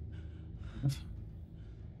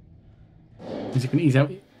 Is he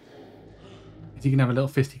gonna have a little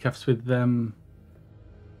fisticuffs with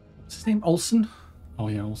what's his name? Olsen? Oh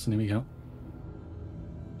yeah, Olsen, here we go.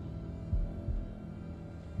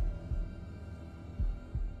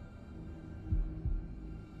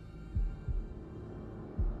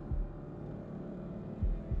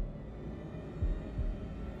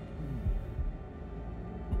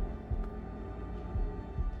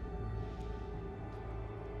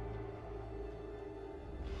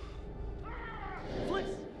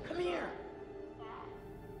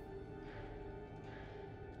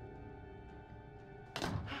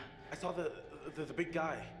 saw the big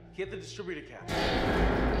guy. He had the distributor cap. We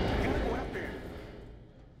gotta go after him.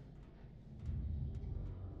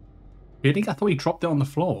 Really? I thought he dropped it on the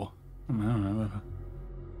floor. I don't know.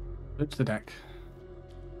 Looks the deck.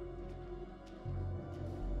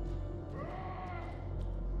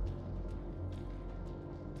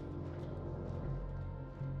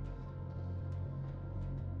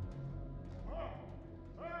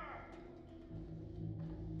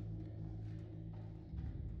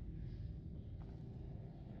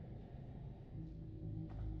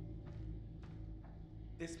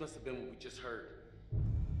 This must have been what we just heard.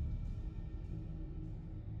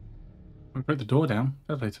 We broke the door down.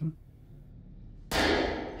 That's later.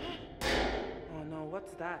 Oh no,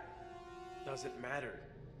 what's that? Doesn't matter.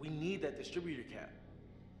 We need that distributor cap.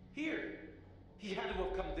 Here! He had to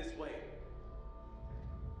have come this way.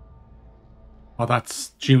 Oh, that's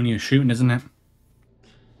Junior shooting, isn't it?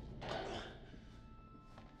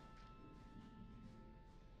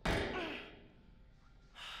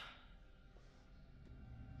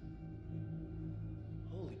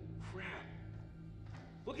 Holy crap.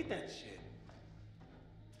 Look at that shit.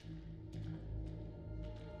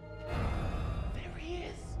 There he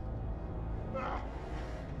is. You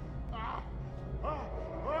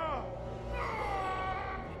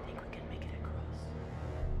think we can make it across?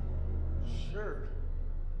 Sure.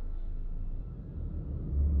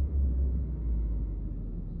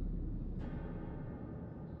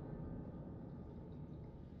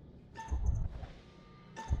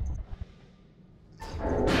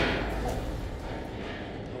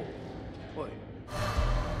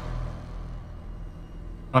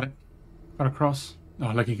 Got it. Got across.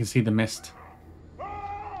 Oh, look, you can see the mist.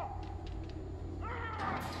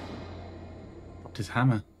 Dropped his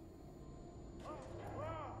hammer.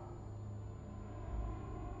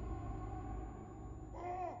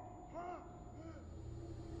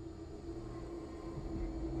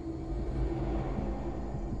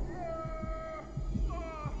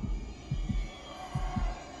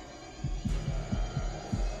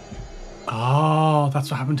 Oh, that's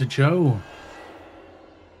what happened to Joe.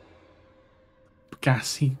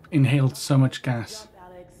 Gas. He inhaled so much gas.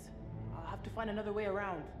 Alex, I'll have to find another way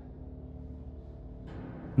around.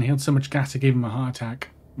 Inhaled so much gas it gave him a heart attack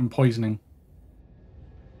and poisoning.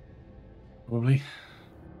 Probably.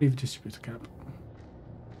 Leave the distributor cap.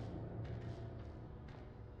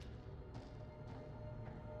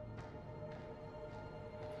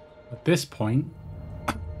 At this point,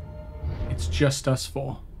 it's just us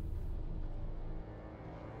four.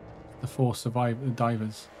 The four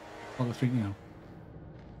divers. Or the three, you know.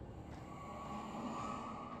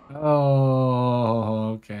 Oh,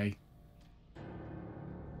 okay.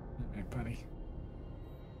 Alright, buddy.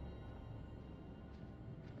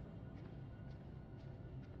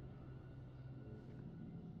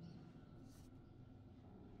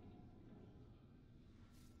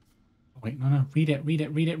 Wait, no.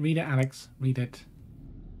 Read it, Alex. Read it.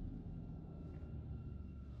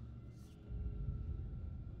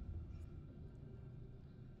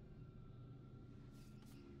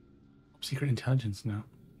 Secret intelligence now.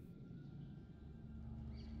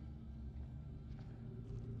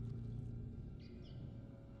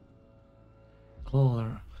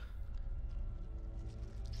 Color.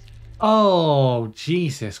 Oh,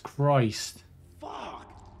 Jesus Christ. Fuck!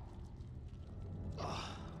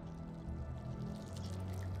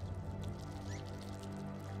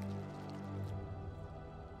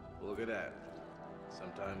 Look at that.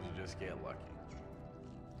 Sometimes you just get lucky.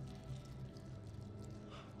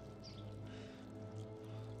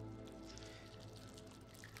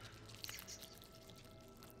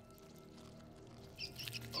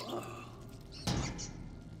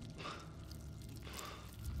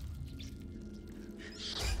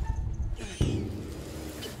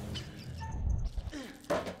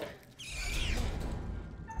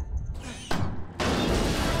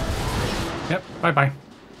 Yep, bye-bye.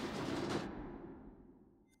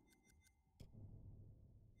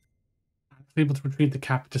 Able to retrieve the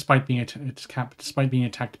cap despite being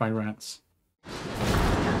attacked by rats.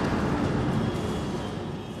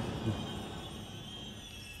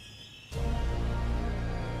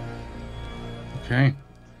 Okay.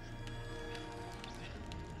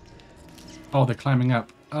 Oh, they're climbing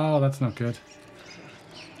up. Oh, that's not good.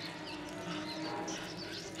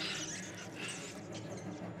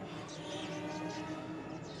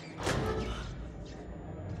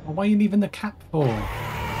 Well, why are you leaving the cap for?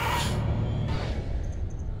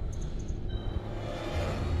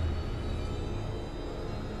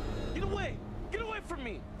 Get away! Get away from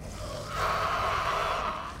me!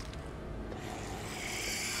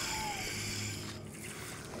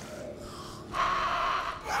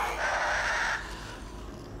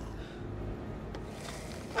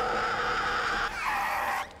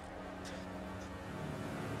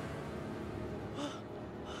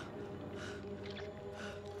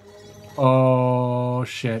 Oh,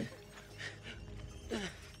 shit.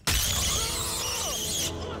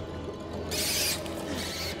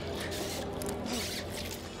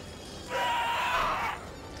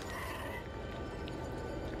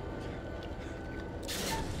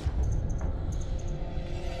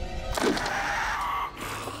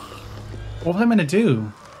 What was I meant to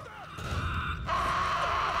do?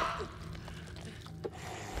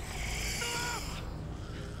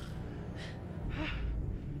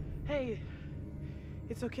 Hey,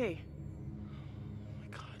 it's okay. Oh my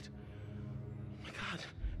god. Oh my god.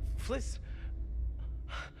 Fliss.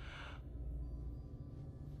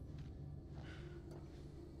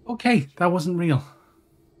 Okay, that wasn't real.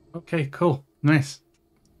 Okay, cool. Nice.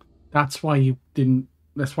 That's why you didn't...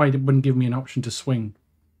 That's why it wouldn't give me an option to swing.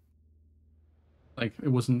 Like, it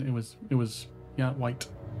wasn't... It was... Yeah, white.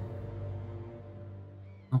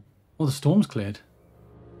 Oh, well, the storm's cleared.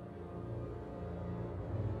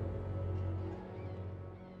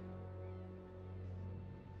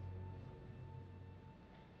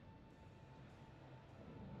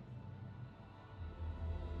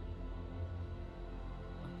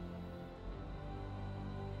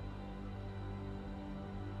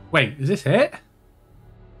 Wait, is this it?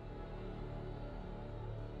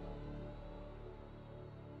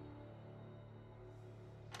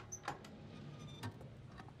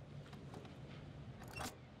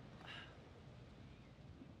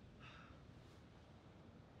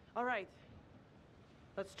 All right.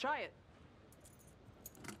 Let's try it.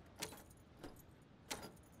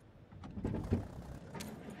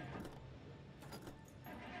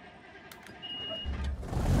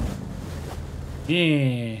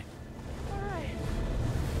 Yeah.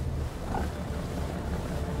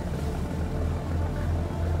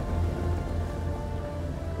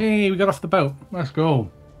 Hey, we got off the boat. Let's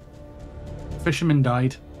go. Fisherman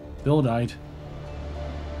died. Bill died.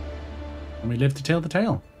 And we lived to tell the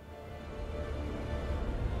tale.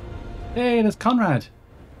 Hey, there's Conrad.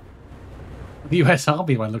 The US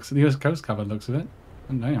Army by looks of the US Coast Guard looks of it.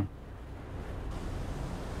 Oh, damn.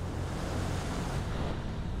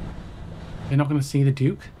 They're not going to see the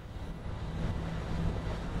Duke?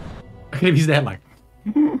 Look if he's there like...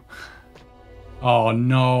 Oh,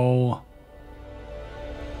 no.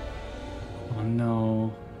 Oh,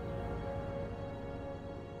 no.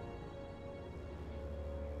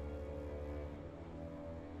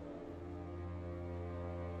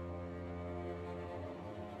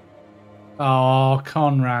 Oh,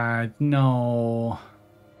 Conrad, no.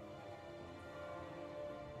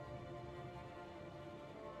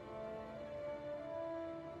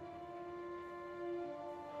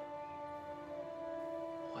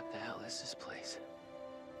 What the hell is this place?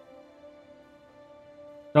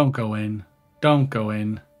 Don't go in. Don't go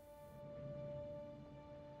in.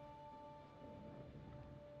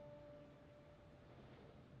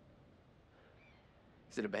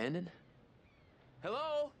 Is it abandoned?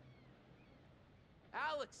 Hello?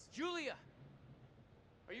 Alex, Julia,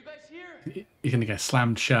 are you guys here? He's gonna get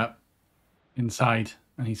slammed shut inside,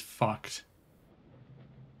 and he's fucked.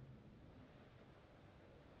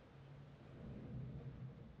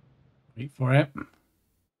 Wait for it.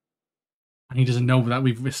 And he doesn't know that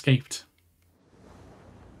we've escaped.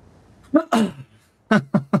 I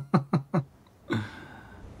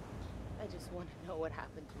just want to know what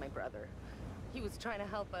happened to my brother. He was trying to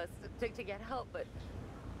help us to get help, but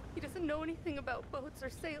he doesn't know anything about boats or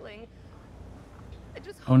sailing. I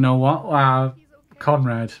just Oh no, what? Wow.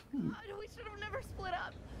 Conrad. we should have never split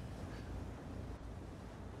up.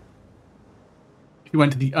 If you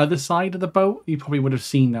went to the other side of the boat, you probably would have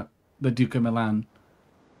seen that the Duke of Milan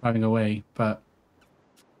driving away, but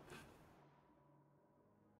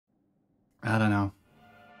I don't know.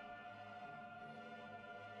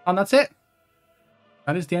 And that's it.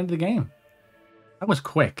 That is the end of the game. That was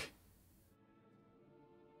quick.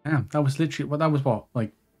 Damn, that was literally, well, that was what,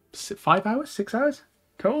 like 5 hours, 6 hours?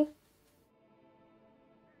 Cool.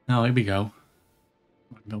 Oh, here we go.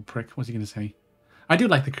 Little prick. What's he going to say? I do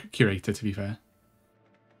like the curator, to be fair.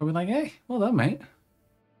 But we're like, hey, well done, mate.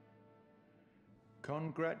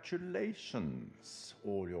 Congratulations.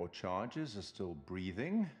 All your charges are still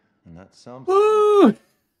breathing, and that's something. Woo!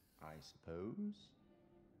 I suppose.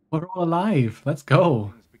 We're all alive. Let's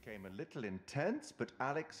go. Things became a little intense, but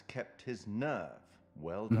Alex kept his nerve.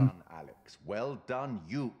 Well done, Alex. Well done,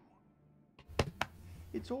 you.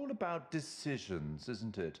 It's all about decisions,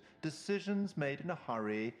 isn't it? Decisions made in a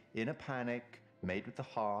hurry, in a panic, made with the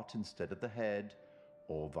heart instead of the head,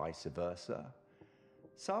 or vice versa.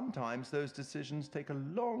 Sometimes those decisions take a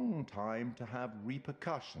long time to have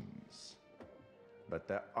repercussions. But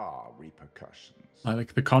there are repercussions.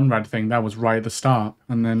 Like the Conrad thing, that was right at the start.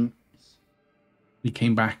 And then We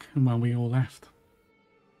came back when we all left.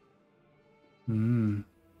 Hmm.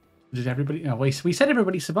 Did everybody? Oh, we said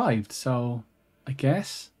everybody survived, so I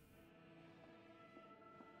guess.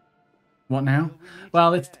 What now?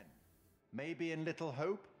 Well, it's maybe in Little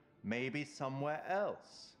Hope, maybe somewhere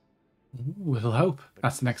else. Ooh, Little Hope.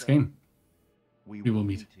 That's the next game. We will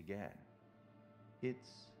meet again.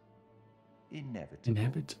 It's inevitable.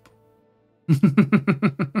 Inevitable.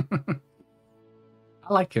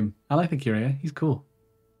 I like him. I like the Curia. He's cool.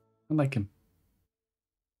 I like him.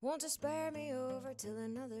 Won't you spare me over till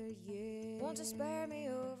another year? Won't you spare me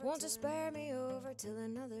over? Won't you spare me over till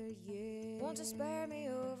another year? Won't you spare me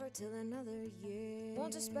over till another year?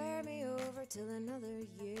 Won't you spare me over till another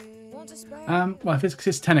year? Won't you spare Well, if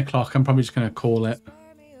it's 10 o'clock, I'm probably just gonna call it.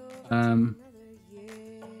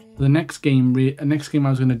 The next game, I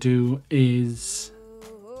was gonna do is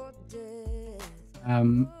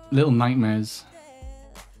Little Nightmares.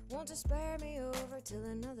 Won't you spare me over till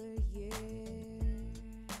another year?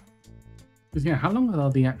 Because yeah, how long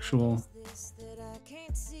are the actual? That I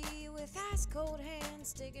can't see with ice cold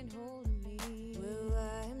hands taking hold of me. Well,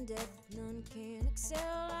 I am deaf, none can excel.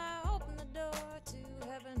 I open the door to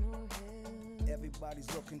heaven or hell.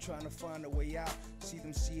 Everybody's looking, trying to find a way out. See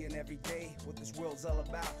them seeing every day what this world's all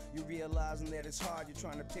about. You're realizing that it's hard, you're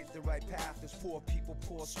trying to pick the right path. There's poor people,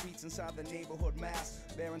 poor streets inside the neighborhood mass,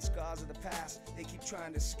 bearing scars of the past. They keep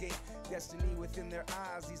trying to escape destiny within their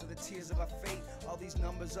eyes. These are the tears of our fate, all these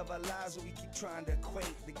numbers of our lives that we keep trying to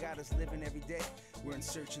equate. They got us living every day, we're in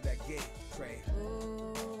search of that gate. Pray.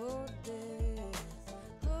 Oh, death.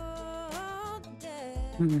 Oh, death.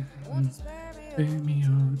 Won't you spare me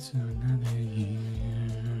over to another year?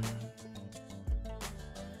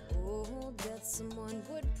 Oh, that someone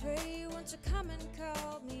would pray. Won't you come and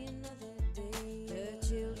call me another day? The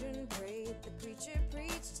children prayed, the preacher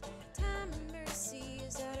preached. Time and mercy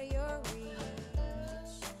is out of your reach.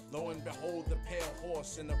 Lo and behold, the pale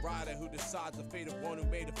horse and the rider who decides the fate of one who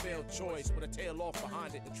made a failed choice. With a tail off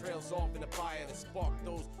behind it, the trails off in the fire that spark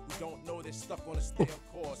those who don't know they're stuck on a stale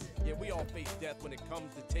course. Yeah, we all face death when it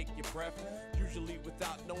comes to take your breath. Usually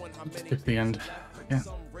without knowing how many. It's the end. Yeah.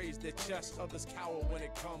 Some raise their chest, others cower when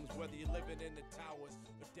it comes. Whether you're living in the towers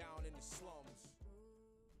or down in the slums.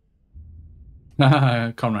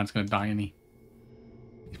 Conrad's gonna die, isn't he?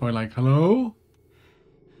 He's probably like, hello?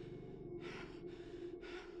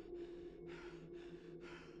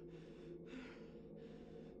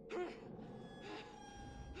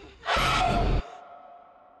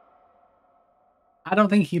 I don't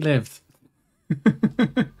think he lived.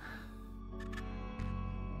 I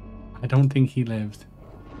don't think he lived.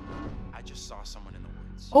 I just saw someone in the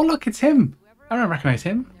woods. Oh, look, it's him. I don't recognize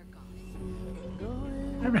him.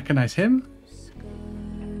 I recognize him.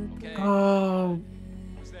 Oh.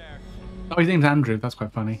 Oh, his name's Andrew. That's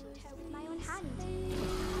quite funny.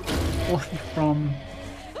 What's he from?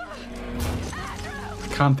 I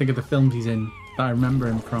can't think of the films he's in that I remember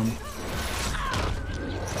him from.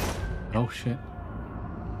 Oh, shit.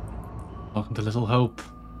 Welcome to Little Hope.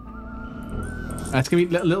 It's going to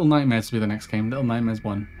be Little Nightmares to be the next game. Little Nightmares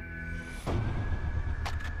 1.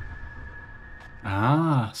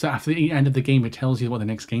 Ah, so after the end of the game, it tells you what the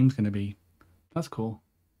next game's going to be. That's cool.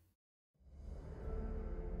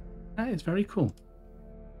 That is very cool.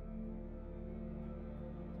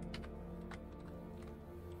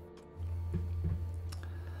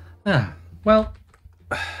 Ah, well,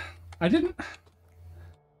 I didn't...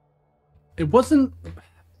 It wasn't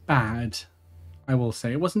bad, I will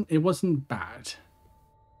say. It wasn't bad.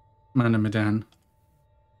 Man of Medan.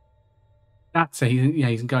 That's it.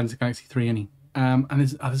 He's in Guardians of the Galaxy 3, isn't he? And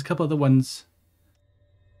there's a couple other ones.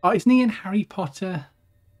 Oh, isn't he in Harry Potter?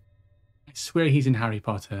 I swear he's in Harry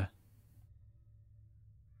Potter.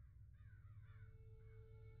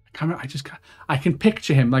 I can't remember, I can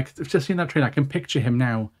picture him. Like, just seeing that trailer, I can picture him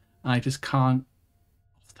now. I just can't,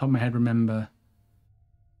 off the top of my head, remember.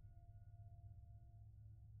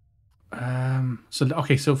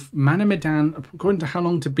 So Man of Medan, according to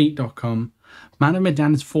howlongtobeat.com, Man of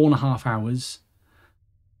Medan is 4.5 hours.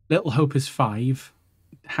 Little Hope is 5.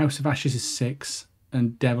 House of Ashes is 6.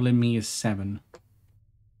 And Devil in Me is 7.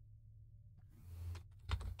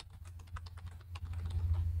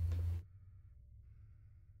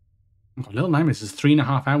 Little Nightmares is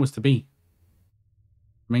 3.5 hours to be.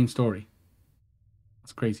 Main story.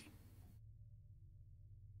 That's crazy.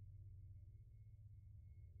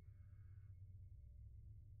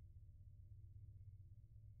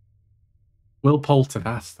 Will Poulter,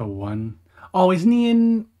 that's the one. Oh, isn't he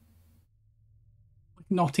in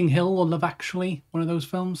Notting Hill or Love Actually? One of those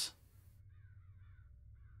films?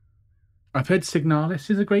 I've heard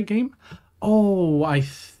Signalis is a great game. Oh, I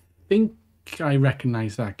think I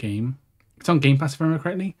recognize that game. It's on Game Pass, if I remember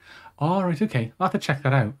correctly. All right, okay. I'll have to check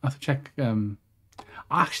that out. I'll have to check.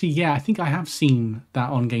 Actually, yeah, I think I have seen that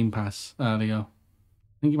on Game Pass, Leo.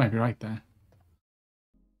 I think you might be right there.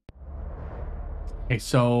 Okay,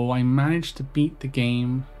 so I managed to beat the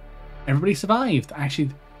game. Everybody survived. Actually,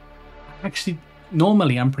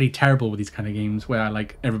 normally I'm pretty terrible with these kind of games where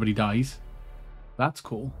like everybody dies. That's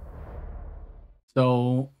cool.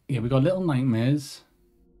 So yeah, we got Little Nightmares.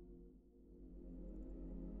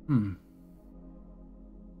 Well,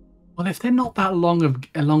 if they're not that long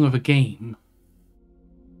of a game.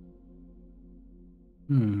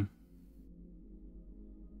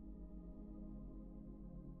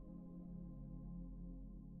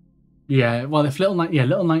 Yeah, well, if Little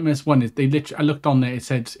Nightmares 1 is, I looked on there, it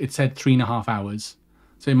said 3.5 hours,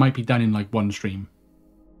 so it might be done in like one stream.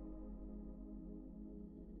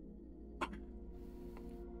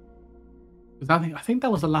 I think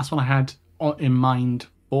that was the last one I had in mind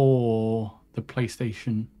for the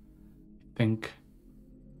PlayStation. I think.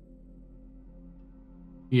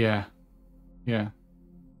 Yeah.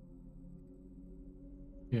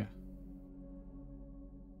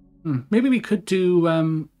 Maybe we could do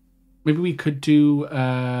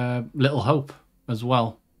Little Hope as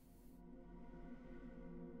well,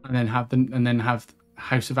 and then have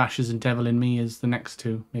House of Ashes and Devil in Me as the next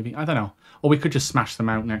two. Maybe, I don't know, or we could just smash them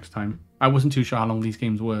out next time. I wasn't too sure how long these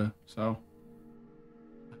games were, so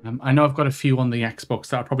I know I've got a few on the Xbox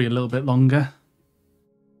that are probably a little bit longer.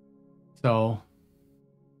 So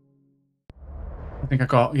I think I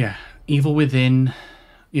got Evil Within,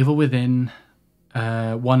 1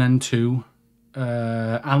 and 2.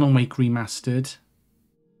 Alan Wake Remastered,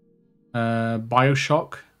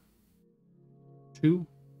 Bioshock 2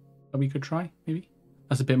 that we could try, maybe.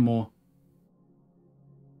 That's a bit more.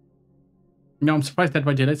 No, I'm surprised Dead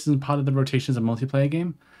by Daylight isn't part of the rotation as a multiplayer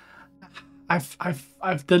game. I've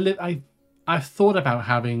thought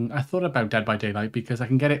about Dead by Daylight because I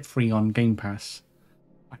can get it free on Game Pass.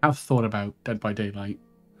 I have thought about Dead by Daylight,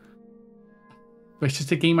 but it's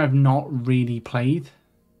just a game I've not really played.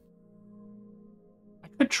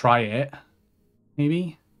 Could try it,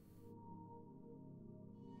 maybe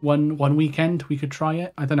one weekend we could try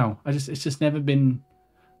it. I don't know. It's just never been.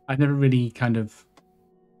 I've never really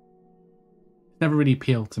never really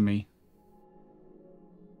appealed to me,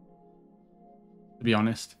 to be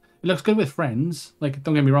honest. It looks good with friends. Like,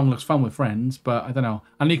 don't get me wrong, it looks fun with friends. But I don't know.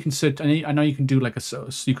 I know you can I know you can do like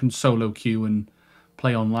you can solo queue and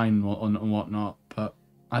play online and whatnot. But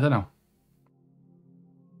I don't know.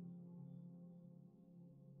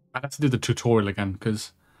 I'd have to do the tutorial again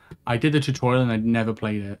because I did the tutorial and I'd never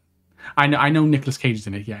played it. I know Nicolas Cage is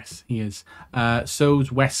in it. Yes, he is. So's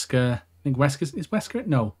Wesker. I think is Wesker?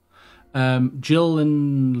 No. Jill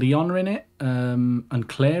and Leon are in it. And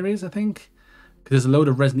Claire is, I think. Because there's a load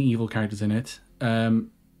of Resident Evil characters in it.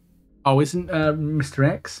 Isn't Mr.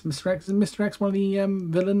 X? Mr. X one of the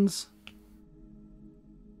villains?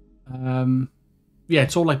 Yeah,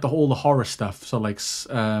 it's all like all the horror stuff. So like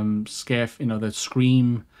Scare, the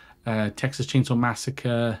Scream, Texas Chainsaw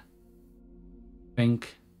Massacre, I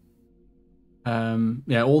think.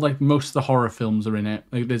 Yeah, all like most of the horror films are in it.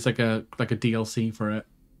 Like there's like a DLC for it.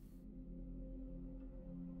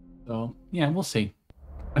 So yeah, we'll see.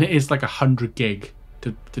 And it is like 100 gig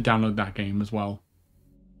to download that game as well.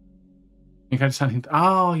 I think I just had.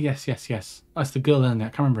 Oh yes. That's the girl in there.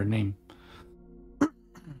 I can't remember her name.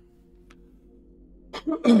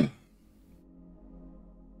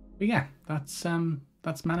 But yeah, that's Man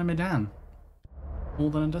Medan. All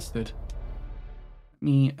done and dusted.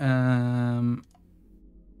 Yeah,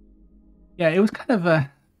 it was kind of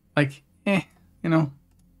it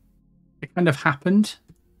kind of happened.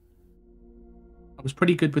 I was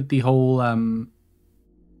pretty good with the whole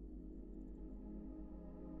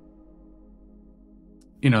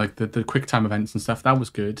like the quick time events and stuff. That was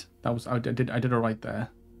good. I did all right there.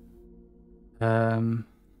 I'm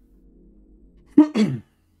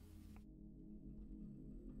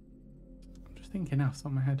just thinking now, off the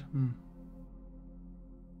top of my head.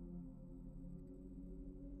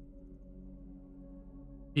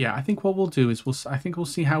 Yeah, I think what we'll do is we'll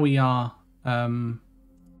see how we are.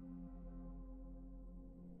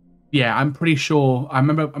 Yeah, I'm pretty sure. I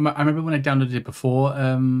remember when I downloaded it before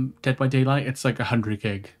Dead by Daylight. It's like 100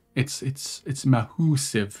 gig. It's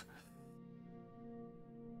massive.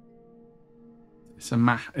 It's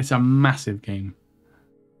a massive game.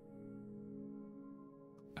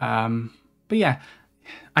 But yeah,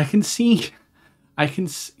 I can see.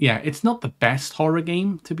 Yeah, it's not the best horror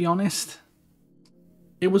game, to be honest.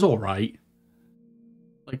 It was all right.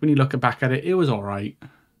 Like when you look back at it, it was all right.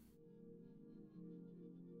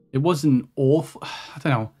 It wasn't awful. I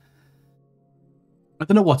don't know. I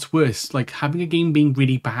don't know what's worse, like having a game being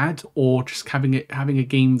really bad or just having a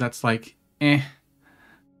game that's like a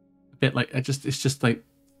bit like it's just like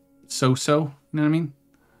so. You know what I mean?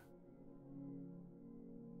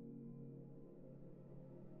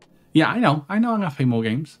 Yeah, I know. I'm gonna play more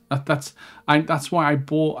games. That's why I've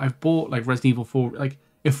bought like Resident Evil 4. Like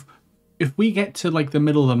if we get to like the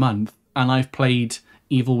middle of the month and I've played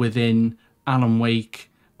Evil Within, Alan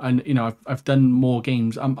Wake, and you know I've done more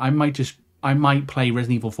games, I might play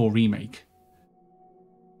Resident Evil 4 Remake.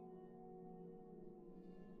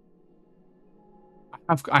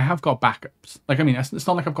 I have got backups. Like I mean, it's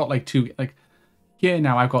not like I've got like two. Like here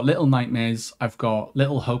now, I've got Little Nightmares. I've got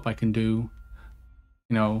Little Hope I can do.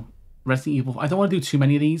 You know, Resident Evil. I don't want to do too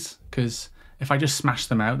many of these because if I just smash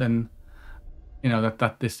them out, then you know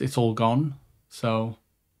it's all gone. So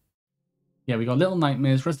yeah, we got Little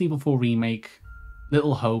Nightmares, Resident Evil 4 Remake,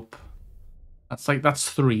 Little Hope. That's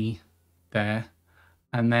 3 there,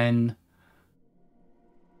 and then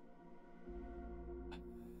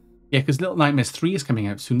yeah, because Little Nightmares 3 is coming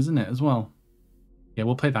out soon, isn't it? As well. Yeah,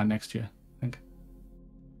 we'll play that next year, I think.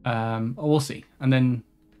 We'll see. And then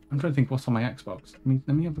I'm trying to think what's on my Xbox.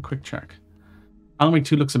 Let me have a quick check. Alan Wake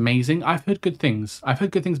 2 looks amazing. I've heard good things. I've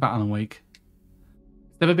heard good things about Alan Wake.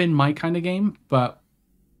 It's never been my kind of game, but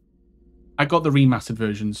I got the remastered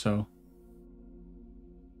version, so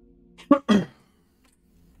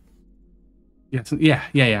yeah.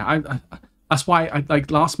 I that's why I like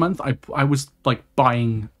last month I was like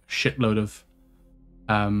buying a shitload of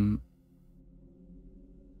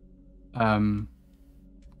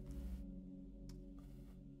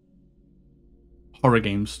horror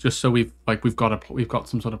games just so we've got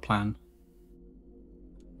some sort of plan.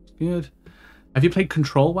 Good. Have you played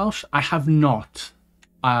Control, Welsh? I have not.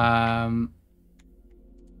 I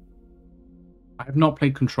have not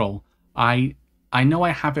played Control. I know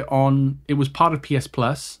I have it on. It was part of PS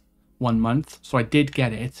Plus 1 month, so I did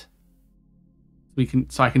get it.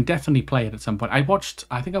 So I can definitely play it at some point. I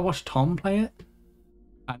think I watched Tom play it,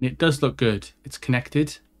 and it does look good. It's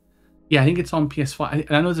connected. Yeah, I think it's on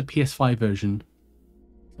PS5. I know there's a PS5 version.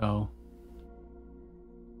 So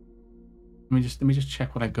let me just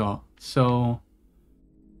check what I got. So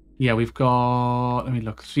yeah, we've got. Let me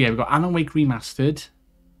look. So yeah, we've got Alan Wake Remastered.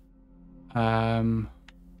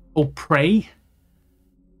 Prey.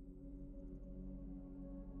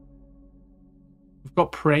 We've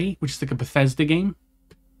got Prey, which is like a Bethesda game.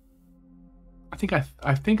 I think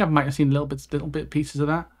I might have seen little bit pieces of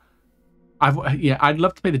that. I'd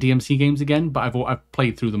love to play the DMC games again, but I've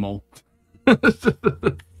played through them all.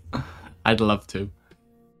 I'd love to.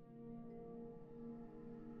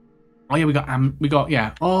 Oh yeah, we got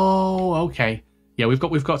yeah. Oh okay. Yeah, we've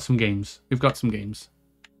got some games. We've got some games.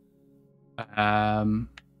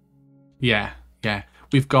 Yeah.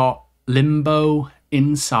 We've got Limbo,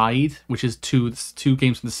 Inside, which is two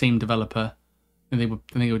games from the same developer, and they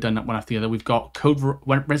were done one after the other. We've got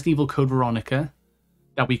Resident Evil Code Veronica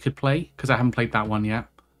that we could play because I haven't played that one yet,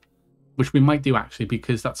 which we might do actually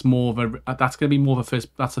because that's going to be more of a first.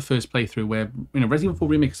 That's the first playthrough where Resident Evil 4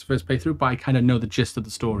 Remake is the first playthrough, but I kind of know the gist of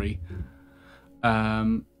the story. I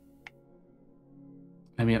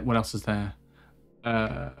mean, what else is there?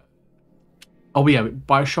 Oh yeah,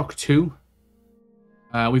 BioShock 2.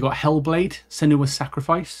 We got Hellblade, Senua's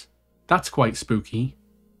Sacrifice. That's quite spooky,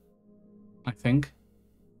 I think.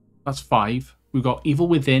 That's 5. We got Evil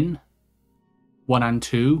Within 1 and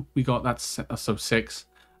 2. We got that's 6.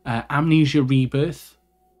 Amnesia Rebirth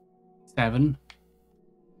 7.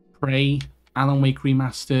 Prey, Alan Wake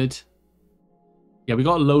Remastered. Yeah, we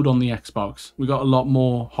got a load on the Xbox. We got a lot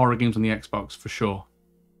more horror games on the Xbox for sure.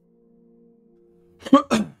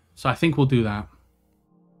 So I think we'll do that.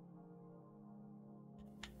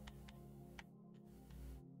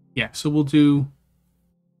 Yeah, so we'll do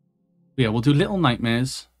Little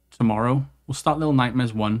Nightmares tomorrow. We'll start Little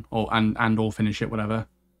Nightmares 1 or finish it, whatever.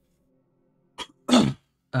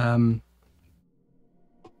 And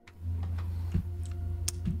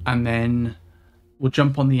then we'll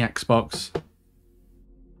jump on the Xbox.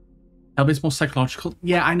 Hellblade's more psychological.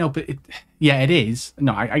 Yeah, I know, but it is.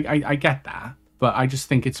 No, I get that, but I just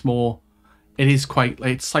think it's more. It is quite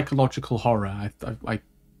like it's psychological horror.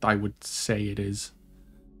 I would say it is.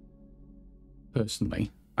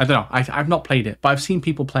 Personally, I don't know. I've not played it, but I've seen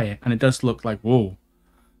people play it, and it does look like whoa.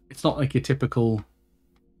 It's not like your typical.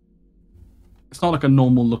 It's not like a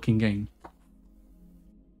normal looking game.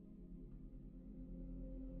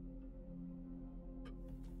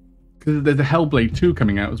 Because there's a Hellblade 2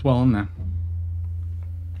 coming out as well, isn't there?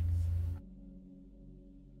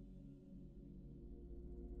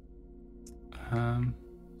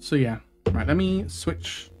 So yeah, right. Let me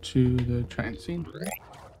switch to the chatting scene.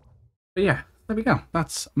 But yeah, there we go.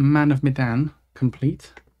 That's Man of Medan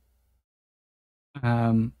complete.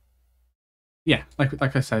 Yeah,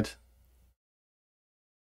 like I said.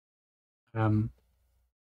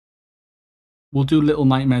 We'll do Little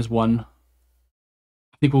Nightmares 1. I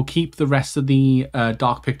think we'll keep the rest of the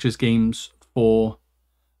Dark Pictures games for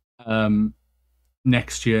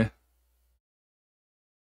next year.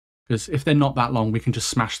 Because if they're not that long, we can just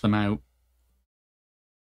smash them out.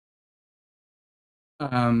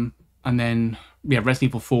 And then, yeah,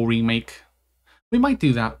 Resident Evil 4 Remake. We might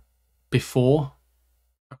do that before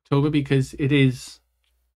October because it is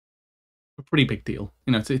a pretty big deal.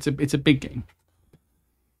 You know, it's a big game.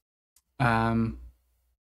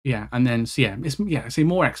 Yeah, and then so yeah, see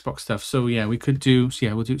more Xbox stuff. So yeah, we could do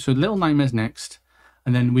we'll do Little Nightmares next,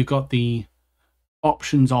 and then we've got the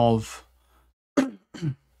options of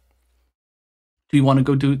do you want to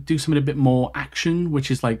go do something a bit more action, which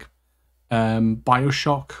is like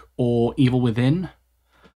BioShock or Evil Within,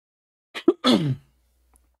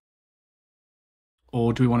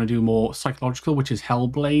 or do we want to do more psychological, which is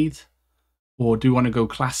Hellblade, or do we want to go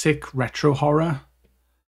classic retro horror?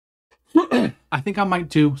 I think I might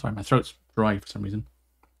do. Sorry, my throat's dry for some reason.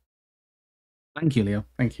 Thank you, Leo.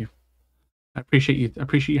 Thank you. I appreciate you. I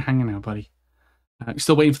appreciate you hanging out, buddy.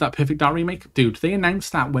 Still waiting for that Perfect Dark remake, dude. They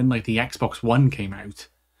announced that when like the Xbox One came out.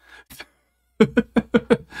 We've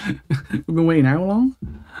been waiting how long?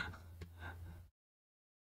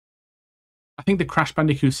 I think the Crash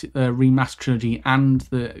Bandicoot remaster trilogy and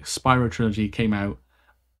the Spyro trilogy came out,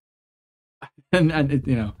 and it,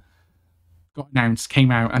 you know, got announced,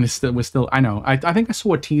 came out, and we're still. I know. I think I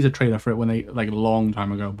saw a teaser trailer for it when they like a long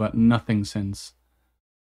time ago, but nothing since.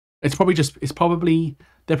 It's probably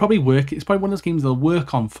they're probably work. It's probably one of those games they'll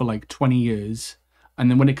work on for like 20 years,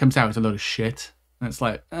 and then when it comes out, it's a load of shit, and it's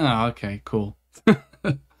like, oh, okay, cool.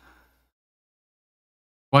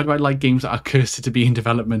 Why do I like games that are cursed to be in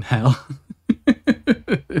development hell?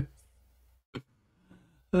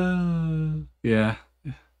 Yeah.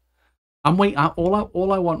 I'm waiting.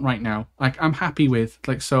 All I want right now, like I'm happy with,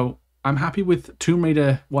 I'm happy with Tomb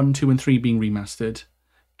Raider 1, 2, and 3 being remastered.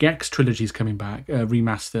 Gex Trilogy's coming back.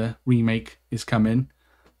 Remake is coming.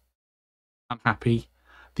 I'm happy.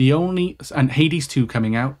 And Hades 2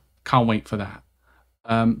 coming out. Can't wait for that.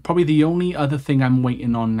 Probably the only other thing I'm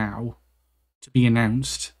waiting on now to be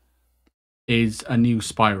announced is a new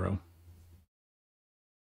Spyro.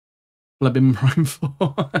 Bloodborne Prime 4.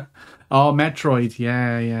 Oh, Metroid.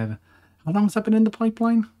 Yeah. How long has that been in the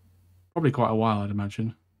pipeline? Probably quite a while, I'd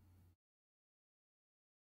imagine.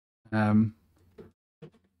 But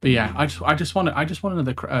yeah, I just want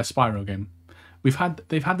another Spyro game. They've had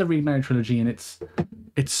the Reignited trilogy, and it's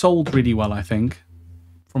sold really well. I think,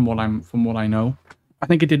 from what I know, I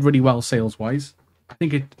think it did really well sales wise. I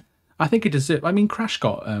think it deserved. I mean, Crash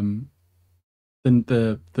got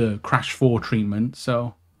the Crash 4 treatment,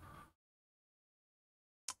 so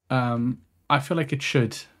I feel like it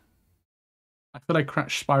should. I feel like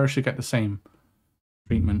Crash Spyro should get the same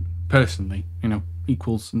treatment, personally. You know,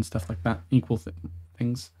 equals and stuff like that. Equal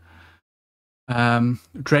things.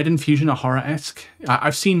 Dread Infusion or horror-esque.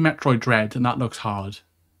 I've seen Metroid Dread, and that looks hard.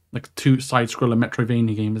 Like a 2 side-scroller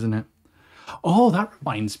Metroidvania game, isn't it? Oh, that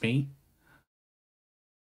reminds me.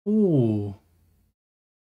 Ooh.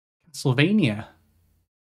 Castlevania.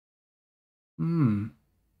 I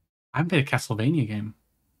haven't played a Castlevania game.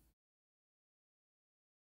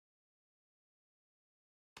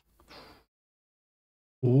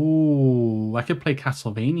 Ooh, I could play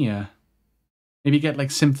Castlevania. Maybe get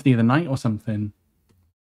like Symphony of the Night or something.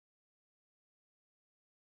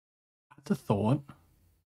 That's a thought.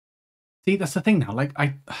 See, that's the thing now. Like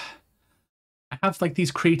I have like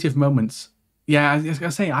these creative moments. Yeah, I was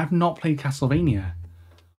gonna say I've not played Castlevania.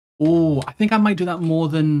 Oh, I think I might do that more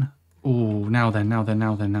than. Oh, now then.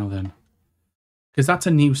 Because that's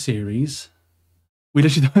a new series. We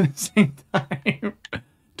literally do it at the same time.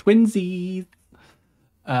 Twinsies.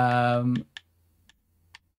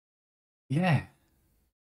 Yeah.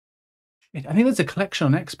 I think there's a collection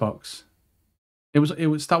on Xbox. It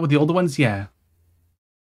would start with the older ones, yeah.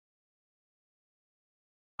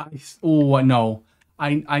 No.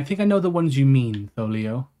 I think I know the ones you mean though,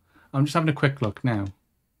 Leo. I'm just having a quick look now.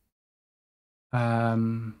 I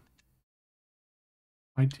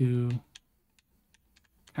do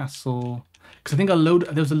Castle, because I think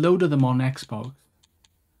there was a load of them on Xbox.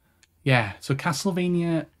 Yeah, so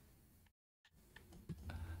Castlevania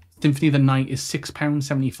Symphony of the Night is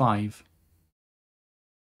 £6.75.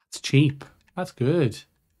 That's cheap. That's good.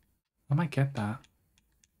 I might get that.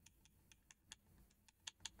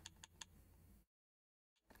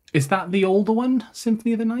 Is that the older one,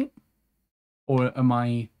 Symphony of the Night? Or am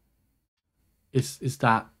I... Is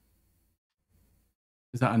that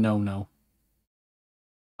a no-no?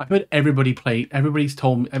 I've heard everybody play... Everybody's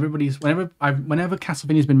told me... Whenever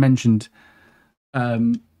Castlevania's been mentioned,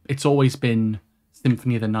 it's always been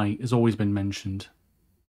Symphony of the Night has always been mentioned.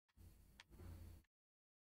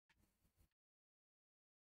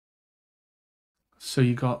 So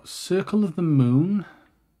you got Circle of the Moon,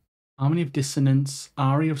 Harmony of Dissonance,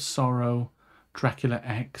 Aria of Sorrow, Dracula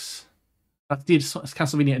X. That's the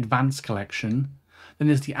Castlevania Advance Collection. Then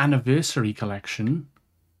there's the Anniversary Collection,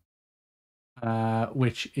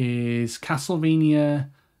 which is Castlevania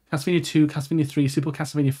 2, Castlevania 3, Super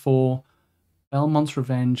Castlevania 4, Belmont's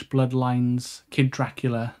Revenge, Bloodlines, Kid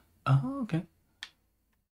Dracula. Oh, okay.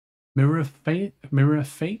 Mirror of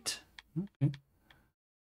Fate. Okay.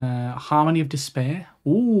 Harmony of Despair.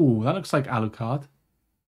 Ooh, that looks like Alucard.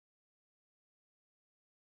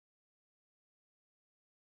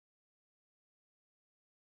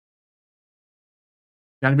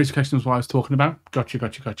 The Anniversary Collection was what I was talking about.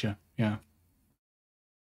 Gotcha. Yeah.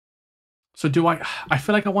 So do I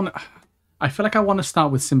feel like I want to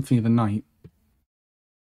start with Symphony of the Night.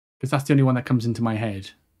 Because that's the only one that comes into my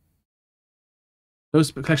head.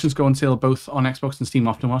 Those collections go on sale both on Xbox and Steam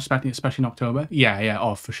often, especially in October.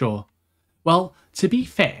 Yeah, for sure. Well, to be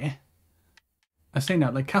fair, I say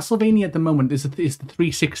now, like Castlevania at the moment is the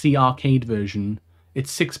 360 arcade version.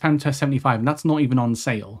 It's £6.75, and that's not even on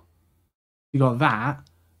sale. You got that.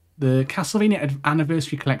 The Castlevania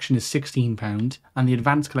Anniversary Collection is £16, and the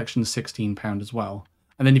Advanced Collection is £16 as well.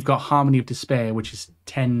 And then you've got Harmony of Despair, which is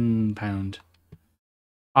 £10.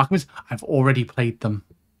 Arkham's, I've already played them.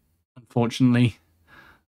 Unfortunately,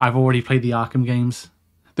 I've already played the Arkham games.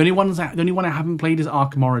 The only one I haven't played is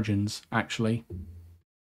Arkham Origins, actually.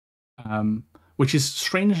 Which is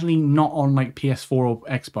strangely not on like PS4 or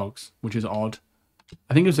Xbox, which is odd.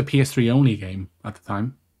 I think it was a PS3 only game at the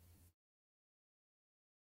time.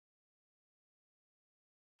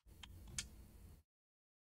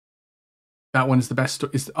 That one's the best.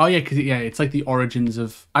 Oh yeah, because it's like the origins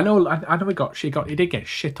of. I know it did get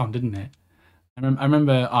shit on, didn't it? I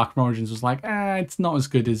remember Arkham Origins was like, it's not as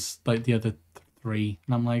good as like the other three,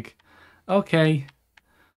 and I'm like, okay,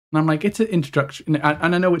 and I'm like, it's an introduction,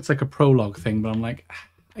 and I know it's like a prologue thing, but I'm like,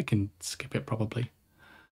 I can skip it probably.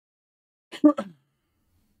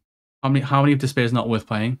 Harmony of Despair is not worth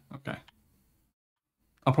playing. Okay,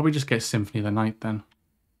 I'll probably just get Symphony of the Night then.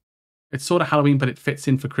 It's sort of Halloween, but it fits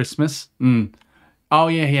in for Christmas. Oh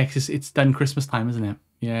yeah, because it's done Christmas time, isn't it?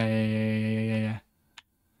 Yeah.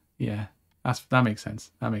 That makes sense.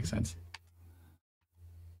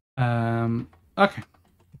 Okay.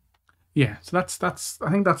 Yeah, so that's I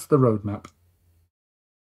think that's the roadmap.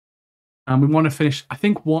 And we want to finish. I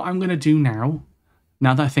think what I'm going to do now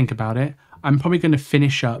that I think about it, I'm probably going to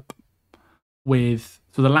finish up with.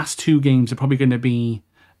 So the last two games are probably going to be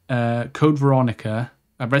Code Veronica,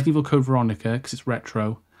 Resident Evil Code Veronica because it's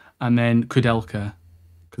retro, and then Kudelka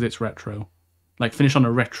because it's retro. Like finish on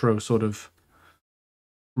a retro sort of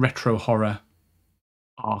retro horror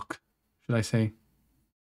arc, should I say?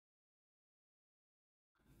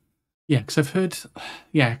 Yeah, because I've heard.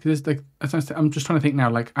 Yeah, because like I'm just trying to think now.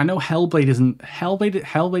 Like I know Hellblade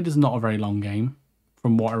is not a very long game,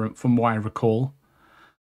 from what I recall.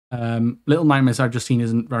 Little Nightmares I've just seen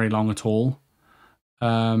isn't very long at all.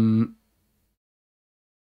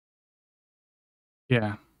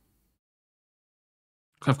 Yeah,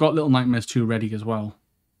 I've got Little Nightmares 2 ready as well.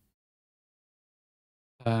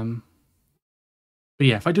 But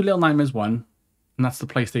yeah, if I do Little Nightmares 1, and that's the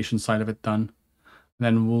PlayStation side of it done,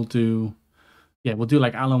 then we'll do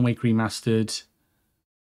like Alan Wake Remastered,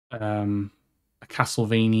 a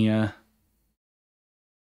Castlevania.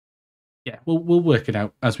 Yeah, we'll work it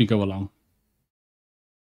out as we go along.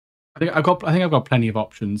 I think I've got plenty of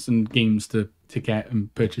options and games to get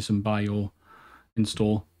and purchase and buy or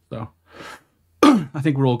install. So I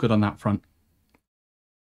think we're all good on that front.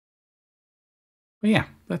 But yeah,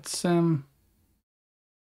 let's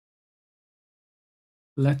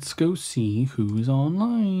go see who's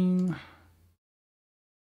online.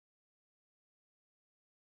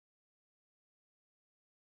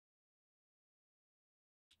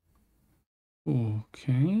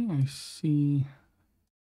 Okay, I see.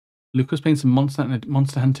 Lucas playing some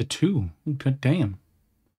Monster Hunter 2. God damn.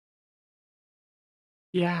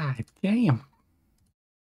 Yeah, damn.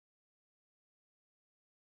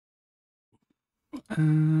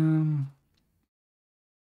 Pardon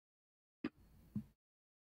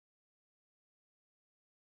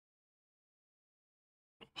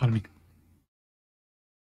me.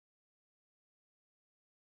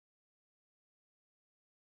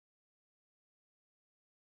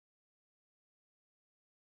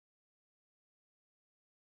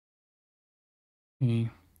 Okay.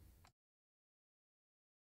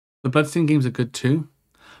 The Bloodstained games are good too.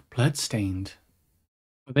 Bloodstained.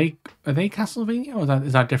 Are they Castlevania, or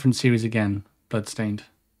is that a different series again? Bloodstained.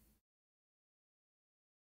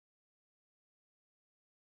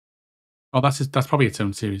 Oh, that's probably its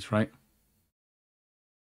own series, right?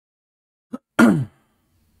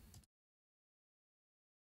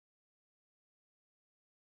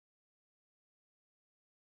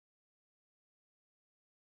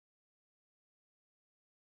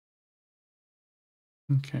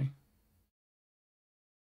 Okay.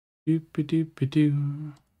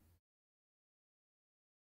 Doop-a-doop-a-doo.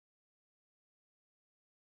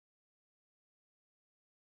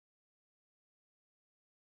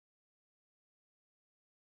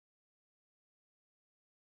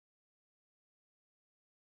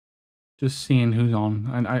 Just seeing who's on.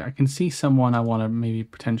 And I can see someone I want to maybe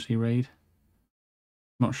potentially raid.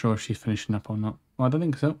 Not sure if she's finishing up or not. Well, I don't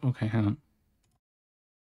think so. Okay, hang on.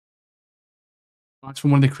 Oh, it's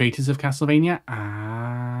from one of the creators of Castlevania.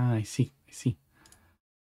 Ah, I see. I see.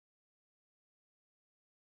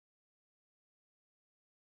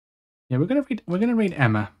 Yeah, we're gonna read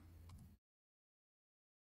Emma.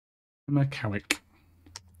 Emma Cowick.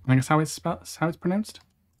 I think that's how it's spelled. That's how it's pronounced.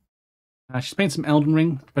 She's playing some Elden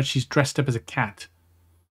Ring, but she's dressed up as a cat.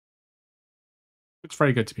 Looks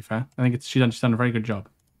very good, to be fair. I think she's done a very good job.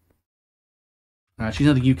 She's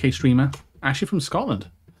another UK streamer, actually from Scotland,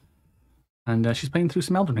 and she's playing through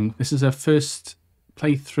some Elden Ring. This is her first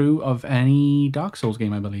playthrough of any Dark Souls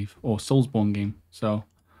game, I believe, or Soulsborne game. So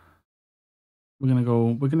we're gonna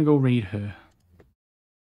go raid her.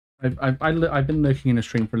 I've been lurking in a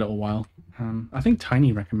stream for a little while. I think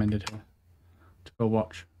Tiny recommended her to go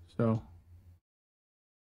watch. So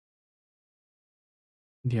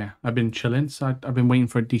yeah, I've been chilling. So I've been waiting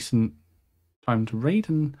for a decent time to raid,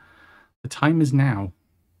 and the time is now.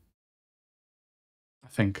 I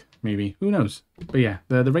think, maybe. Who knows? But yeah,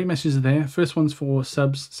 the raid messages are there. First one's for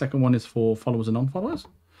subs. Second one is for followers and non-followers.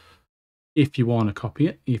 If you want to copy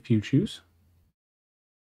it, if you choose.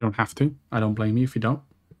 You don't have to. I don't blame you if you don't.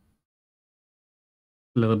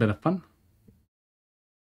 A little bit of fun.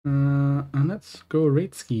 And let's go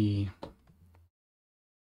raid ski.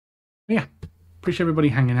 Yeah, appreciate everybody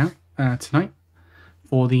hanging out tonight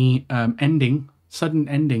for the sudden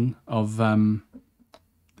ending of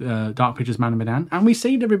Dark Pictures Man and Medan. And we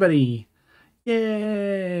saved everybody!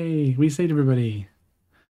 Yay! We saved everybody.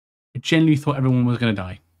 I genuinely thought everyone was going to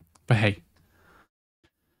die. But hey.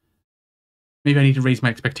 Maybe I need to raise my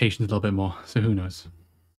expectations a little bit more. So who knows?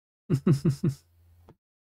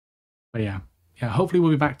 But yeah. Yeah, hopefully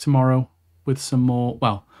we'll be back tomorrow with some more...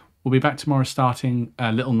 Well, we'll be back tomorrow starting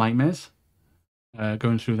Little Nightmares.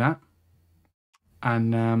 Going through that.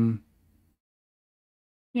 And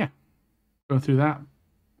yeah. Go through that.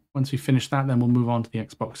 Once we finish that, then we'll move on to the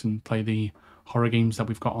Xbox and play the horror games that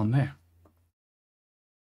we've got on there.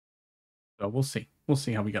 So we'll see. We'll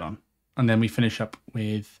see how we get on. And then we finish up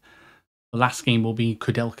with... The last game will be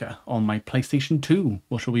Kudelka on my PlayStation 2,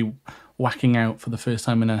 which will be whacking out for the first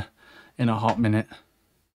time in a hot minute.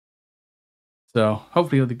 So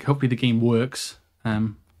hopefully the game works.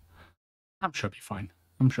 I'm sure it'll be fine.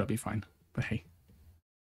 I'm sure it'll be fine. But hey.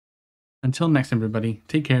 Until next, everybody.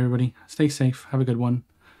 Take care, everybody. Stay safe. Have a good one.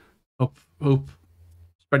 Hope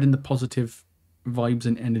spreading the positive vibes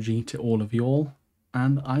and energy to all of you all.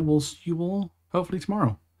 And I will see you all hopefully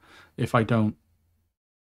tomorrow. If I don't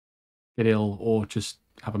get ill or just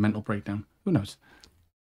have a mental breakdown. Who knows?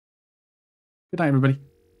 Good night, everybody.